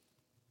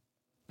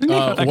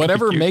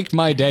 Whatever Make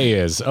My Day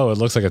is. Oh, it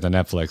looks like it's a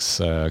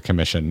Netflix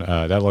commission.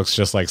 That looks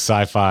just like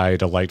sci-fi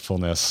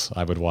delightfulness.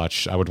 I would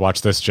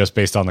watch this just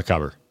based on the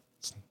cover.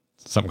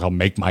 Something called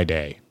Make My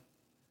Day.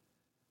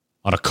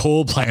 On a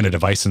cold planet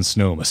of ice and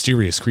snow,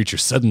 mysterious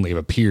creatures suddenly have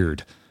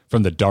appeared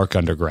from the dark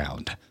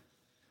underground.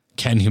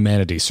 Can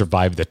humanity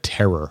survive the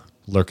terror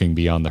lurking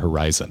beyond the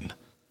horizon?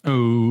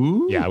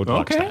 Ooh, yeah, I would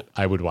watch that.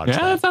 I would watch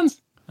that. Yeah,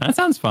 that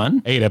sounds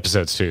fun. 8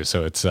 episodes too,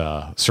 so it's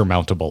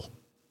surmountable.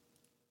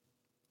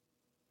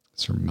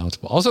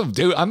 Surmountable. Also,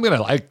 dude, I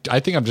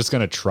think I'm just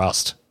gonna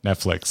trust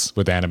Netflix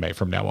with anime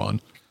from now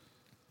on.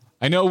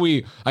 I know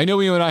you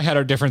and I had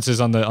our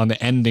differences on the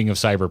ending of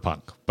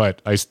Cyberpunk,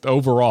 but I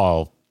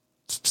overall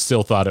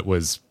still thought it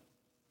was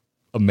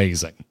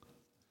amazing.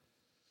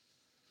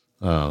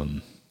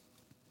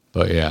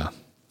 But yeah,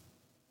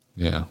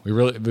 we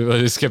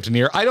really skipped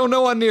Nier. I don't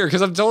know on Nier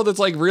because I'm told it's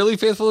like really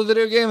faithful to the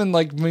video game, and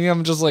like me,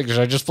 I'm just like, should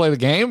I just play the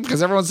game?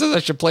 Because everyone says I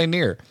should play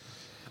Nier.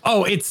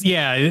 Oh,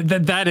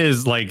 that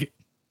is like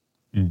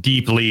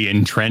deeply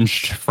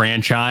entrenched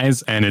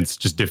franchise, and it's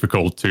just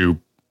difficult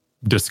to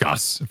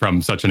discuss from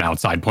such an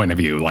outside point of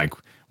view. Like,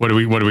 what are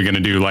we going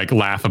to do? Like,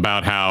 laugh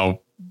about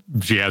how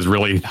she has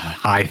really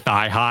high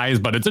thigh highs,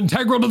 but it's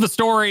integral to the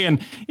story, and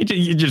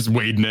you're just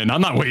wading in. I'm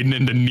not wading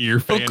into Nier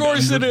fandom. Of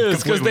course it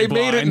is, because they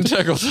made it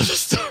integral to the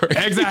story.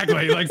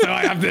 Exactly. Like, so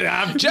I have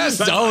to just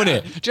zone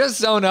it. Just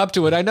zone up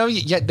to it. I know.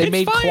 They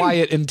made fine.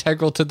 Quiet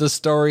integral to the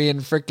story in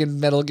freaking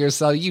Metal Gear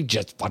Solid. You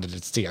just wanted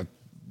to see a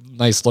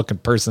nice looking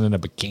person in a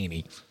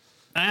bikini.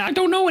 I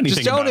don't know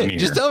anything about Nier.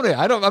 Just own it.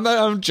 I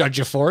don't judge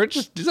you for it.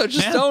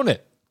 Just own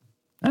it.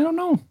 I don't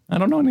know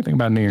anything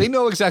about Nier. They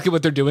know exactly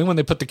what they're doing when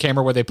they put the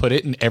camera where they put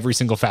it in every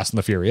single Fast and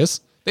the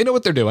Furious. They know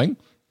what they're doing.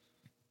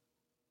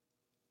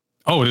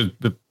 Oh,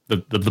 the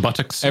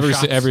buttocks.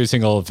 Every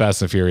single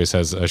Fast and the Furious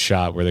has a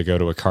shot where they go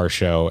to a car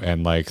show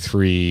and like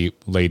 3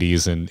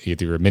 ladies in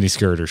either a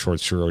miniskirt or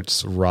short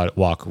shorts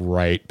walk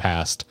right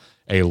past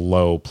a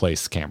low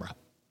placed camera.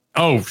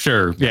 Oh,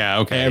 sure. Yeah,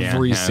 okay.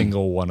 Every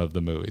single one of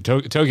the movies.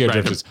 Tokyo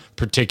Drift is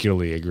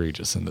particularly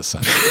egregious in this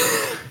sense.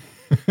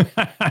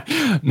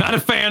 Not a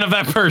fan of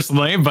that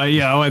personally, but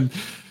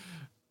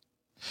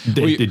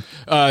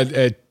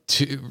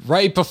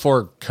right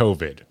before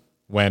COVID,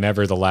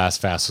 whenever the last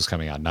Fast was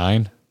coming out,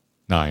 9,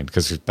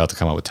 because you're about to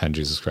come out with 10,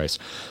 Jesus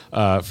Christ.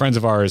 Friends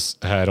of ours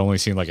had only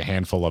seen like a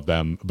handful of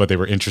them, but they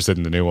were interested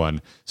in the new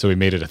one. So we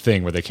made it a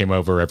thing where they came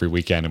over every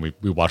weekend and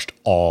we watched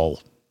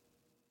all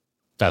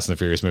Fast and the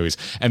Furious movies.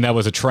 And that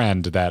was a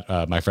trend that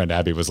my friend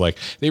Abby was like,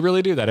 they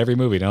really do that every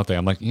movie, don't they?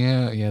 I'm like,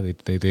 yeah,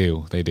 they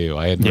do. They do.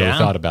 I hadn't really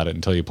thought about it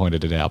until you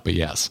pointed it out, but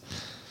yes,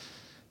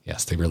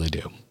 they really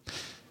do.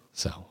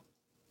 So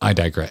I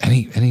digress.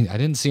 I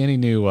didn't see any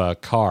new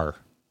car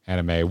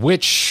anime,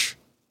 which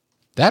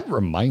that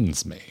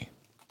reminds me,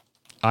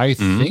 I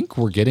think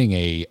we're getting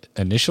a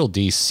Initial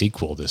D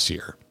sequel this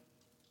year.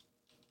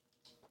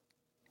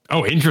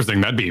 Oh,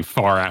 interesting. That'd be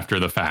far after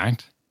the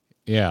fact.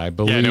 Yeah, I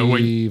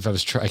believe I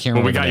can't remember.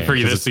 What we got for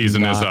you this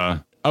season is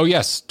oh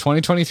yes,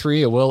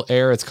 2023. It will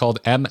air. It's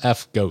called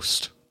MF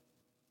Ghost.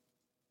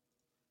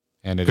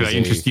 And could I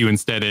interest you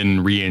instead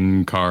in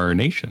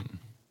Reincarnation?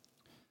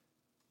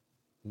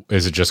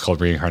 Is it just called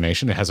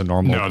Reincarnation? It has a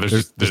normal. No,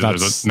 there's not.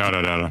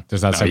 No.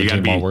 There's not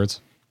 17 more words.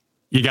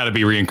 You got to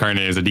be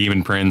reincarnated as a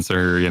demon prince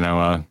or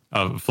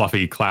a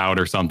fluffy cloud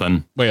or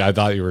something. Wait, I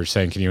thought you were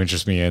saying, can you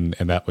interest me in?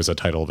 And that was a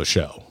title of a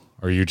show.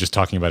 Or are you just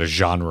talking about a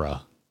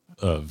genre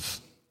of?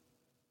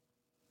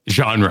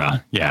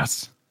 Genre,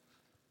 yes.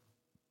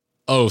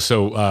 Oh,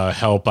 so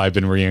help! I've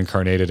been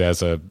reincarnated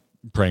as a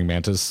praying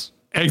mantis.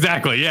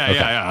 Exactly.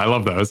 Yeah. I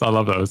love those.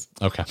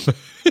 Okay.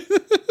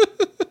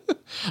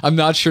 I'm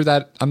not sure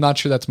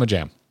that's my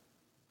jam.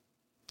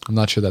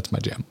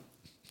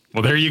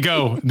 Well, there you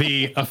go.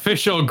 The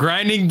official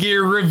Grinding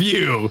Gear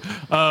review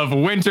of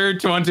Winter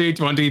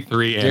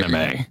 2023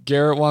 anime.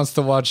 Garrett wants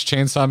to watch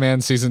Chainsaw Man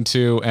Season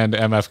 2 and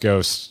MF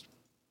Ghost.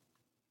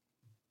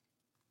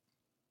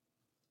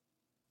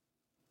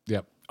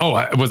 Yep. Oh,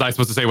 was I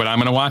supposed to say what I'm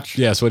going to watch?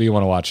 Yes. What do you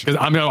want to watch? Because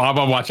I'm going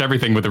to watch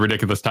everything with a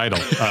ridiculous title.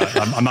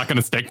 I'm not going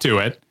to stick to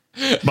it,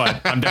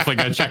 but I'm definitely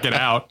going to check it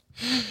out.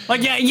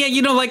 Like,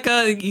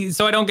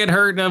 so I don't get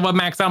hurt.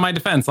 Max out my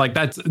defense. Like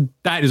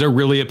that is a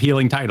really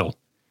appealing title.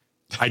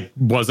 I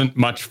wasn't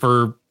much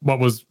for what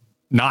was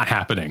not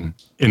happening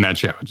in that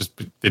show.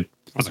 It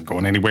wasn't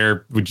going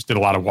anywhere. We just did a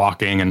lot of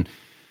walking and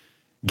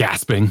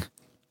gasping.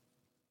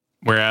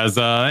 Whereas,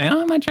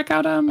 I might check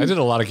out. I did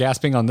a lot of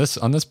gasping on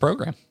this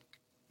program.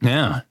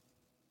 Yeah.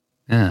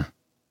 I'm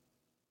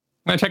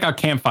gonna check out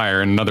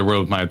Campfire and Another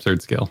World with My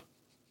Absurd Skill.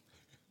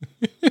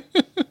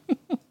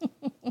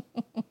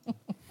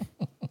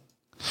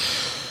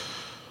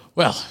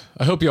 Well,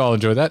 I hope you all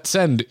enjoyed that.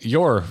 Send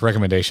your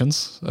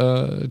recommendations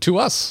to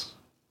us.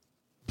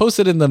 Post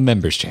it in the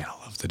members channel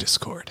of the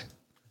Discord.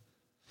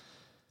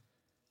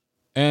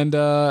 And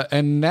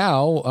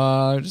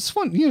now,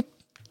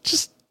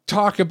 just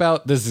talk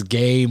about this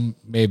game.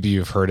 Maybe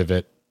you've heard of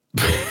it.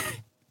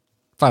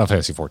 Final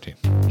Fantasy 14.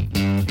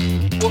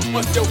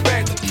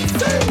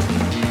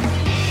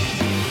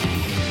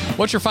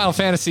 What's your Final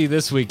Fantasy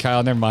this week,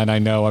 Kyle? Never mind. I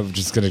know. I'm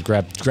just gonna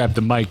grab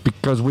the mic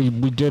because we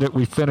did it.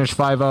 We finished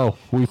 5-0.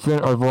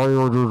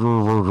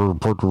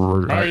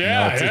 Oh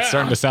yeah, it's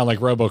starting to sound like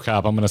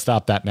RoboCop. I'm gonna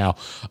stop that now.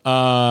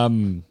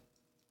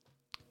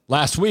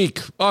 Last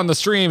week on the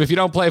stream, if you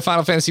don't play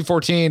Final Fantasy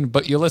 14,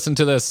 but you listen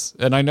to this,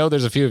 and I know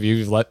there's a few of you,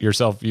 you've let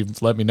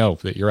me know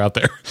that you're out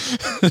there.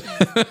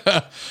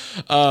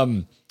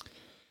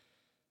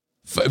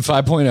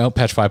 5.0,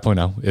 patch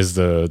 5.0 is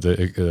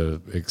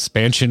the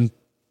expansion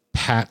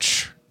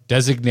patch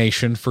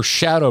designation for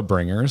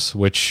Shadowbringers,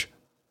 which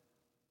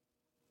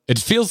it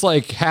feels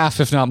like half,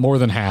 if not more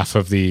than half,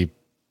 of the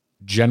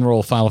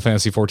general Final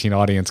Fantasy 14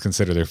 audience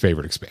consider their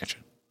favorite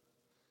expansion.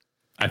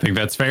 I think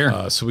that's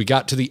fair. So we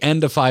got to the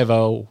end of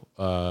 5.0.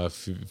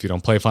 If you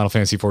don't play Final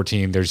Fantasy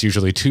 14, there's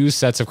usually 2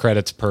 sets of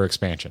credits per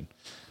expansion.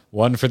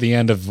 One for the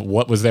end of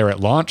what was there at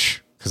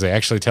launch, because they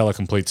actually tell a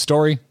complete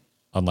story,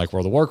 unlike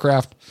World of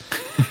Warcraft.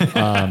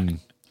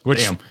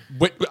 Which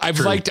I've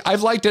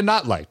liked and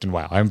not liked in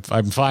WoW. I'm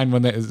fine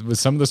with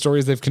some of the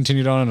stories they've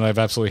continued on, and I've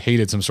absolutely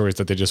hated some stories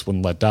that they just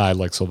wouldn't let die,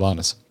 like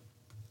Sylvanas.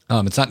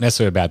 It's not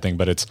necessarily a bad thing,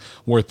 but it's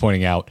worth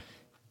pointing out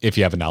if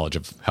you have a knowledge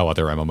of how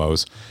other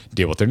MMOs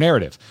deal with their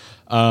narrative.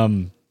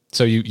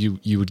 So you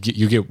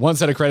get 1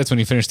 set of credits when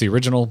you finish the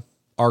original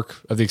arc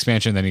of the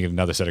expansion, then you get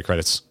another set of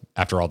credits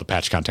after all the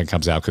patch content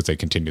comes out because they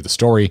continue the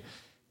story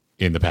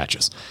in the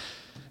patches.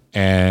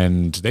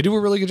 And they do a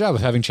really good job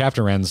of having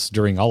chapter ends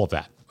during all of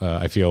that.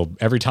 I feel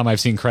every time I've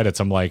seen credits,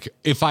 I'm like,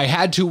 if I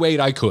had to wait,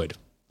 I could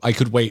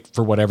wait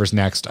for whatever's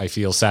next. I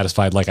feel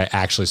satisfied, like I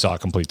actually saw a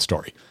complete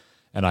story.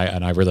 And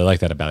I really like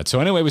that about it. So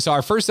anyway, we saw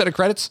our first set of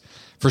credits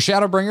for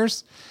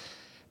Shadowbringers.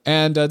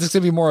 And this is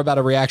going to be more about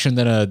a reaction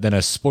than a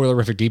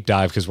spoilerific deep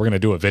dive, because we're going to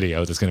do a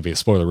video that's going to be a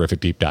spoilerific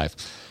deep dive.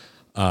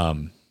 Hot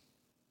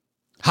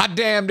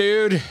damn,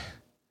 dude.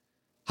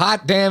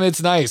 Hot damn,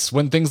 it's nice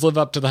when things live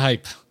up to the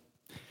hype.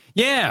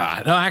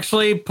 Yeah, no,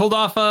 actually pulled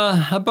off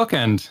a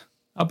bookend.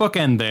 A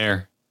bookend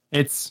there.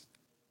 It's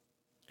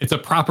a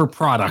proper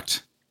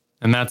product.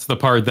 And that's the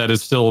part that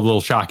is still a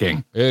little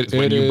shocking. It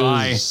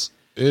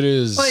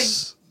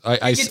is.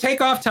 Like, you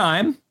take off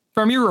time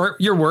from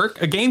your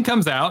work, a game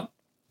comes out,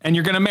 and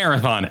you're going to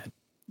marathon it.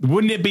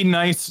 Wouldn't it be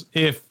nice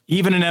if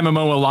even an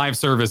MMO, a live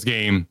service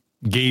game,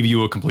 gave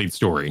you a complete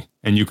story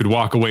and you could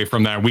walk away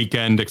from that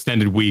weekend,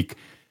 extended week,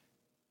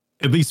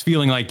 at least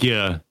feeling like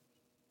you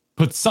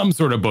put some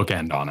sort of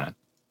bookend on it?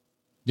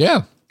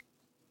 Yeah.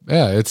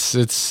 Yeah, it's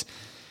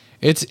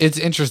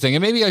interesting.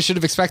 And maybe I should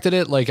have expected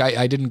it. Like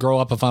I didn't grow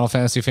up a Final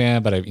Fantasy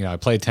fan, but I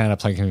played 10, I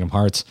played Kingdom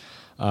Hearts.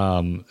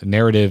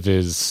 Narrative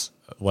is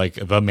like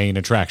the main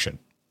attraction,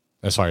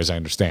 as far as I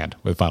understand,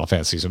 with Final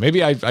Fantasy. So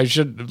maybe I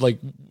should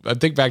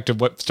think back to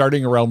what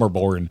starting A Realm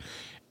Reborn.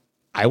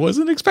 I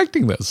wasn't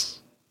expecting this.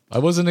 I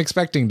wasn't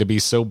expecting to be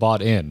so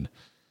bought in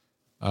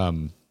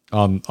on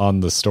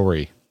the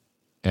story.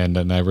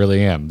 And I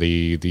really am.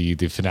 The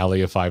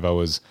finale of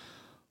 5.0 is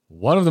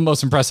one of the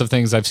most impressive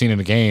things I've seen in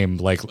a game,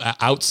 like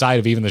outside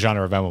of even the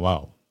genre of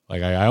MMO.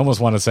 Like I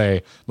almost want to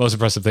say most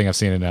impressive thing I've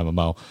seen in an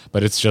MMO,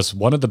 but it's just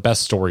one of the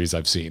best stories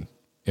I've seen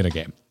in a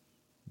game.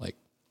 Like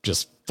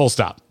just full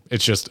stop.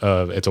 It's just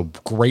it's a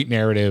great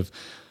narrative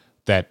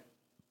that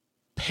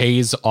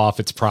pays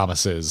off its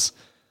promises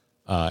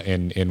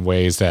in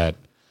ways that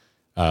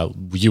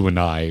you and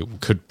I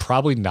could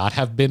probably not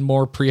have been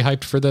more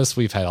pre-hyped for this.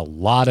 We've had a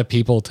lot of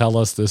people tell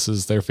us this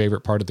is their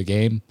favorite part of the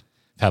game.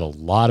 Had a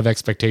lot of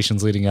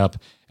expectations leading up,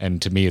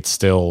 and to me, it's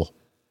still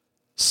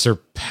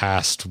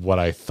surpassed what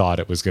I thought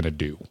it was going to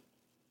do.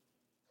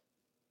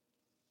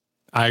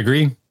 I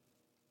agree.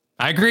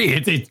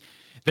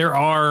 There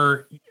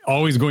are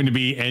always going to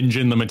be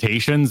engine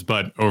limitations,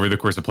 but over the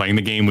course of playing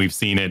the game, we've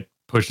seen it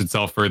push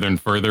itself further and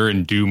further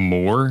and do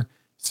more.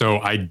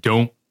 So I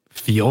don't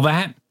feel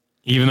that,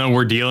 even though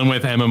we're dealing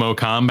with MMO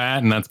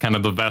combat, and that's kind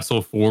of the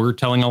vessel for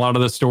telling a lot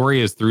of the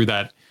story is through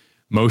that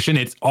motion.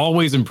 It's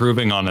always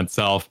improving on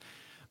itself.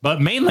 But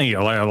mainly,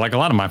 like a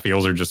lot of my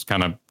feels are just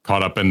kind of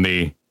caught up in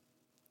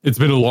it's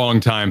been a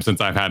long time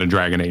since I've had a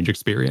Dragon Age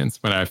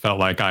experience when I felt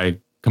like I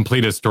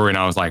completed a story and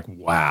I was like,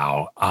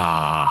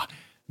 wow,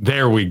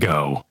 there we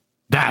go.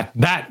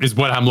 That is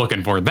what I'm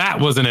looking for. That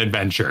was an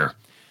adventure.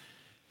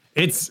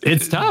 It's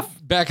tough.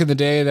 Back in the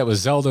day, that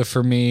was Zelda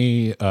for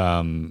me.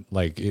 I'm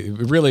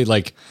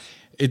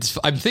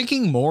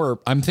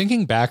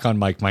thinking back on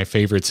like my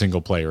favorite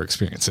single player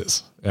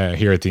experiences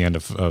here at the end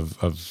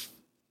of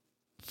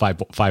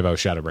 5.0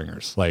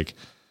 Shadowbringers, like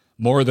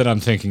more than I'm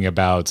thinking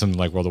about something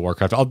like World of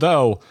Warcraft.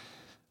 Although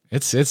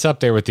it's up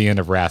there with the End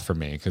of Wrath for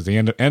me, because the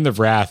end of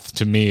Wrath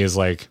to me is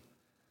like,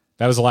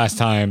 that was the last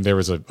time there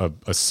was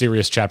a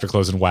serious chapter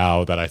close in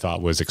WoW that I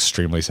thought was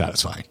extremely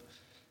satisfying.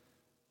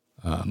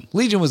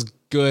 Legion was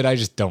good. I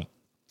just don't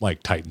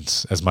like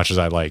Titans as much as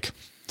I like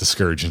the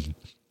Scourge and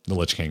the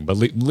Lich King. But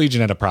Legion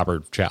had a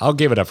proper chat. I'll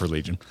give it up for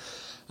Legion.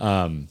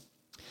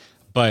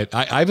 But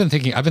I've been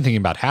thinking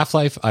about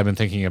Half-Life. I've been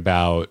thinking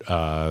about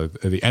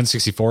the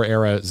N64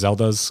 era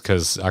Zeldas,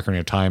 because Ocarina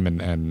of Time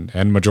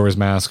and Majora's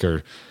Mask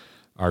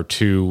are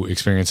two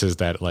experiences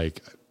that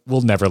like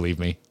will never leave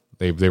me.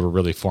 They were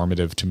really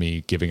formative to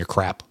me, giving a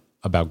crap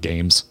about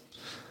games.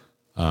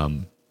 Portal.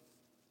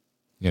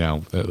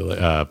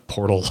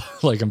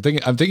 Like I'm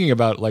thinking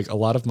about like a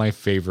lot of my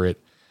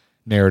favorite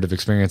narrative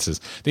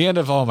experiences. The end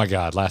of, oh my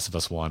God, Last of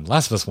Us 1.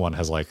 Last of Us 1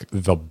 has like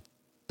the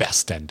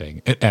best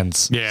ending. It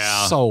ends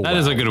so well. That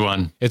is a good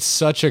one. It's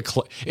such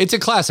it's a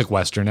classic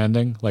Western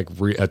ending. Like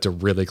it's a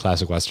really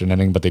classic Western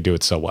ending, but they do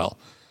it so well.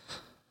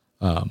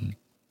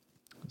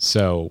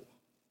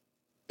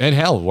 And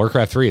hell,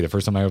 Warcraft 3, the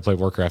first time I ever played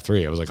Warcraft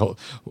 3, I was like, oh,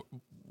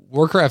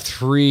 Warcraft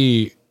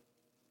 3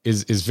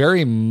 is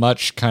very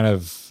much kind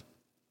of,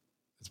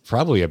 it's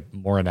probably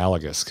more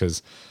analogous,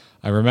 because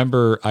I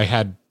remember I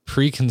had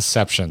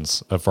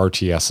preconceptions of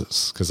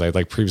RTSs, because I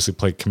like previously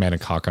played Command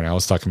 & Conquer, and I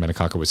always thought Command &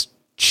 Conquer was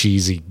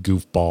cheesy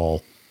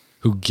goofball,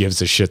 who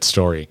gives a shit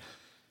story.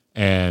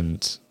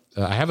 And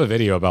I have a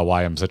video about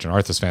why I'm such an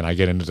Arthas fan. I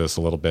get into this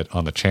a little bit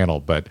on the channel,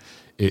 but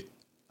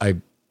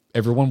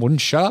everyone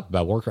wouldn't shut up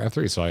about Warcraft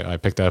 3. So I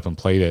picked that up and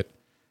played it.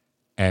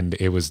 And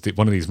it was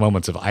one of these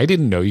moments of, I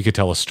didn't know you could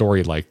tell a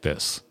story like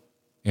this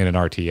in an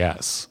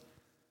RTS.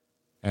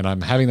 And I'm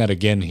having that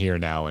again here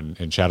now in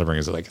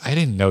Shadowbringers. Like, I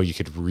didn't know you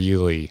could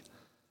really,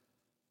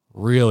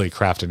 really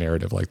craft a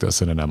narrative like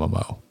this in an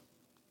MMO.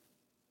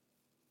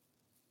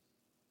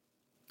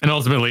 And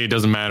ultimately, it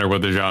doesn't matter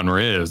what the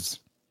genre is,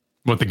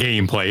 what the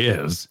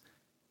gameplay is.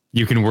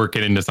 You can work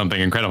it into something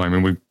incredible. I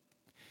mean, we've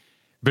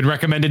been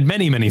recommended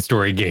many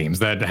story games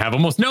that have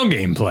almost no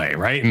gameplay,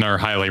 right? And are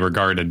highly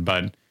regarded.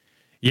 But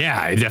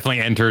yeah, it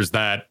definitely enters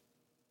that.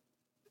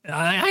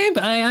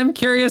 I'm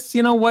curious,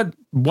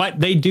 what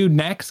they do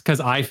next, because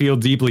I feel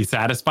deeply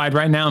satisfied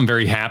right now. I'm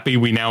very happy.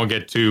 We now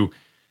get to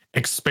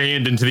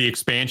expand into the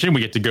expansion.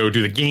 We get to go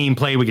do the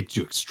gameplay. We get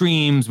to do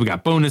extremes. We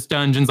got bonus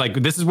dungeons.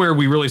 Like, this is where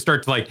we really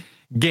start to like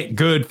get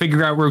good,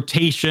 figure out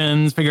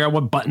rotations, figure out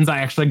what buttons I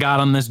actually got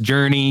on this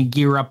journey,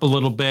 gear up a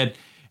little bit.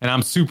 And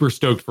I'm super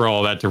stoked for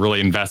all that, to really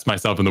invest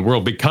myself in the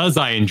world, because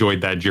I enjoyed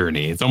that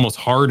journey. It's almost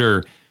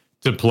harder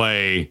to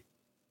play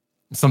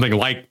something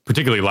like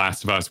particularly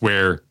Last of Us,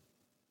 where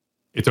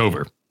it's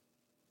over.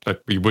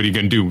 But what are you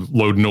going to do?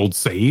 Load an old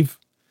save?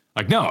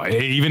 Like, no,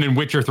 even in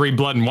Witcher 3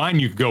 Blood and Wine,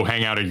 you could go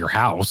hang out at your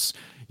house.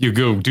 You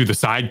go do the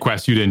side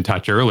quests you didn't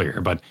touch earlier.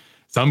 But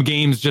some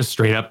games just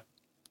straight up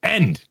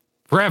end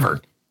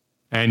forever.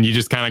 And you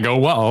just kind of go,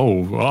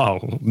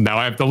 whoa, now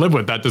I have to live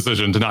with that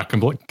decision to not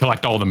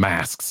collect all the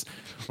masks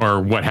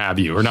or what have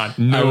you, or not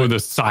know the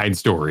side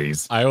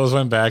stories. I always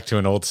went back to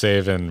an old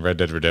save in Red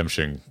Dead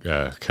Redemption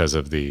because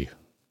of the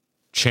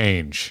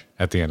change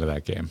at the end of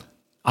that game.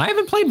 I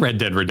haven't played Red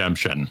Dead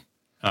Redemption.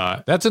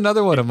 That's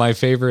another one of my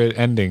favorite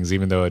endings,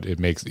 even though it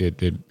makes it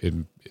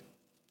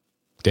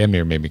damn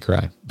near made me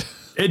cry.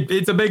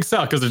 It's a big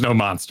suck because there's no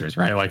monsters,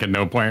 right? Like, at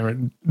no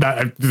point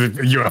that the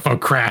UFO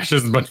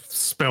crashes but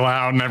spill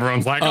out and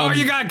everyone's like, oh,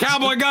 you got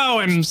Cowboy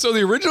going. So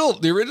the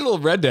original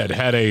Red Dead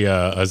had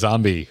a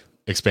zombie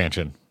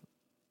expansion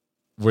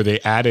where they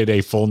added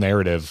a full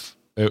narrative.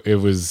 It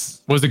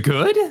was it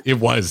good? It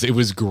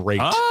was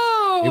great.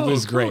 Oh, it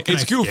was great. Cool.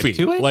 It's goofy.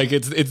 Like,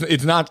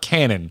 it's not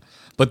canon,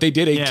 but they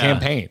did a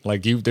campaign.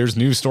 Like, there's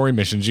new story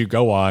missions you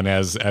go on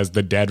as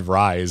the dead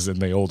rise in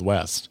the Old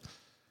West,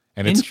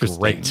 and it's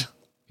great.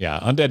 Yeah,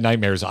 Undead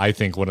Nightmares, I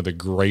think, one of the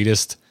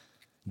greatest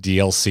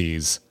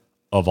DLCs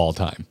of all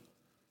time.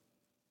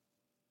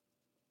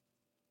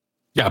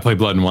 Yeah, I play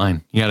Blood and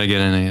Wine. You got to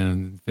get in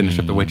and finish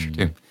up The Witcher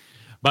too.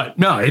 But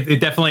no, it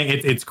definitely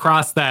it's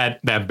crossed that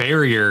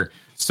barrier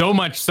so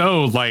much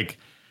so, like,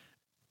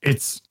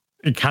 it's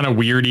kind of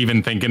weird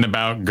even thinking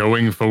about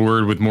going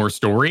forward with more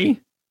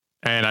story.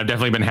 And I've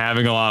definitely been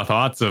having a lot of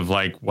thoughts of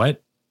what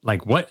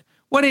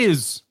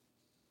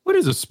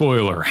is a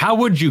spoiler? How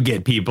would you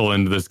get people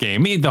into this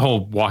game? I mean, the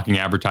whole walking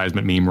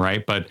advertisement meme,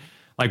 right? But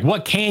like,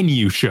 what can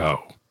you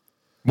show?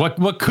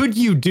 What could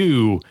you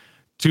do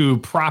to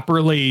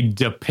properly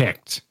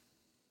depict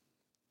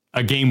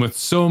a game with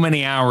so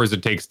many hours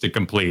it takes to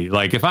complete?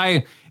 Like, if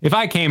I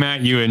came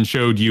at you and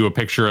showed you a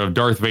picture of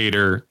Darth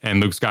Vader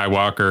and Luke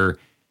Skywalker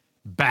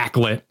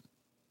backlit,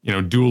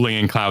 dueling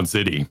in Cloud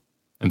City,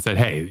 and said,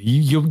 hey,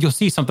 you'll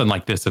see something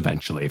like this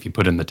eventually if you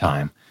put in the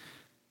time.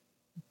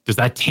 Does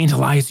that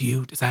tantalize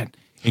you? Does that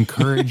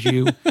encourage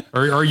you?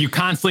 Or are you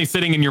constantly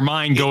sitting in your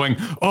mind going,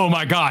 oh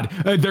my God,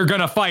 they're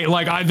going to fight.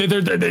 Like,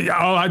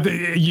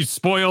 you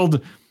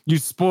spoiled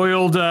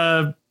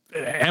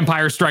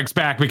Empire Strikes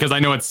Back, because I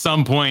know at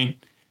some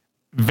point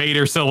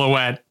Vader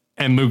silhouette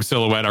and Luke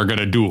Silhouette are going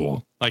to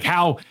duel. Like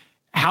how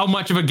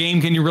much of a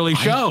game can you really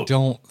show?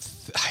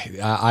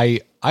 I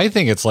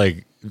think it's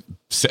like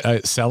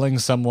selling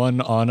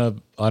someone on a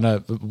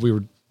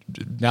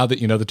now that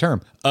you know the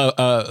term,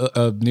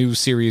 a new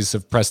series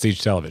of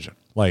prestige television.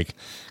 Like,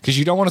 because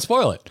you don't want to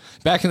spoil it.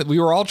 We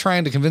were all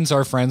trying to convince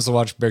our friends to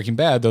watch Breaking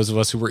Bad, those of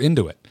us who were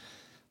into it.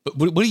 But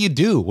what do you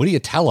do? What do you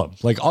tell them?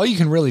 Like, all you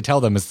can really tell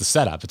them is the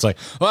setup. It's like,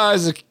 well,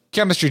 he's a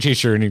chemistry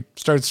teacher and he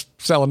starts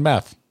selling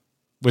meth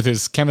with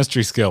his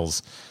chemistry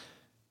skills.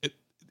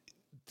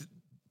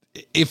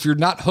 If you're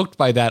not hooked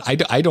by that,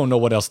 I don't know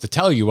what else to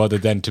tell you other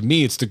than, to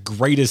me, it's the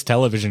greatest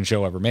television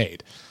show ever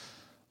made.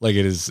 Like,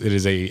 it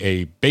is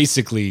a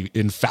basically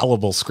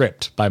infallible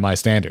script by my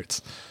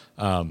standards.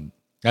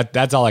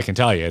 That's all I can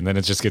tell you. And then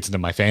it just gets into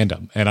my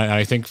fandom. And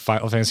I think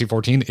Final Fantasy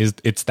 14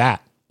 it's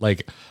that.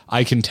 Like,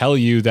 I can tell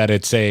you that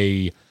it's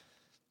a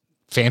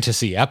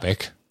fantasy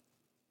epic.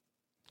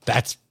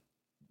 That's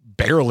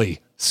barely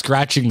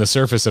scratching the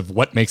surface of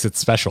what makes it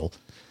special.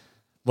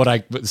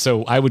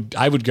 So I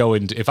would go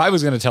into, if I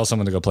was going to tell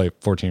someone to go play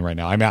 14 right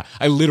now,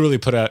 I literally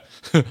put out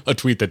a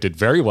tweet that did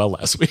very well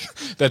last week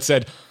that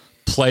said,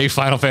 play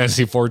Final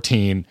Fantasy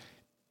 14.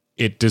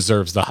 It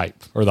deserves the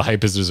hype, or the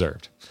hype is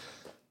deserved.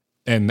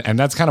 And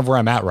that's kind of where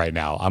I'm at right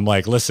now. I'm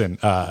like, listen,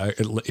 are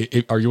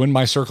you in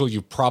my circle?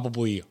 You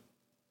probably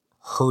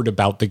heard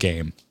about the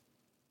game,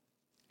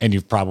 and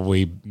you've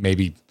probably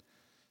maybe,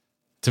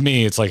 to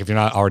me, it's like, if you're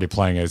not already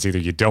playing it, it's either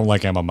you don't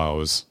like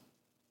MMOs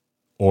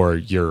or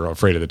you're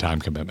afraid of the time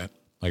commitment.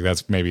 Like,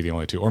 that's maybe the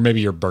only two, or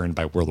maybe you're burned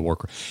by World of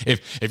Warcraft.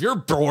 If you're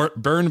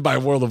burned by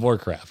World of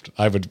Warcraft,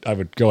 I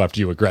would go after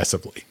you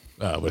aggressively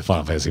with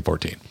Final Fantasy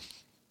 14,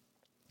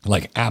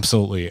 like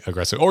absolutely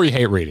aggressive. Or you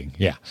hate reading,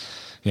 yeah.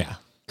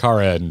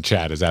 Kara and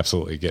Chad is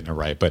absolutely getting it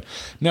right. But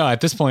no,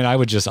 at this point, I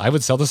would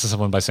sell this to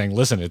someone by saying,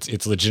 listen,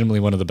 it's legitimately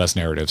one of the best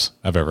narratives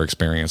I've ever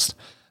experienced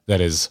that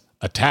is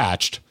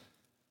attached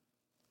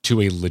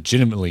to a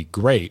legitimately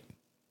great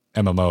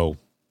MMO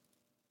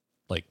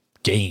like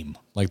game.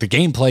 Like, the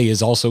gameplay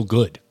is also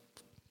good.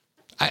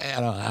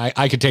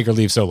 I could take or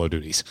leave solo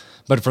duties,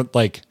 but for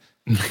like,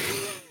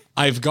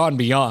 I've gone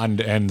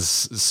beyond and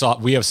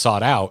we have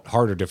sought out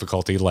harder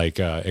difficulty, like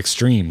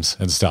extremes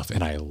and stuff.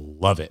 And I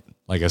love it.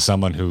 Like, as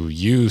someone who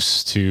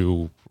used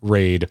to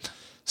raid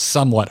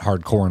somewhat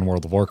hardcore in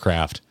World of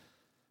Warcraft,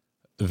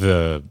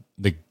 the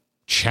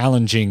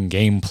challenging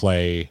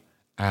gameplay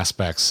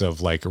aspects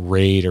of like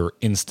raid or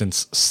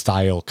instance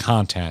style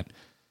content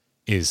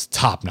is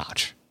top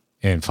notch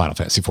in Final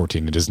Fantasy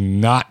 14. It is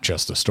not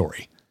just a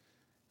story.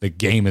 The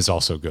game is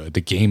also good.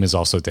 The game is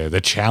also there. The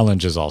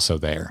challenge is also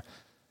there.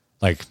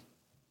 Like,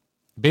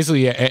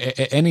 basically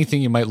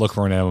anything you might look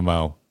for in an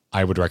MMO,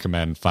 I would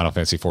recommend Final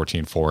Fantasy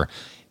 14 for.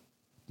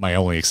 My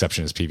only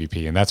exception is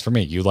PvP, and that's for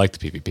me. You like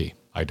the PvP.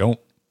 I don't.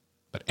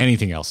 But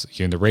anything else,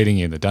 you into raiding,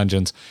 you into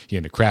dungeons, you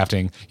into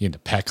crafting, you into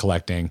pet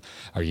collecting,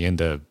 are you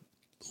into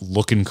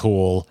looking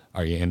cool,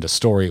 are you into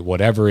story,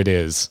 whatever it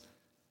is,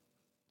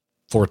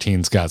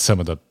 14's got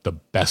some of the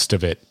best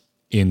of it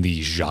in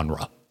the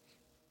genre.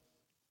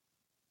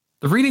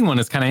 The reading one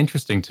is kind of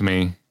interesting to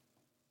me,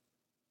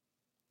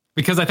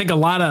 because I think a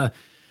lot of...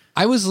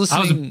 I was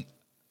listening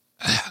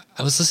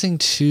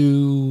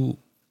to...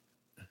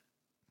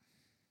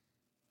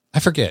 I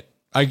forget.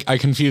 I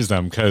confuse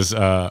them because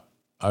I've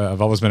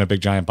always been a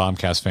big Giant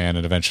Bombcast fan,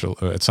 and eventually,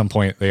 at some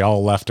point, they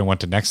all left and went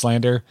to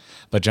Nextlander,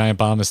 but Giant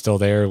Bomb is still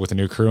there with a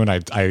new crew, and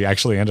I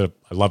actually I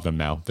love them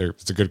now.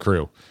 It's a good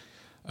crew.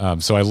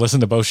 So I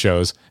listened to both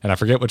shows, and I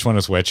forget which one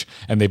is which,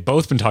 and they've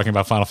both been talking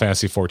about Final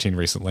Fantasy 14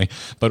 recently,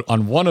 but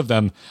on one of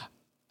them,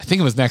 I think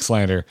it was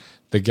Nextlander,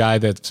 the guy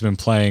that's been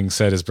playing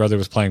said his brother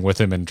was playing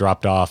with him and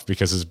dropped off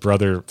because his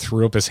brother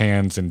threw up his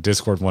hands in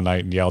Discord one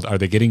night and yelled, "Are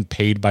they getting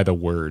paid by the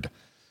word?"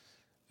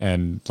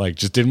 And like,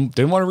 just didn't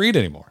want to read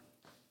anymore.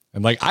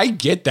 And like, I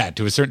get that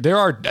to a certain,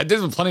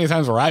 there's been plenty of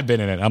times where I've been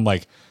in it. I'm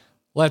like,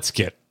 let's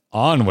get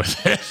on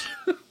with it.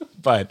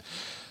 but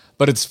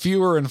it's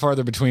fewer and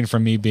farther between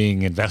from me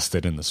being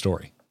invested in the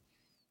story.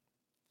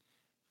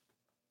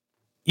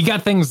 You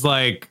got things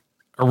like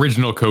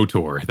Original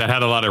KOTOR that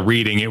had a lot of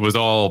reading. It was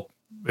all,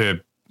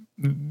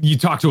 you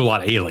talk to a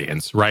lot of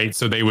aliens, right?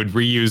 So they would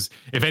reuse,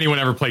 if anyone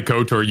ever played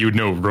KOTOR, you would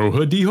know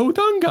Rojo Diho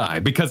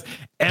Dungai, because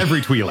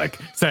every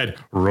Twi'lek said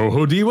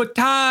Rojo Diho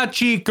Ta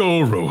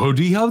Chico, Rojo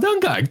Diho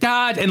Dungai,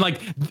 Dad. And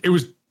like, it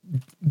was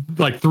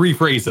like 3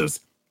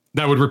 phrases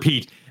that would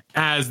repeat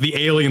as the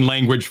alien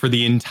language for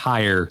the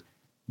entire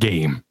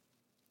game.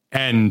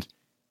 And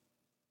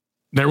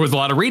there was a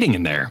lot of reading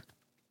in there.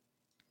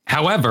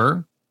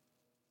 However,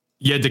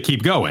 you had to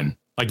keep going.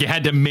 Like, you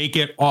had to make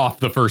it off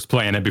the first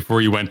planet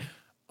before you went,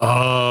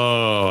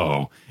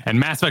 oh. And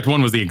Mass Effect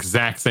 1 was the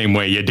exact same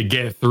way. You had to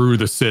get through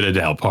the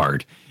Citadel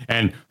part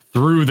and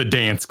through the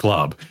dance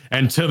club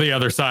and to the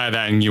other side of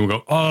that, and you would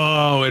go,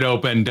 oh, it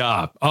opened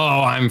up.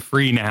 Oh, I'm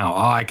free now.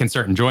 Oh, I can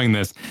start enjoying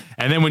this.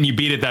 And then when you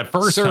beat it that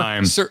first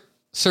time...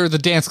 Sir, the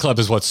dance club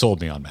is what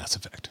sold me on Mass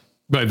Effect.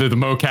 But the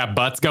mocap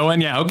butts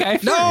going? Yeah, okay.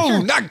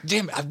 Sure.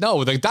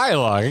 No, the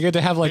dialogue. I get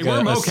to have like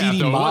a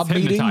seedy mob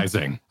meeting.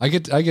 I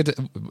get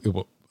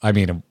to, I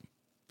mean,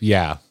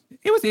 Yeah.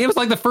 It was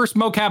like the first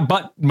mocap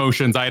butt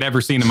motions I had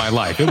ever seen in my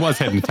life. It was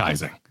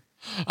hypnotizing.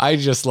 I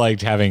just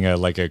liked having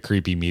a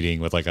creepy meeting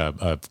with like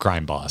a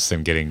crime boss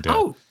and getting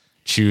to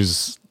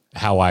choose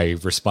how I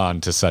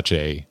respond to such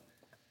a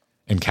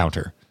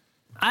encounter.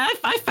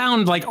 I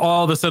found like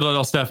all the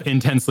Citadel stuff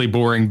intensely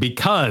boring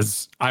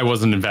because I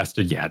wasn't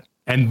invested yet.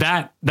 And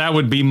that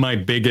would be my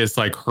biggest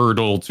like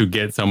hurdle to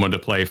get someone to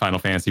play Final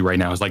Fantasy right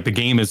now, is like the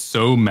game is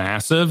so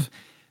massive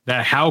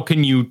that how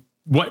can you,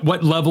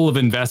 what level of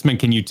investment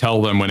can you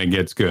tell them when it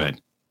gets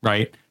good,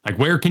 right? Like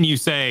where can you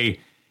say,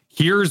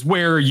 here's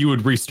where you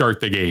would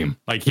restart the game.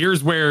 Like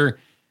here's where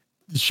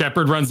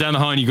Shepard runs down the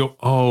hall and you go,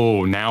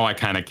 oh, now I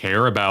kind of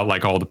care about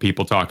like all the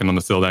people talking on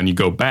the Citadel, and you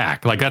go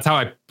back. Like that's how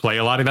I play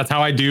a lot of, that's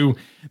how I do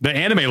the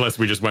anime list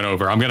we just went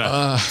over. I'm going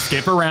to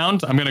skip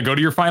around. I'm going to go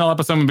to your final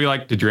episode and be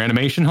like, did your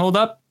animation hold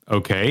up?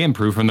 Okay.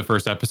 Improve from the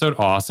first episode.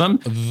 Awesome.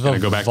 Going to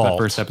go back to the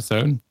first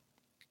episode.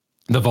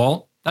 The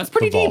Vault. That's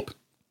pretty deep.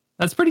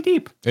 That's pretty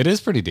deep. It is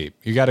pretty deep.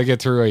 You got to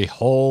get through a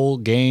whole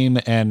game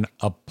and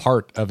a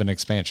part of an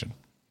expansion.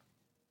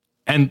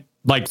 And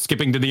like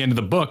skipping to the end of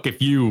the book,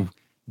 if you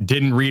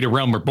didn't read A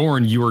Realm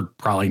Reborn, you were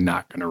probably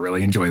not going to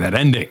really enjoy that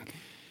ending.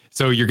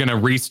 So you're going to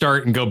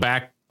restart and go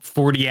back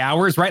 40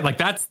 hours, right? Like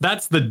that's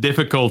the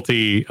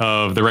difficulty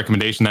of the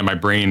recommendation that my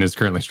brain is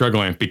currently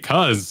struggling with,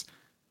 because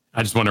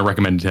I just want to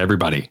recommend it to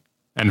everybody.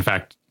 And in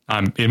fact,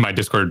 I'm in my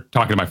Discord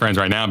talking to my friends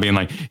right now, being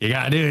like, "You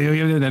gotta do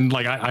it." And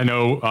like, I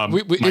know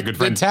my good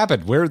friend. It's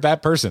happened. We're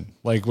that person.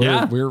 Like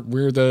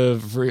we're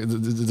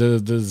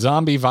the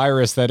zombie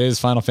virus that is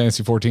Final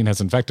Fantasy 14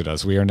 has infected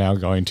us. We are now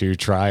going to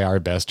try our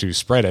best to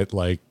spread it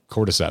like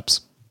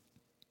cordyceps.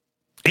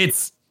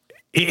 It's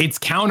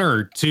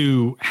counter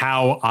to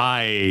how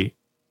I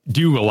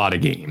do a lot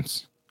of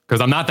games, because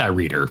I'm not that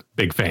reader.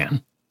 Big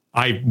fan.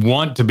 I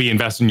want to be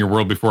invested in your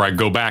world before I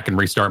go back and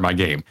restart my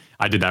game.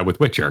 I did that with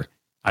Witcher.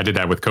 I did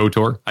that with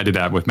KOTOR. I did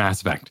that with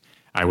Mass Effect.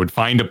 I would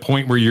find a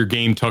point where your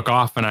game took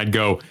off and I'd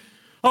go,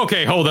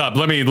 okay, hold up.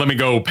 Let me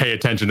go pay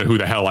attention to who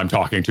the hell I'm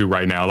talking to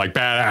right now. Like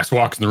badass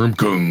walks in the room,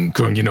 kung,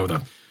 kung, you know,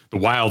 the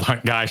Wild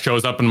Hunt guy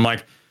shows up and I'm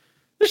like,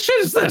 this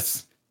shit is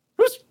this?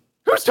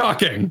 Who's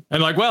talking?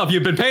 And like, well, if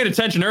you've been paying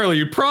attention earlier,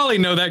 you probably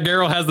know that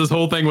Geralt has this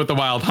whole thing with the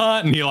Wild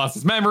Hunt and he lost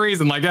his memories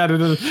and like that.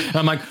 And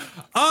I'm like,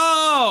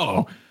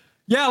 oh,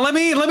 yeah, let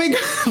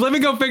me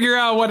go figure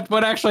out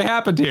what actually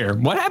happened here.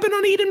 What happened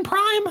on Eden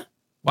Prime?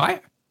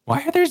 Why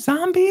are there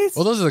zombies?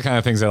 Well, those are the kind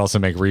of things that also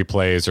make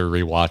replays or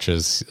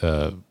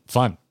rewatches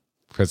fun.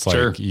 Because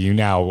like you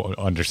now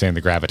understand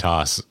the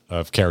gravitas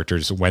of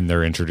characters when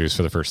they're introduced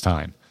for the first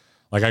time.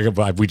 Like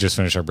we just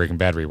finished our Breaking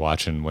Bad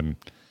rewatch, and when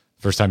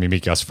first time you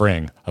meet Gus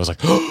Fring, I was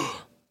like,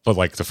 oh! But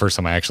like the first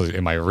time I actually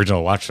in my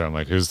original watch, I'm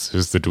like, who's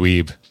the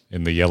dweeb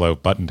in the yellow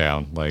button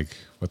down? Like,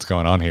 what's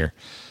going on here?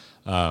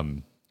 But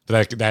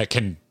that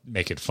can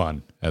make it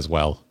fun as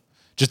well.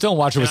 Just don't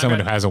watch it with someone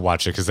who hasn't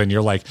watched it, because then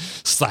you're like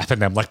slapping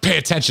them, like pay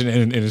attention,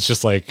 and it's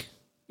just like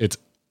it's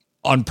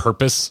on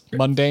purpose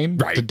mundane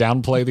to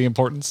downplay the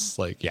importance.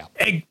 Like, yeah.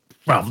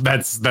 Well,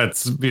 that's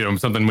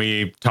something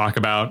we talk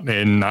about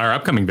in our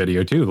upcoming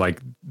video too.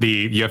 Like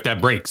you have to have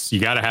breaks. You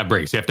got to have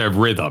breaks. You have to have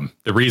rhythm.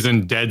 The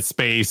reason Dead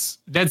Space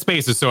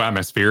is so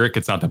atmospheric.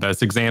 It's not the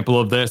best example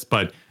of this,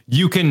 but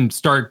you can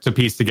start to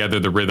piece together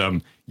the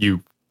rhythm.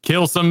 You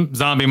kill some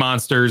zombie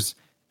monsters,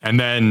 and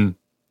then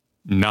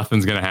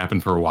nothing's going to happen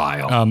for a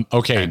while.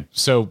 Okay,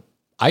 so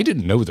I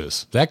didn't know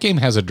this. That game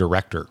has a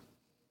director,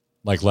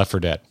 like Left 4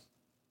 Dead,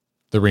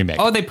 the remake.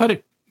 Oh, they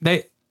put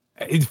it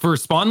for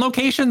spawn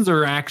locations,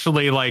 or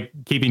actually like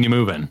keeping you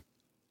moving?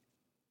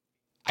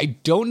 I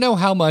don't know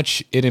how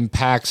much it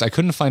impacts. I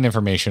couldn't find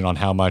information on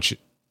how much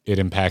it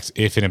impacts,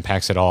 if it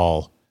impacts at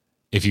all,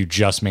 if you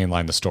just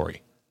mainline the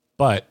story.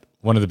 But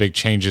one of the big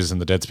changes in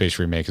the Dead Space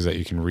remake is that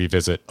you can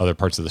revisit other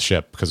parts of the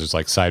ship, because there's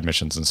like side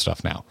missions and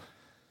stuff now.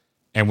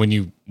 And when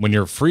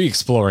you're free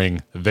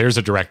exploring, there's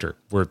a director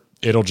where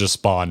it'll just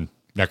spawn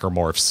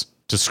necromorphs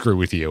to screw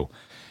with you.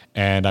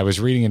 And I was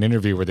reading an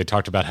interview where they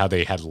talked about how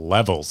they had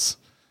levels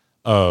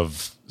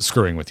of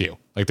screwing with you.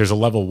 Like there's a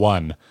level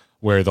 1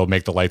 where they'll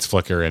make the lights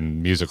flicker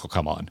and music will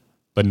come on,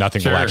 but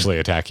nothing will actually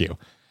attack you.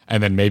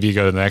 And then maybe you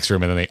go to the next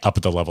room and then they up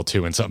at the level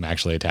 2 and something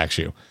actually attacks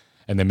you.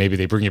 And then maybe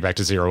they bring you back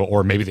to 0,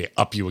 or maybe they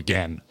up you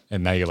again,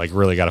 and now you like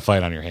really got to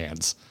fight on your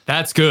hands.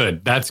 That's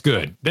good. That's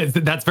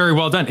very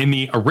well done. In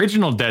the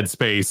original Dead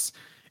Space,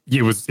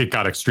 it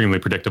got extremely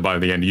predictable by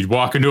the end. You'd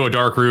walk into a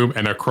dark room,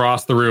 and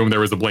across the room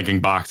there was a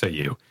blinking box at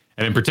you.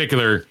 And in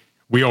particular,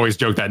 we always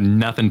joke that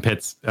nothing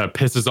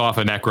pisses off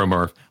a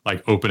necromorph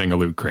like opening a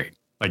loot crate.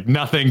 Like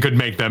nothing could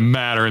make them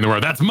madder in the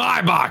world. That's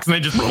my box. And they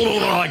just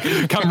like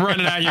come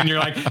running at you, and you're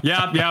like,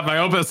 yep, I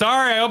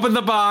opened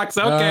the box.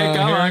 Okay,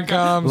 come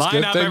on.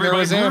 Line up, everybody. There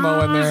was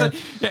ammo in there.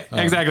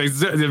 Yeah, exactly.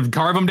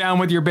 Carve them down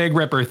with your big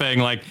ripper thing.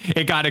 Like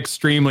it got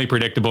extremely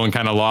predictable and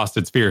kind of lost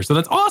its fear. So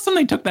that's awesome.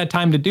 They took that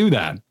time to do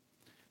that.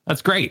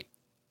 That's great.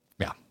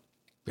 Yeah.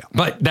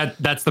 But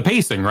that's the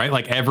pacing, right?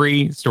 Like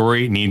every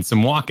story needs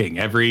some walking.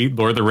 Every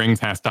Lord of the Rings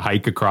has to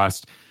hike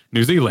across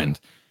New Zealand.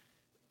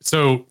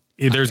 So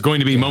there's going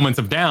to be moments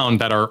of down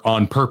that are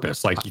on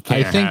purpose. Like you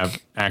can't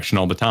have action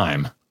all the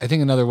time. I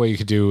think another way you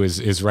could do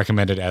is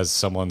recommend it as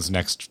someone's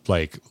next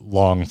like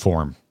long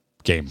form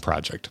game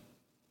project.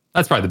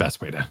 That's probably the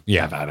best way to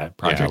have at it.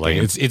 Project. Yeah, like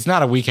it's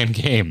not a weekend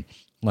game.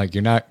 Like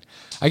you're not,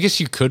 I guess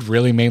you could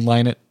really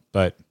mainline it,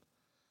 but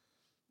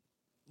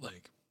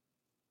like,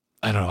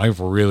 I don't know. I've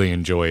really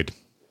enjoyed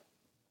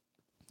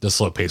the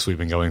slow pace we've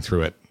been going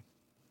through it.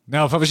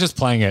 Now, if I was just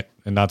playing it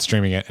and not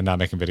streaming it and not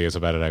making videos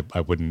about it,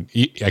 I wouldn't,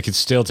 I could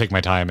still take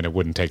my time and it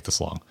wouldn't take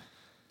this long.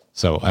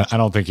 So I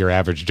don't think your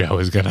average Joe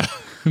is going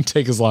to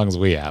take as long as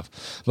we have,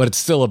 but it's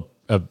still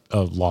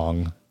a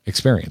long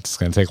experience. It's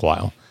going to take a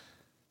while.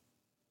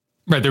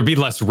 Right. There'd be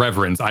less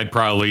reverence. I'd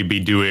probably be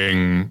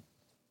doing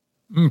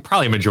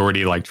probably a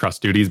majority like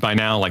trust duties by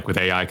now, like with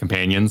AI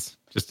companions,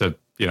 just to,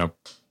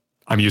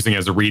 I'm using it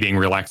as a reading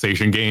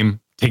relaxation game,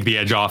 take the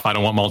edge off. I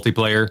don't want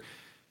multiplayer.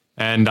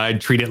 And I'd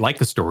treat it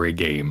like a story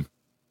game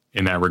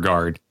in that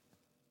regard.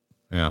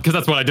 Yeah. Because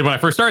that's what I did when I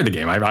first started the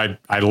game.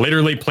 I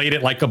literally played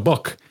it like a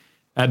book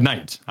at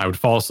night. I would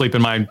fall asleep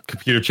in my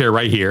computer chair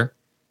right here,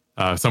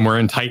 somewhere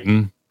in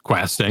Titan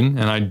questing,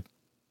 and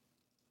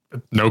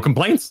no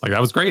complaints. Like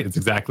that was great. It's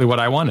exactly what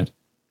I wanted.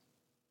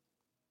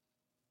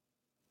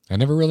 I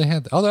never really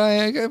had that.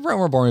 Although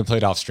Realm Reborn we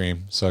played off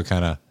stream, so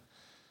but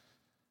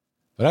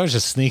I was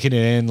just sneaking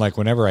it in like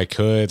whenever I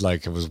could.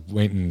 Like I was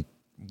waiting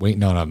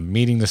on a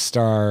meeting to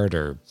start,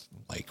 or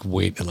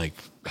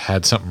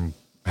had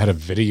a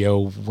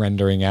video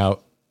rendering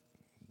out.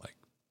 Like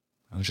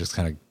I was just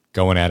kind of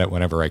going at it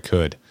whenever I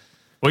could.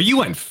 Well, you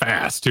went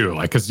fast too,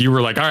 like because you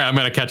were like, all right, I'm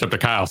going to catch up to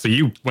Kyle. So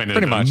you went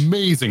at an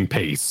amazing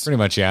pace. Pretty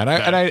much, yeah.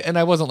 And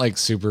I wasn't like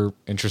super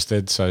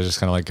interested, so I was just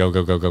kind of like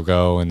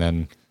go, and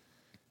then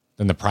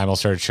the primal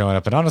started showing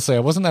up. And honestly, I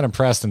wasn't that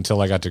impressed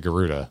until I got to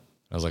Garuda.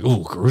 I was like,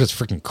 ooh, Garuda's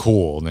freaking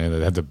cool. And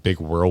they had the big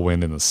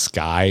whirlwind in the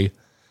sky.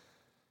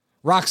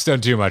 Rocks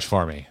don't do much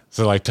for me.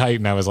 So like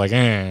Titan, I was like,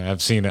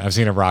 I've seen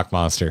a rock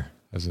monster.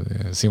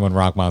 I've seen one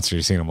rock monster.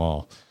 You've seen them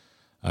all.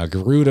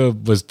 Garuda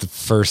was the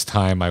first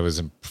time I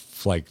was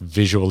like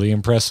visually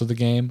impressed with the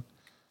game,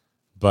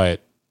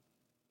 but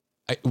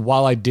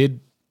while I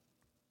did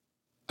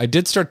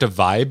start to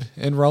vibe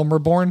in Realm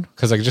Reborn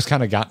because I just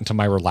kind of got into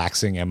my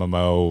relaxing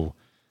MMO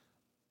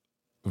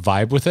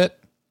vibe with it,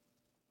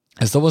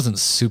 I still wasn't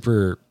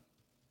super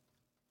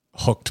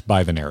hooked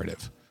by the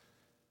narrative.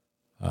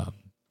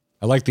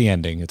 I like the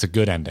ending. It's a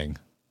good ending.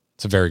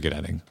 It's a very good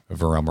ending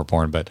of Realm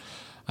Reborn, but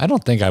I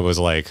don't think I was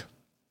like,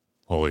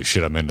 holy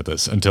shit, I'm into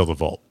this until the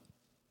Vault.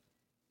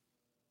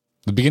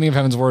 The beginning of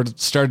Heaven's Word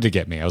started to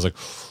get me. I was like,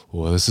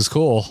 oh, this is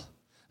cool.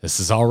 This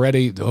is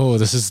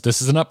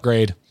this is an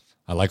upgrade.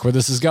 I like where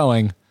this is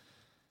going.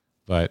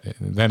 But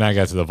then I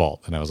got to the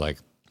Vault and I was like,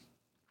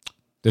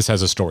 this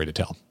has a story to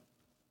tell.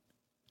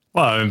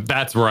 Well,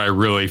 that's where I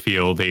really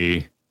feel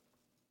the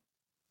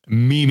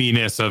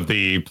meminess of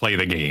the play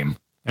the game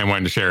and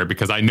wanted to share it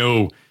because I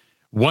know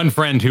one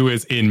friend who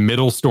is in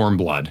middle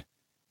Stormblood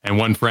and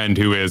one friend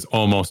who is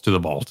almost to the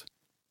Vault.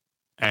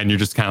 And you're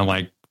just kind of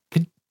like,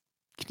 can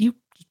you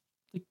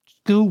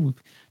go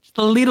just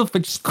a little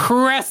bit, just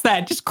crest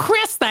that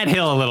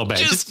hill a little bit.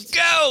 Just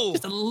go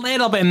just a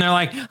little bit. And they're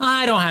like,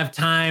 I don't have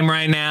time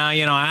right now.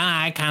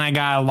 I kind of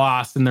got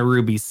lost in the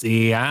Ruby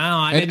Sea.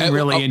 I didn't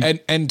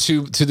really. And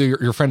to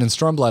your friend in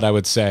Stormblood, I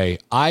would say,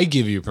 I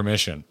give you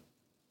permission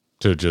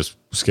to just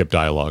skip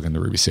dialogue in the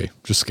Ruby Sea.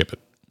 Just skip it.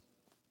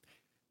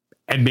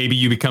 And maybe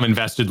you become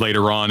invested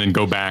later on and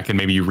go back and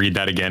maybe you read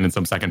that again in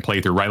some second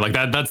playthrough, right? Like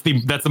that's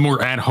the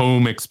more at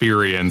home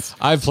experience.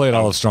 I've played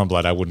all of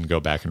Stormblood. I wouldn't go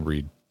back and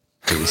read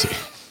Ruby Sea.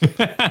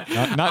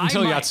 not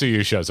until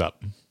Yatsuyu shows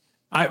up.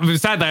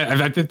 Besides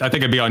that, I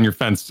think I'd be on your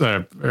fence, be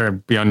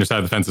on your side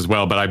of the fence as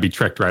well, but I'd be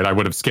tricked, right? I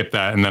would have skipped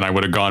that and then I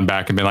would have gone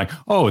back and been like,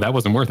 oh, that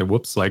wasn't worth it.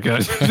 Whoops. Like that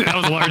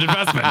was a large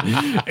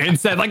investment.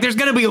 Instead, like there's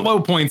going to be low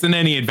points in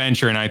any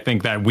adventure. And I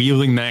think that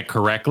wielding that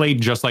correctly,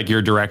 just like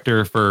your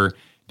director for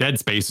Dead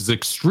Space, is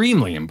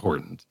extremely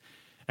important.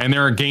 And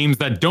there are games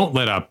that don't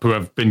let up who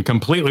have been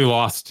completely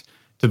lost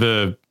to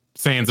the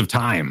sands of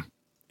time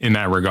in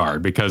that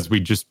regard because we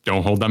just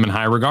don't hold them in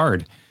high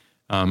regard.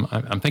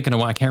 I'm thinking of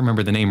one. I can't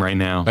remember the name right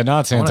now. But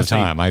not Sands of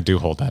Time. I do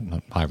hold that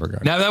in high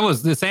regard. Now,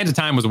 the Sands of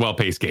Time was a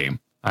well-paced game.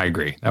 I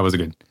agree. That was a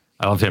good.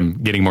 I loved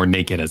him getting more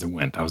naked as it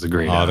went. That was a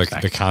great. Oh,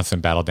 the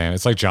constant battle damage.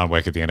 It's like John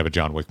Wick at the end of a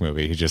John Wick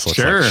movie. He just looks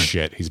like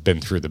shit. He's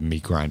been through the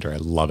meat grinder. I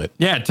love it.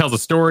 Yeah, it tells a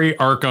story.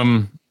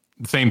 Arkham,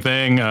 same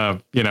thing. I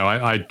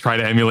try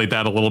to emulate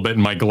that a little bit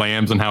in my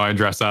glams and how I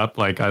dress up.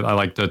 Like I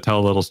like to tell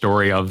a little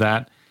story of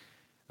that.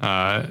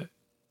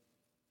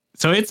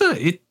 So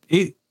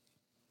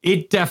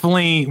it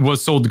definitely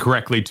was sold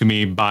correctly to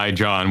me by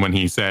John when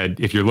he said,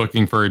 if you're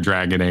looking for a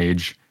Dragon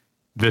Age,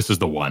 this is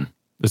the one.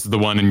 This is the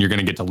one, and you're going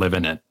to get to live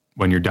in it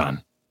when you're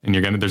done. And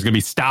there's going to be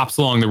stops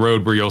along the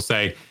road where you'll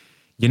say,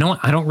 you know what?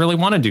 I don't really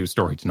want to do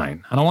story tonight.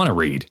 I don't want to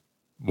read.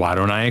 Why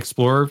don't I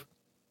explore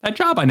that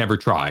job I never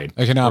tried?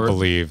 I cannot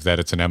believe that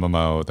it's an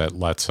MMO that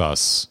lets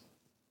us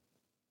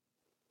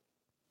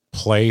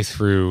play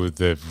through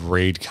the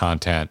raid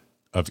content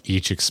of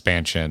each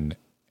expansion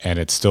and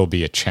it still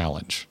be a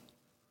challenge.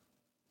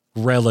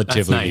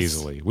 relatively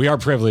easily. We are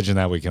privileged in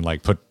that we can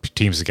like put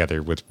teams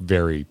together with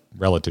very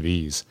relative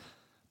ease.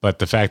 But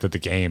the fact that the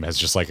game has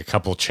just like a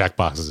couple check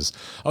boxes.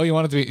 Oh, you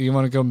want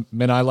to go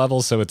mid-eye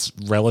level, so it's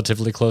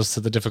relatively close to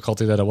the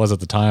difficulty that it was at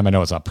the time. I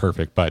know it's not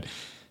perfect, but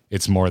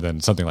it's more than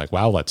something like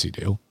WoW lets you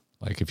do.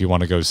 Like if you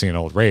want to go see an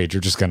old raid,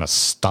 you're just gonna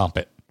stomp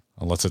it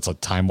unless it's a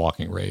time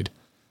walking raid.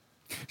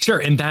 Sure,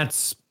 and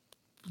that's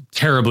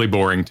terribly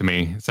boring to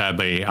me.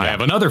 Sadly, I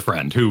have another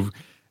friend who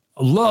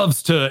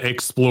loves to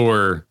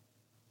explore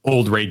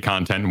old raid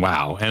content in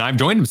WoW, and I've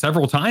joined him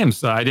several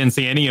times. I didn't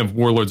see any of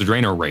Warlords of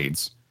Draenor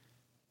raids.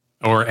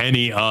 Or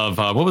any of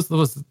what was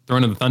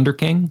Throne of the Thunder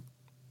King?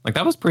 Like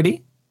that was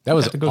pretty. That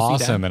was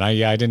awesome, and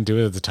I didn't do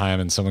it at the time,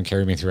 and someone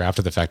carried me through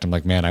after the fact. I'm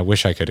like, man, I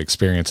wish I could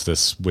experience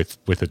this with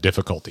a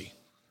difficulty.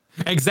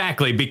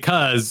 Exactly,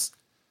 because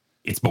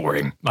it's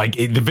boring. Like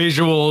the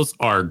visuals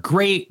are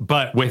great,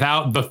 but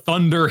without the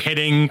thunder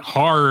hitting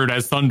hard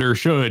as thunder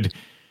should,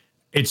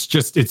 it's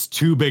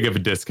too big of a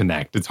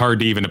disconnect. It's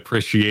hard to even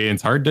appreciate.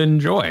 It's hard to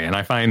enjoy, and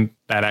I find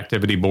that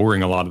activity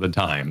boring a lot of the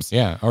times.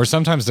 Yeah, or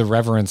sometimes the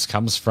reverence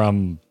comes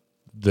from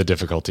the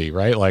difficulty,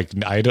 right? Like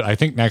I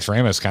think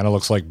Naxxramas kind of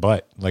looks like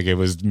butt. Like it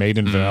was made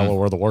in vanilla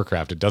World of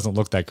Warcraft. It doesn't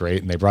look that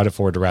great, and they brought it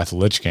forward to Wrath of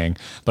the Lich King,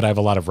 but I have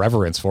a lot of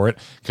reverence for it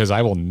because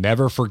I will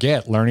never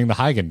forget learning the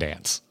Hygen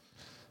dance.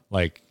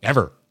 Like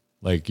ever.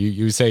 Like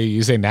you say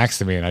Nax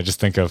to me and I just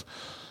think of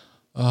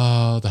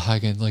the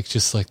Hygen, like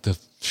just like the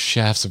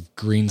shafts of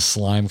green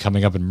slime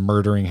coming up and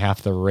murdering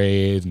half the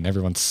raid and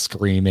everyone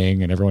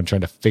screaming and everyone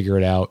trying to figure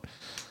it out.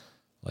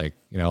 Like,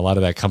 you know, a lot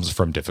of that comes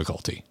from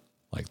difficulty.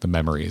 Like the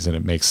memories, and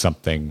it makes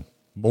something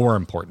more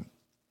important.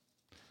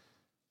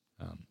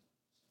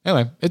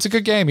 Anyway, it's a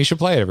good game. You should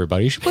play it,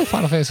 everybody. You should play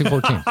Final Fantasy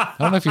XIV. I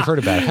don't know if you've heard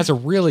about it. It has a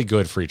really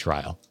good free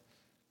trial.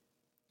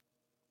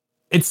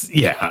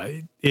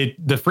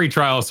 The free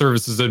trial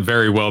services it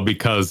very well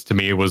because to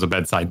me it was a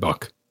bedside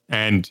book.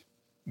 And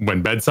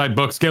when bedside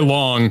books get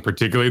long,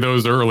 particularly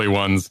those early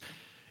ones,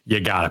 you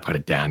got to put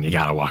it down. You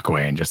got to walk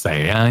away and just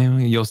say,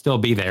 you'll still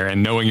be there.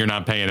 And knowing you're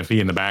not paying a fee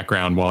in the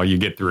background while you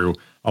get through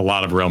a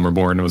lot of Realm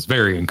Reborn was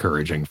very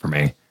encouraging for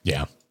me.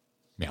 Yeah.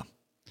 Yeah.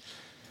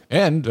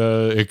 And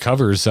it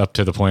covers up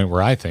to the point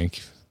where I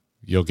think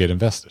you'll get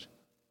invested.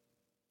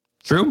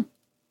 True.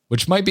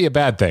 Which might be a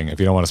bad thing if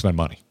you don't want to spend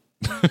money.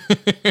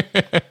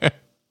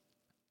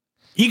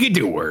 You could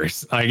do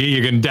worse. Like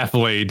you can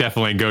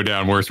definitely go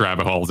down worse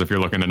rabbit holes if you're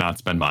looking to not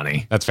spend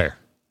money. That's fair.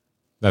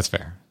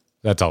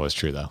 That's always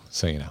true, though.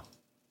 So, you know.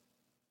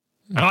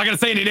 I'm not going to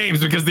say any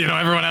names because, you know,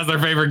 everyone has their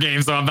favorite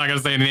game, so I'm not going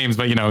to say any names.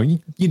 But, you know,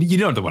 you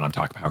know what I'm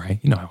talking about, right?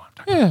 You know what I'm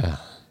talking about.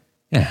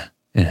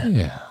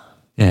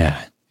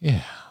 Yeah.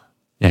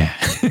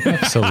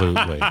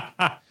 Absolutely.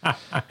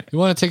 You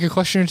want to take a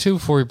question or two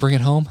before we bring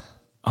it home?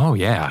 Oh,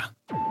 yeah.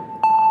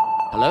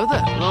 Hello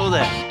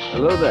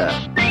there.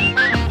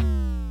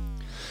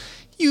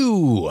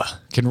 You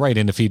can write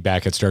into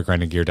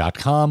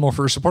feedback@startgrindinggear.com, or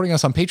for supporting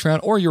us on Patreon,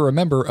 or you're a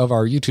member of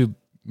our YouTube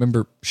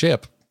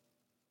membership.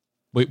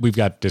 We've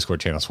got Discord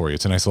channels for you.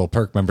 It's a nice little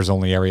perk, members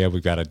only area.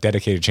 We've got a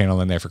dedicated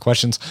channel in there for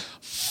questions.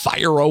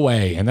 Fire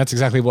away. And that's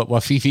exactly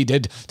what Fifi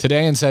did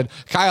today and said,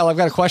 Kyle, I've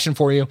got a question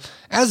for you.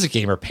 As a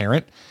gamer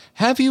parent,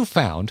 have you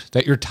found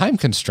that your time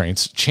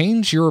constraints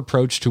change your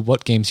approach to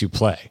what games you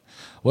play?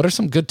 What are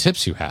some good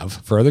tips you have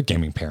for other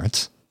gaming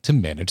parents to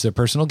manage their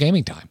personal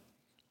gaming time?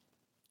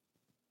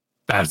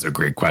 That's a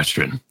great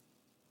question.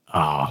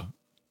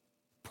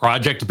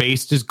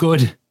 Project-based is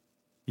good.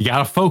 You got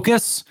to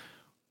focus.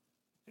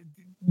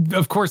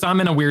 Of course,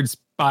 I'm in a weird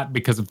spot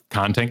because of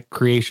content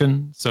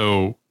creation.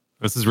 So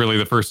this is really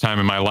the first time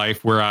in my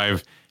life where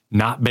I've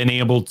not been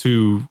able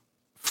to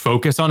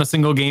focus on a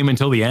single game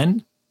until the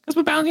end. Because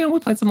we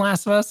played some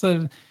Last of Us.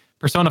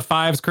 Persona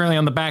 5 is currently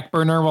on the back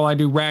burner while I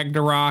do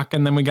Ragnarok,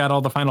 and then we got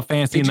all the Final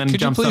Fantasy. Could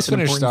you please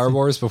finish Star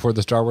Wars before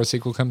the Star Wars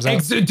sequel comes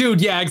out?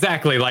 Dude, yeah,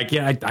 exactly. Like,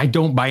 yeah, I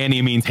don't by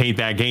any means hate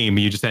that game.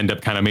 You just end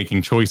up kind of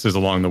making choices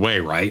along the way,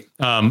 right?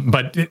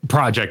 But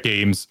project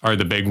games are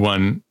the big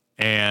one,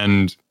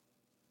 and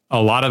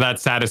a lot of that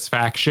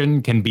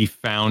satisfaction can be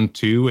found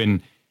too.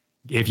 And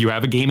if you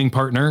have a gaming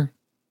partner,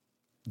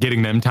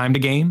 getting them time to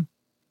game,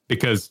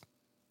 because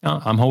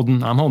I'm holding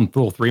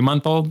little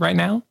 3-month-old right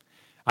now.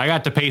 I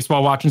got to pace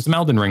while watching some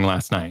Elden Ring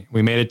last night.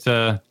 We made it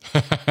to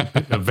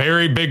a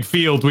very big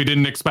field we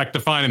didn't expect to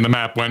find, and the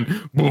map went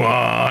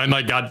and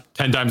like got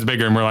 10 times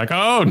bigger, and we're like,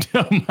 oh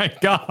my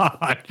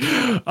god,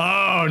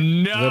 oh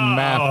no! The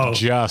map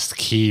just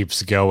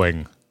keeps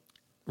going.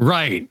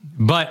 Right,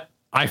 but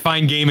I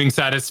find gaming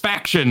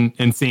satisfaction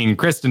in seeing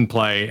Kristen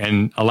play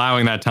and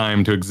allowing that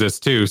time to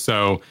exist too.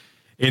 So,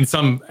 in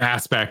some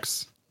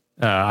aspects,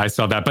 I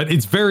saw that, but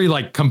it's very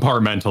like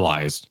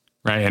compartmentalized.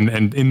 Right.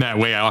 And in that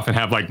way, I often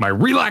have like my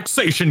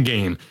relaxation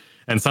game.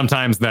 And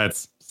sometimes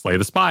that's Slay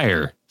the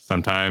Spire.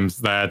 Sometimes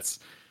that's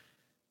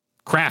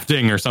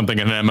crafting or something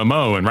in an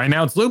MMO. And right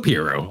now it's Loop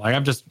Hero. Like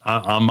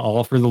I'm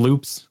all for the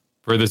loops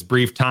for this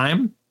brief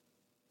time.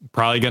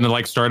 Probably going to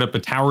like start up a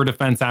tower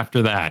defense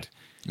after that.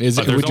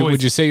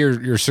 Would you say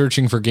you're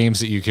searching for games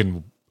that you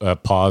can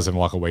pause and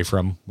walk away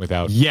from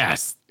without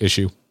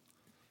issue?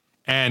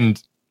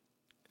 And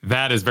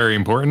that is very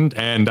important.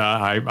 And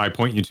I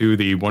point you to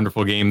the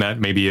wonderful game that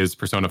maybe is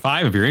Persona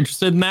 5, if you're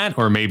interested in that,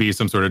 or maybe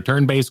some sort of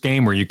turn-based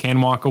game where you can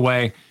walk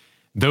away.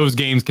 Those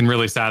games can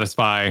really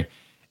satisfy.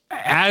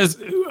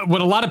 As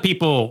what a lot of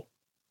people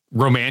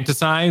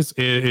romanticize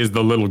is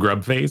the little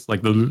grub face,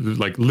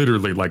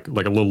 literally like a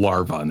little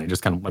larva, and they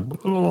just kind of like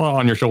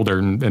on your shoulder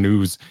and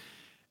ooze.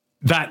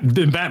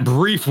 That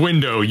brief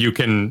window you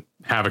can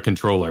have a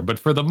controller, but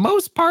for the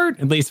most part,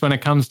 at least when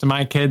it comes to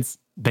my kids,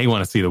 they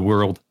want to see the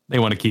world. They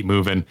want to keep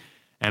moving,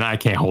 and I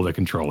can't hold a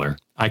controller.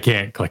 I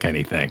can't click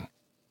anything.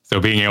 So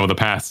being able to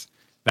pass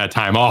that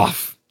time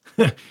off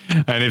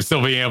and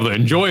still being able to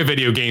enjoy a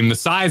video game the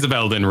size of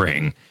Elden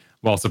Ring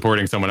while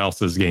supporting someone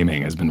else's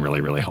gaming has been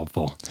really, really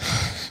helpful.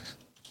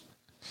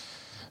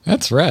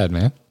 That's rad,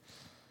 man.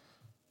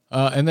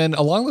 And then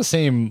along the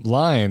same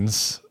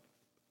lines,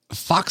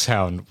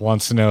 Foxhound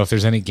wants to know if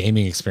there's any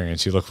gaming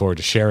experience you look forward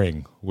to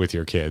sharing with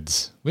your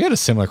kids. We had a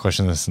similar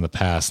question to this in the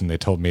past, and they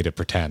told me to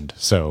pretend.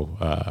 So,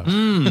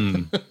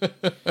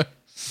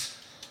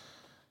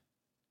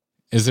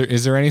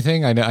 is there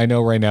anything? I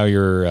know right now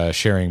you're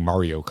sharing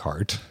Mario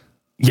Kart.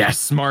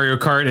 Yes, Mario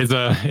Kart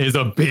is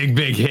a big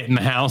hit in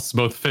the house,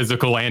 both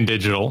physical and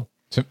digital.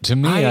 To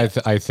me,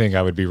 I think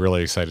I would be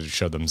really excited to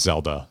show them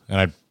Zelda,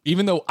 and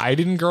even though I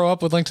didn't grow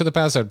up with Link to the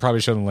Past, I'd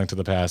probably show them Link to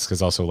the Past,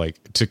 because also,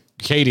 like, to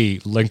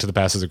Katie, Link to the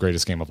Past is the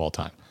greatest game of all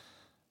time.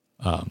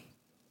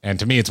 And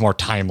to me, it's more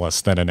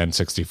timeless than an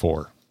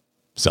N64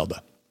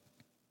 Zelda.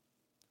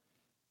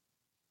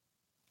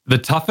 The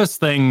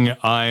toughest thing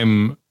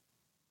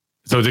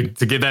so to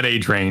get that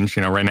age range,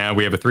 right now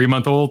we have a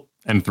 3-month-old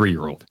and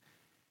 3-year-old.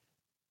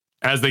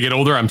 As they get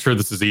older, I'm sure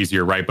this is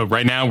easier, right? But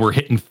right now we're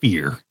hitting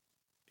fear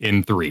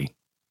in 3.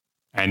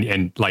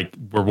 And like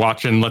we're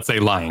watching, let's say,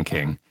 Lion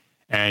King,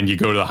 and you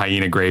go to the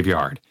hyena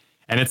graveyard.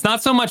 And it's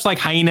not so much like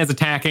hyenas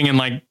attacking and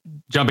like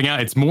jumping out.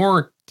 It's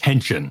more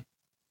tension.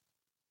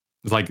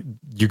 It's like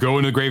you go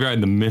into the graveyard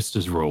and the mist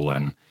is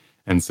rolling,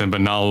 and Simba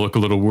and Nala look a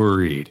little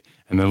worried,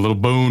 and then a little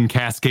bone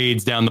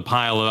cascades down the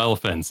pile of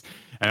elephants.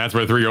 And that's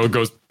where the 3-year-old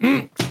goes,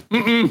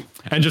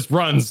 and just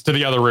runs to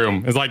the other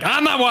room. It's like,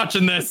 I'm not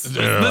watching this.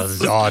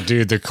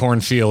 Dude, the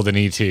cornfield in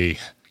E.T.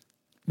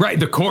 Right,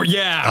 the corn,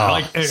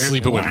 yeah.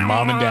 Sleeping with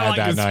mom and dad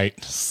that night.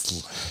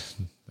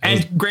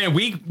 And granted,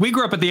 we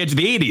grew up at the edge of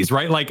the 80s,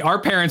 right? Like, our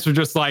parents were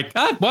just like,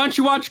 why don't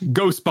you watch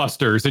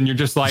Ghostbusters? And you're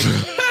just like,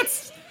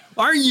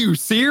 are you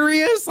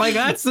serious? Like,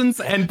 that's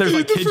insane. And there's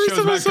like kid shows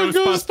about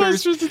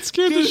Ghostbusters. It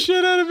scared the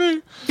shit out of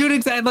me. Dude,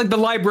 exactly. Like the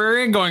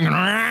librarian going,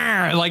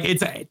 like,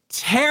 it's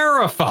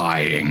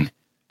terrifying.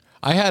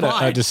 I had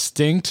a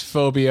distinct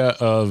phobia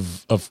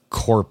of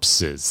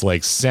corpses,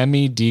 like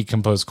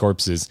semi-decomposed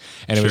corpses.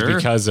 And it was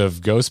because of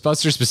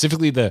Ghostbusters,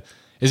 specifically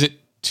is it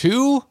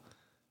 2?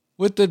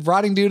 With the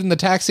rotting dude in the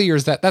taxi, or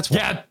is that's one?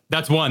 Yeah,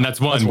 that's one. That's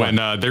one. When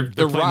they're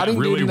rotting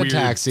really dude in the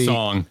taxi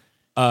song.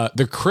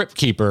 The Crypt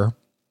Keeper,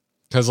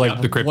 because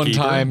like one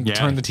time yeah,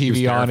 turned the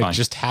TV on, it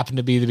just happened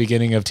to be the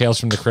beginning of Tales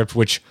from the Crypt,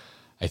 which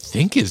I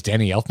think is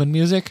Danny Elfman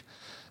music.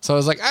 So I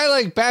was like, I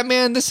like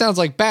Batman. This sounds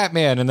like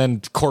Batman, and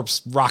then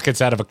corpse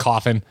rockets out of a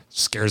coffin,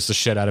 scares the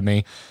shit out of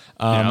me.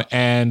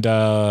 And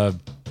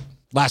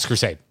Last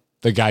Crusade,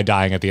 the guy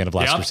dying at the end of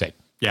Last Crusade.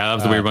 Yeah, that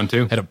was a weird one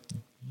too. Had a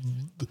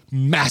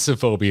massive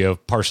phobia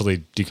of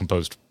partially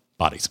decomposed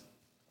bodies.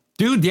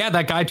 Dude, yeah,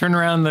 that guy turning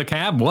around in the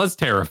cab was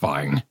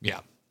terrifying. Yeah.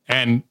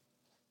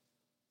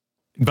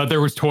 But there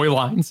was toy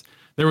lines.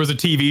 There was a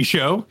TV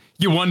show.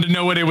 You wanted to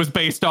know what it was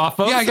based off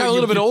of. Yeah, I got a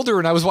little bit older,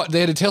 and they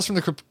had a Tales from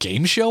the Crypt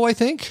game show, I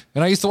think.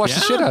 And I used to watch the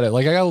shit out of it.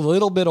 Like, I got a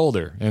little bit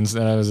older, and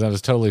I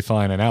was totally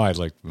fine. And now I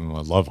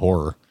love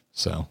horror.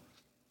 So,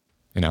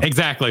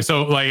 Exactly.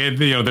 So, like,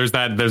 there's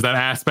that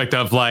aspect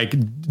of like,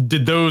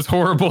 did those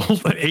horrible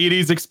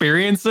 80s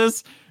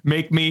experiences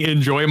make me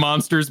enjoy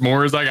monsters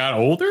more as I got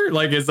older?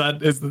 Like, was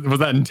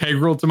that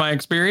integral to my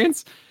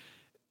experience?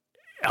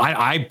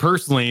 I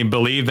personally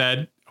believe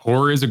that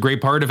horror is a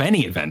great part of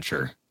any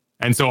adventure.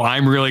 And so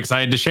I'm really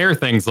excited to share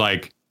things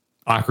like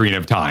Ocarina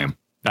of Time.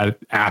 That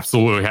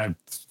absolutely had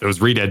those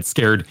redeads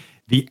scared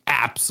the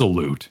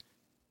absolute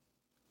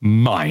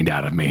mind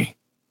out of me.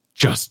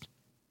 Just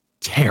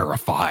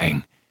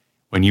terrifying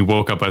when you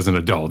woke up as an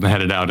adult and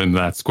headed out into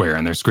that square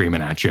and they're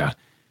screaming at you.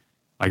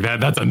 Like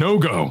that's a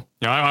no-go.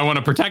 I want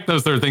to protect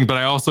those sort of things, but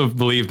I also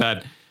believe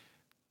that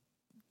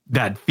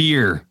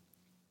fear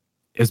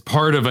is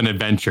part of an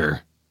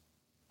adventure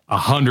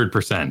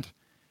 100%.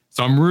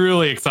 So I'm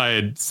really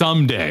excited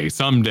someday,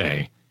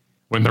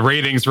 when the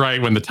rating's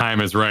right, when the time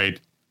is right,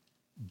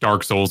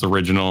 Dark Souls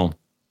original,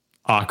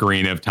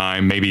 Ocarina of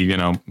Time. Maybe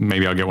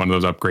I'll get one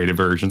of those upgraded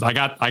versions. I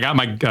got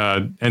my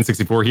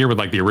N64 here with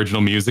like the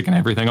original music and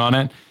everything on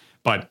it,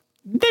 but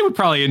they would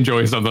probably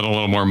enjoy something a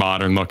little more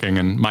modern looking,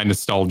 and my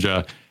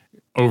nostalgia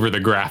over the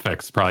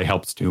graphics probably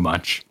helps too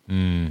much.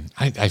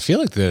 I feel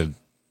like the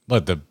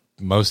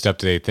most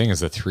up-to-date thing is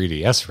the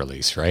 3DS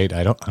release, right?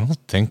 I don't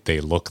think they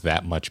look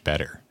that much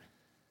better.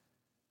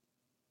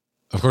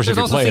 Of course, if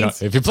you play it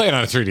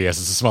on a 3DS, it's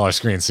a smaller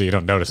screen, so you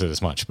don't notice it as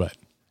much. But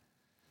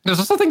there's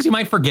also things you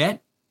might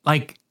forget,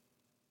 like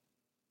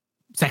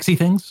sexy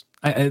things.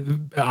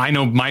 I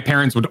know my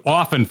parents would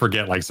often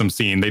forget like some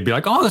scene. They'd be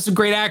like, "Oh, this is a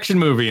great action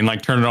movie," and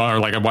like turn it on. Or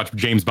like I watched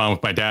James Bond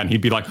with my dad, and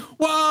he'd be like,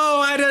 "Whoa!"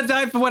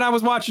 When I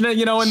was watching it,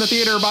 in the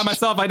theater by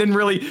myself, I didn't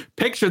really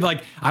picture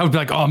like I would be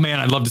like, "Oh man,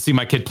 I'd love to see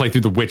my kid play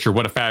through The Witcher.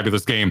 What a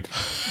fabulous game!"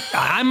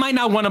 I might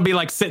not want to be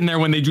like sitting there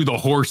when they do the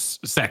horse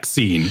sex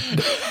scene.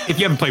 If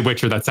you haven't played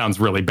Witcher, that sounds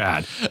really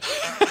bad.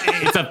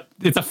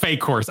 It's a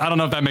fake horse. I don't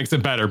know if that makes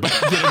it better, but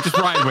just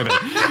ride with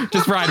it.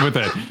 Just ride with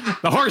it.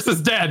 The horse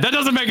is dead. That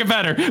doesn't make it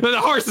better. The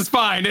horse is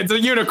fine. It's a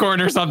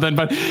unicorn or something,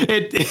 but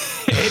it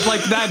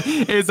like that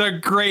is a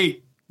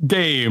great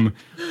game.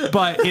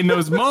 But in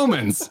those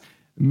moments,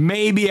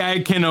 maybe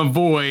I can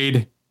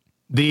avoid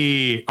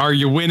the "are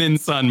you winning,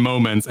 son"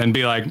 moments and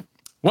be like,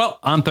 well,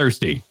 I'm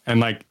thirsty.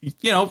 And like,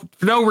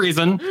 for no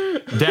reason,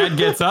 dad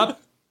gets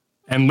up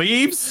and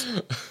leaves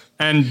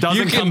and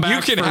doesn't come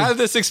back. You can have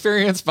this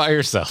experience by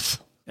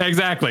yourself.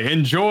 Exactly.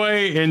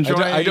 Enjoy.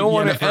 I don't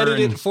want to edit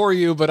it for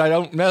you, but I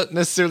don't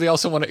necessarily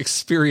also want to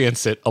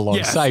experience it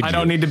alongside you. I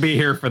don't need to be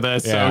here for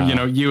this. Yeah.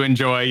 So, you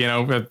enjoy,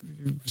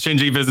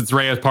 Shinji visits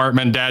Rei's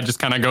apartment. Dad just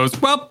kind of goes,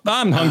 well,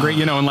 I'm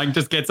hungry, and like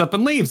just gets up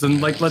and leaves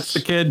and like lets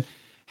the kid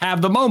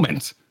have the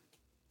moment.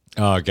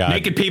 Oh, God.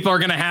 Naked people are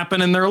going to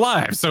happen in their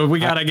lives. So we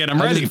got to get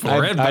them ready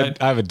for it. I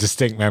have a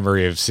distinct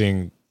memory of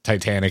seeing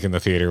Titanic in the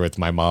theater with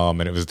my mom,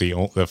 and it was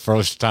the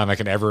first time I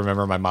can ever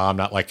remember my mom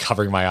not like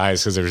covering my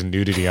eyes because there's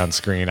nudity on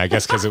screen. I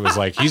guess because it was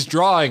like, he's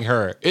drawing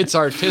her, it's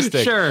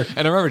artistic. Sure.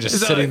 And I remember just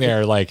sitting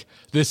there like,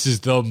 this is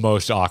the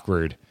most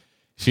awkward.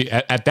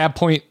 At that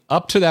point,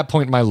 up to that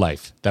point in my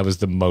life, that was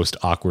the most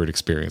awkward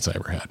experience I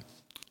ever had.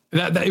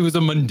 That it was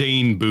a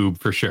mundane boob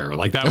for sure.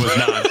 Like that was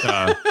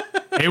not.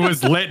 It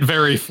was lit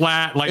very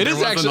flat. Like it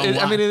is actually.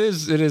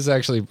 It is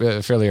actually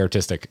fairly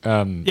artistic.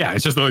 Yeah,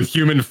 it's just a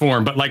human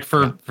form. But like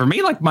for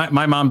me, like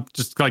my mom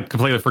just like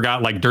completely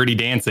forgot like Dirty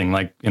Dancing.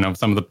 Like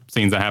some of the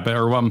scenes that happen.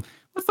 Or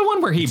what's the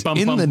one where he bump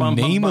in the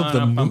name of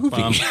the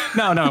movie?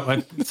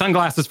 No.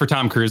 Sunglasses for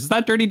Tom Cruise. Is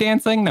that Dirty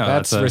Dancing? No,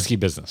 that's Risky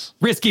Business.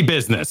 Risky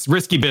Business.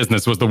 Risky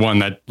Business was the one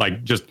that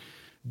like just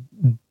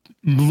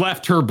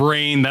left her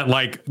brain that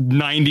like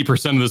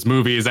 90% of this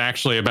movie is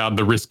actually about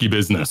the risky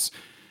business.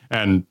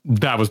 And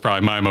that was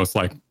probably my most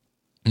like,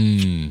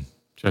 and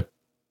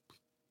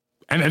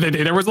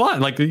there was a lot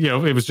like,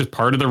 it was just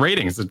part of the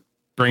ratings,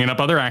 bringing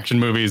up other action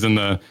movies in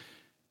the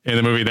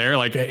movie there.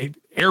 Like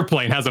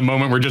Airplane has a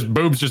moment where just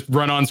boobs just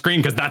run on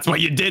screen because that's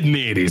what you did in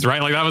the 80s,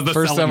 right? Like that was the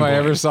first time I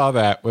ever saw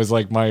that was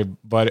like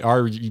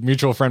our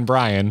mutual friend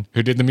Brian,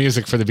 who did the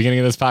music for the beginning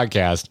of this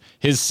podcast,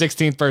 his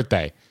 16th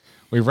birthday.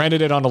 We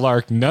rented it on a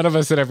lark. None of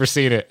us had ever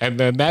seen it. And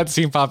then that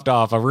scene popped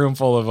off. A room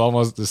full of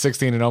almost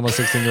 16 and almost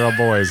 16-year-old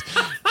boys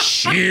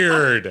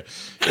cheered.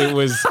 It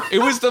was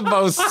the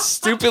most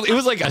stupid. It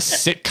was like a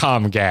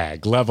sitcom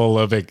gag level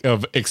of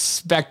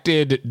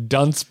expected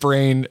dunce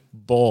brain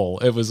bull.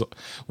 It was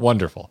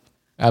wonderful.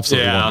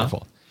 Absolutely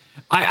wonderful.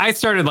 I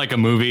started like a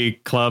movie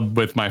club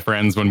with my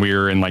friends when we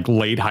were in like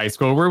late high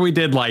school where we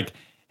did like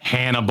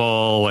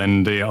Hannibal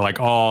and like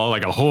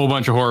a whole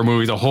bunch of horror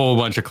movies, a whole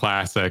bunch of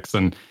classics.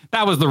 And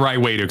that was the right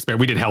way to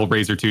experience. We did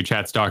Hellraiser 2,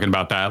 chat's talking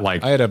about that.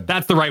 Like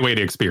that's the right way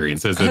to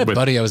experience it. I had a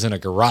buddy I was in a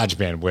garage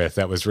band with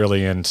that was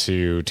really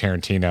into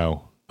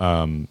Tarantino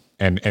and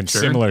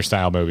sure. Similar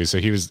style movies. So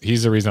he's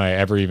the reason I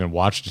ever even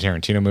watched a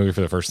Tarantino movie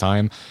for the first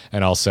time.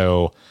 And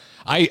also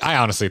I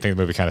honestly think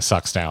the movie kind of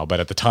sucks now,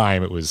 but at the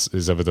time it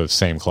is over the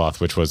same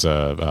cloth, which was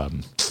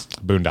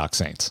Boondock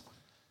Saints.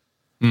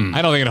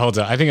 I don't think it holds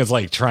up. I think it's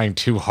like trying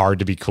too hard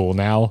to be cool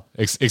now,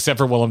 except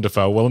for Willem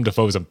Dafoe. Willem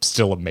Dafoe is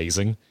still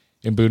amazing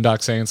in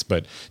Boondock Saints,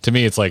 but to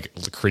me, it's like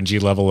the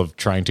cringy level of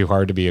trying too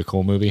hard to be a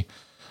cool movie.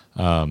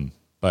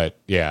 But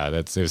yeah,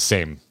 it's the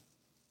same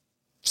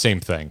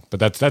thing. But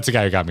that's the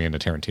guy who got me into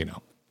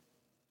Tarantino.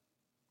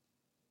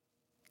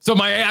 So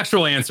my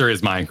actual answer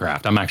is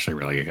Minecraft. I'm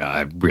actually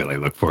I really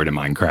look forward to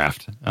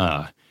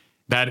Minecraft.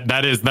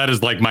 That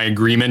is like my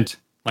agreement,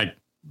 like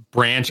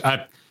branch.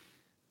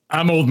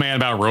 I'm old man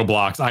about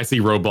Roblox. I see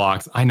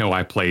Roblox. I know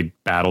I played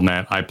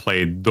BattleNet. I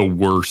played the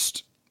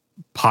worst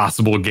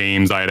possible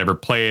games I had ever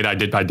played. I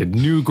did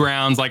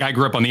Newgrounds. Like I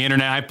grew up on the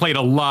internet. I played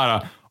a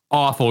lot of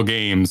awful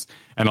games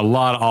and a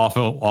lot of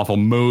awful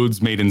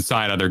modes made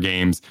inside other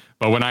games.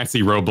 But when I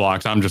see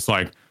Roblox, I'm just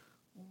like,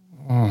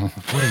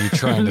 what are you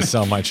trying to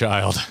sell my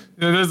child?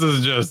 This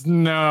is just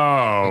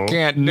no. I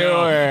can't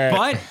do it.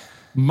 But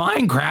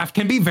Minecraft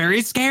can be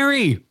very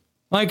scary.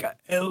 Like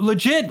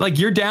legit, like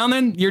you're down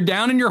in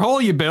your hole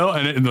you built,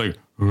 and it's like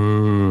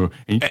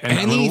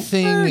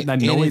anything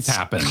that noise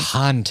happens.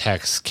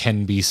 Context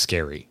can be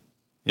scary.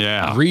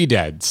 Yeah,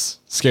 Redeads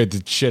scared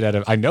the shit out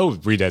of. I know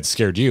Redeads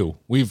scared you.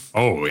 We've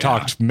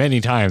talked many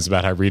times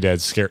about how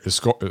Redeads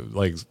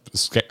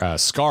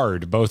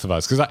scarred both of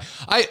us because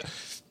I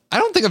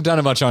don't think I've done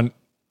it much on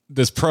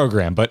this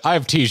program, but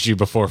I've teased you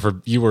before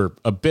for you were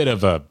a bit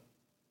of a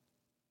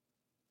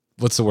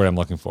what's the word I'm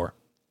looking for?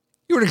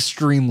 You were an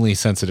extremely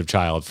sensitive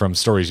child from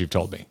stories you've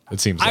told me. It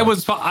seems like. I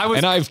was,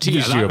 and I've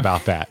teased you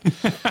about that.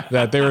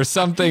 That there were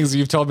some things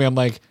you've told me. I'm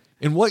like,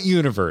 in what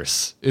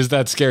universe is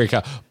that scary?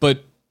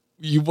 But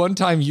one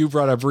time you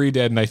brought up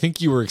Redead, and I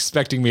think you were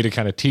expecting me to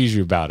kind of tease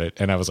you about it,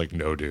 and I was like,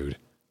 no, dude,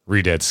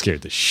 Redead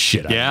scared the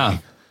shit out of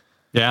me.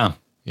 Yeah.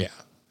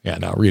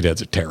 No,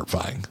 Redeads are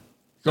terrifying.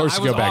 Of course,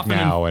 you go back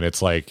now, and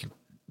it's like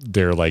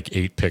they're like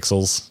 8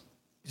 pixels.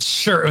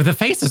 Sure, the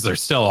faces are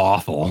still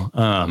awful,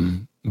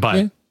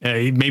 but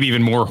maybe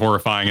even more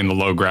horrifying in the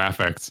low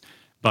graphics.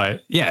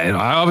 But yeah,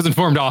 I was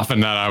informed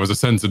often that I was a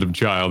sensitive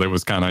child. It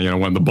was kind of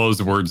one of the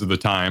buzzwords of the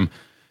time,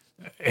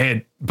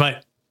 and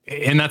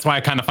that's why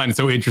I kind of find it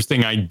so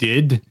interesting. I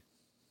did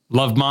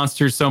love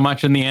monsters so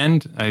much in the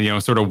end. I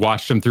sort of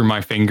watched them through my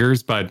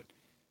fingers, but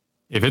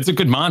if it's a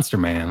good monster,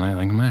 man,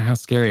 like no matter how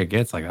scary it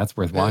gets, like that's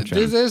worth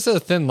watching. There's a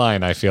thin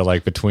line, I feel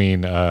like,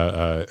 between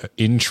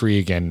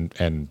intrigue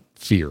and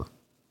fear.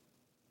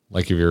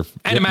 Like if you're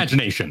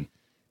imagination.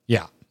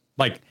 Yeah.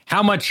 Like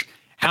how much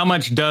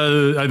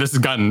does this has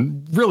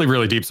gotten really,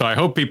 really deep. So I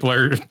hope people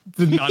are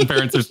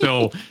non-parents are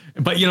still,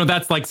 but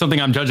that's like something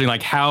I'm judging.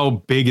 Like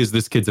how big is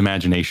this kid's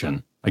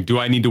imagination? Like, do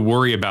I need to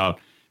worry about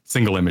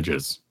single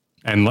images?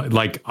 And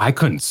like, I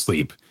couldn't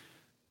sleep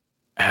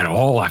at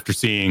all after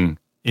seeing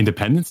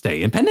Independence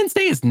Day. Independence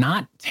Day is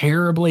not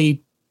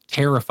terribly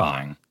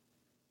terrifying,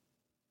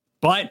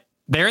 but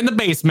they're in the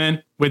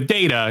basement with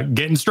Data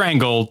getting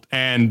strangled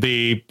and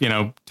the,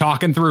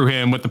 talking through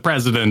him with the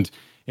president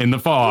in the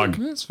fog.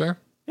 That's fair.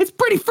 It's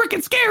pretty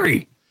freaking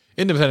scary.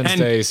 Independence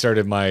Day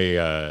started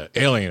my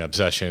alien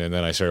obsession, and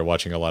then I started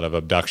watching a lot of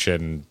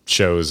abduction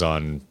shows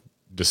on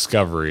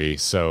Discovery.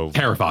 So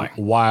terrifying.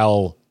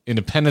 While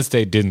Independence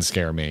Day didn't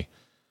scare me,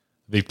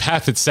 the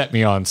path it set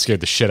me on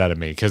scared the shit out of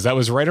me, because that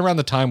was right around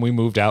the time we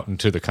moved out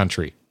into the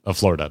country of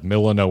Florida,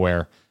 middle of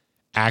nowhere,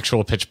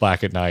 actual pitch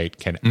black at night,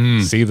 can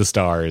see the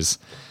stars,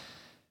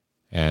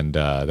 and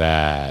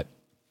that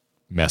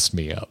messed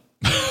me up.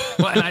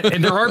 Well,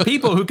 and there are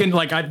people who can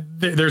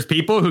there's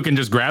people who can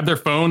just grab their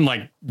phone,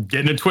 like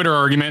get in a Twitter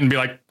argument and be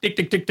like, tick,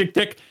 tick, tick, tick,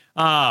 tick.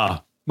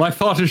 My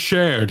thought is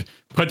shared.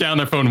 Put down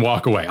their phone,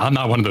 walk away. I'm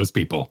not one of those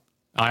people.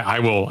 I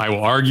will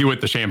argue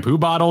with the shampoo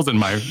bottles in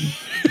my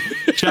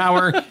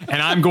shower,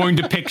 and I'm going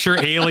to picture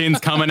aliens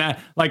coming at,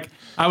 like,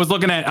 I was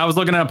looking at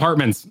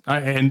apartments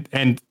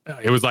and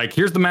it was like,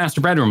 here's the master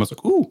bedroom. I was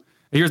like, ooh,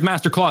 here's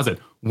master closet.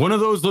 One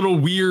of those little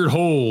weird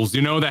holes,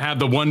 that have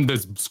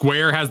the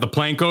square has the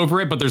plank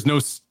over it, but there's no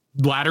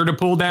ladder to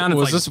pull down.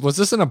 Was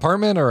this an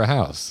apartment or a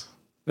house?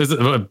 I guess it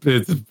would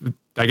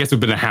have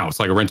been a house,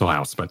 like a rental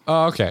house, but.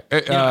 Oh, okay.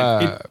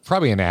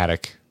 Probably an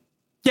attic.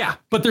 Yeah,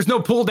 but there's no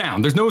pull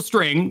down. There's no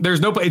string.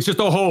 It's just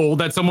a hole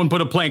that someone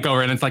put a plank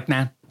over, and it's like,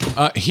 nah.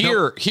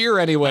 Here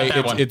anyway,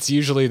 it's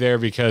usually there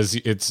because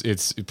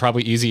it's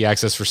probably easy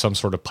access for some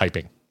sort of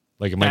piping.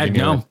 Like it might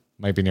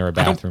be near a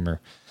bathroom or.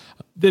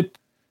 The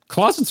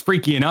closet's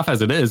freaky enough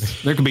as it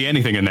is. There could be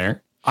anything in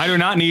there. I do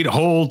not need a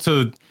hole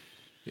to.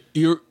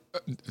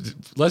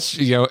 Let's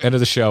end of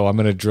the show. I'm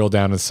going to drill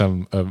down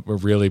to a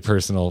really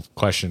personal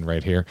question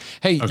right here.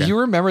 Hey, okay. You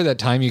remember that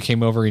time you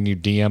came over and you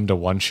DM'd a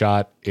one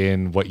shot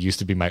in what used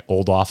to be my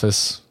old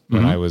office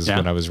when I was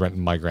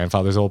renting my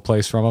grandfather's old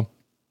place from him?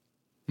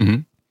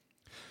 Mm-hmm.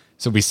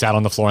 So we sat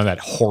on the floor on that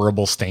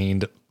horrible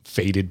stained,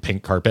 faded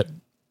pink carpet.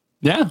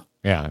 Yeah.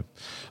 Yeah.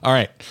 All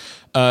right.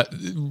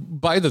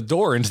 By the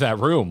door into that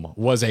room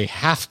was a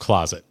half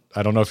closet.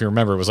 I don't know if you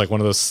remember. It was like one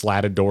of those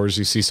slatted doors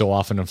you see so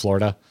often in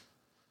Florida.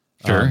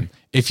 Sure.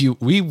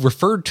 We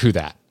referred to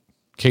that,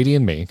 Katie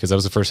and me, because that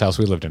was the first house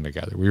we lived in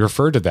together. We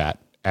referred to that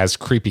as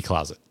creepy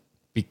closet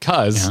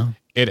because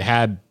it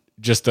had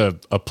just a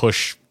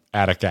push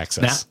attic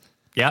access.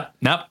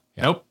 Nope.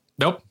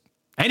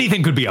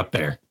 Anything could be up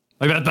there.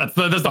 Like that's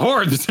the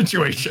horror of the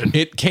situation.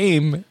 It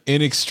came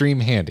in extreme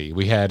handy.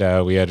 We had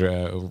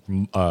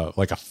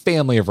like a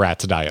family of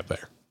rats die up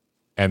there,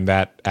 and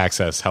that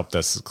access helped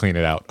us clean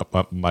it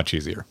out much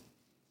easier.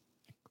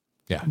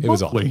 Yeah, it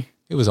was awful.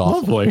 It was awful.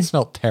 Lovely. It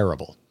smelled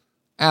terrible.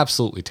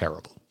 Absolutely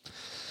terrible.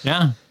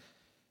 Yeah.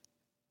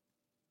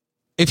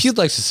 If you'd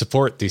like to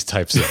support these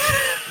types of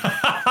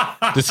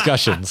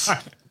discussions,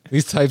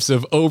 these types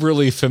of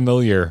overly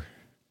familiar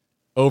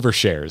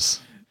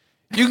overshares,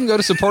 you can go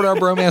to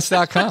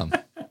supportourbromance.com.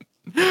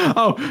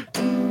 Oh.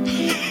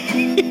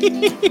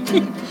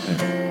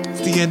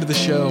 It's the end of the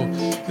show.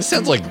 This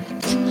sounds like...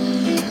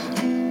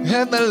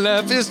 And my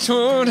life is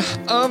torn.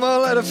 I'm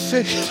all out of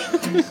faith.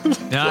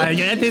 I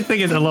did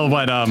think it's a little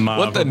bit.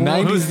 What the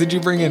 90s did you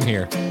bring in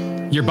here?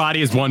 Your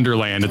Body is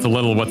Wonderland. It's a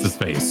little what's his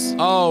face.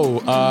 Oh,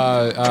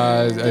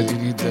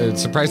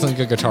 surprisingly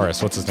good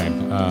guitarist. What's his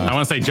name? I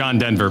want to say John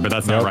Denver, but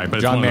that's not right. But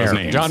John it's one Mayer. of those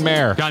names. John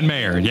Mayer. John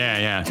Mayer.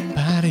 Yeah.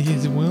 Body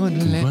is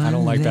Wonderland. I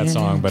don't like that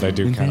song, but I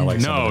do kind of like.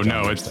 No.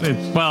 It's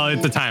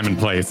a time and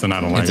place, and I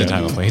don't like it. It's a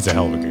time and place. He's a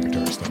hell of a good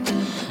guitarist, though.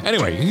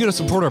 Anyway, you can go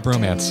to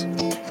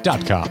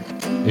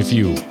supportourbromance.com if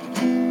you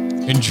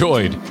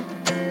enjoyed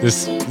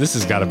this. This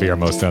has got to be our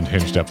most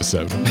unhinged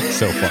episode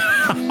so far.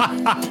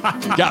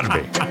 Gotta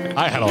be.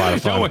 I had a lot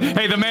of fun.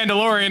 Hey, the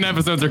Mandalorian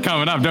episodes are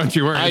coming up. Don't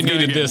you worry. I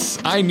needed this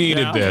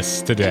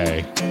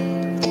today.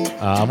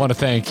 I want to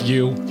thank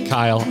you,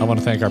 Kyle. I want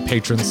to thank our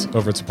patrons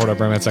over at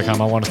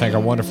supportourbromance.com. I want to thank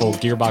our wonderful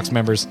Gearbox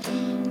members.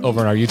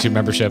 over in our YouTube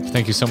membership.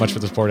 Thank you so much for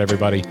the support,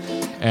 everybody.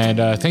 And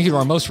thank you to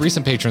our most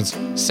recent patrons,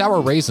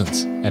 Sour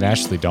Raisins and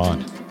Ashley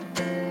Dawn.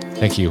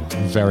 Thank you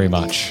very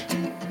much.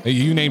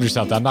 You named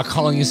yourself that. I'm not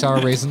calling you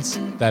Sour Raisins.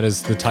 That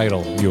is the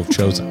title you have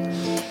chosen.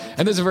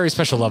 And there's a very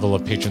special level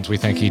of patrons we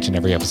thank each and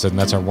every episode, and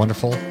that's our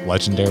wonderful,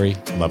 legendary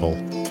level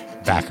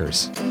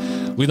backers.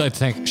 We'd like to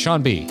thank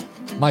Sean B.,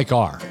 Mike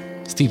R.,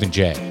 Stephen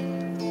J.,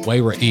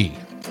 Wayra E.,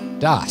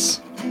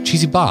 Das,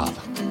 Cheesy Bob,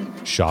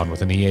 Sean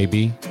with an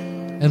EAB,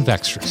 and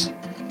Vextras.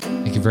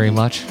 Thank you very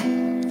much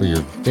for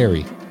your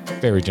very,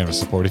 very generous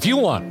support. If you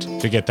want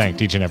to get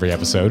thanked each and every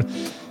episode,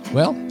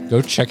 well,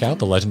 go check out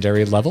the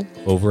legendary level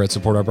over at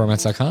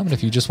supportourbromance.com. And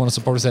if you just want to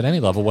support us at any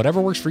level,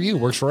 whatever works for you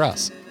works for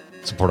us.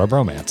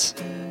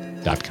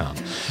 Supportourbromance.com.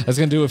 That's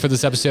going to do it for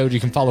this episode. You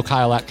can follow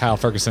Kyle at Kyle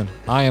Ferguson.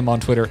 I am on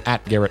Twitter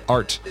at Garrett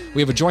Art.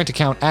 We have a joint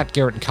account at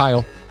Garrett and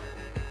Kyle.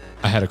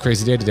 I had a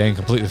crazy day today and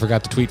completely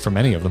forgot to tweet from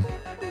any of them.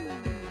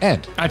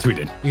 And I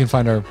tweeted. You can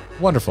find our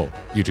wonderful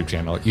YouTube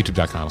channel at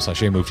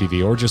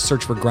youtube.com/AMoveTV, or just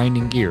search for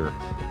Grinding Gear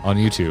on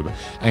YouTube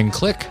and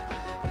click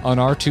on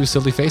our two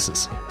silly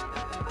faces.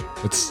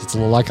 It's a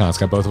little icon. It's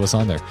got both of us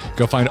on there.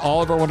 Go find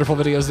all of our wonderful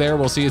videos there.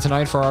 We'll see you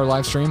tonight for our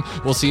live stream.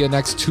 We'll see you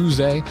next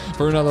Tuesday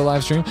for another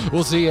live stream.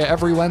 We'll see you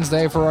every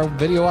Wednesday for our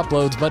video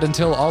uploads. But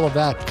until all of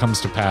that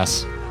comes to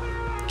pass,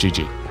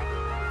 GG.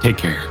 Take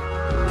care.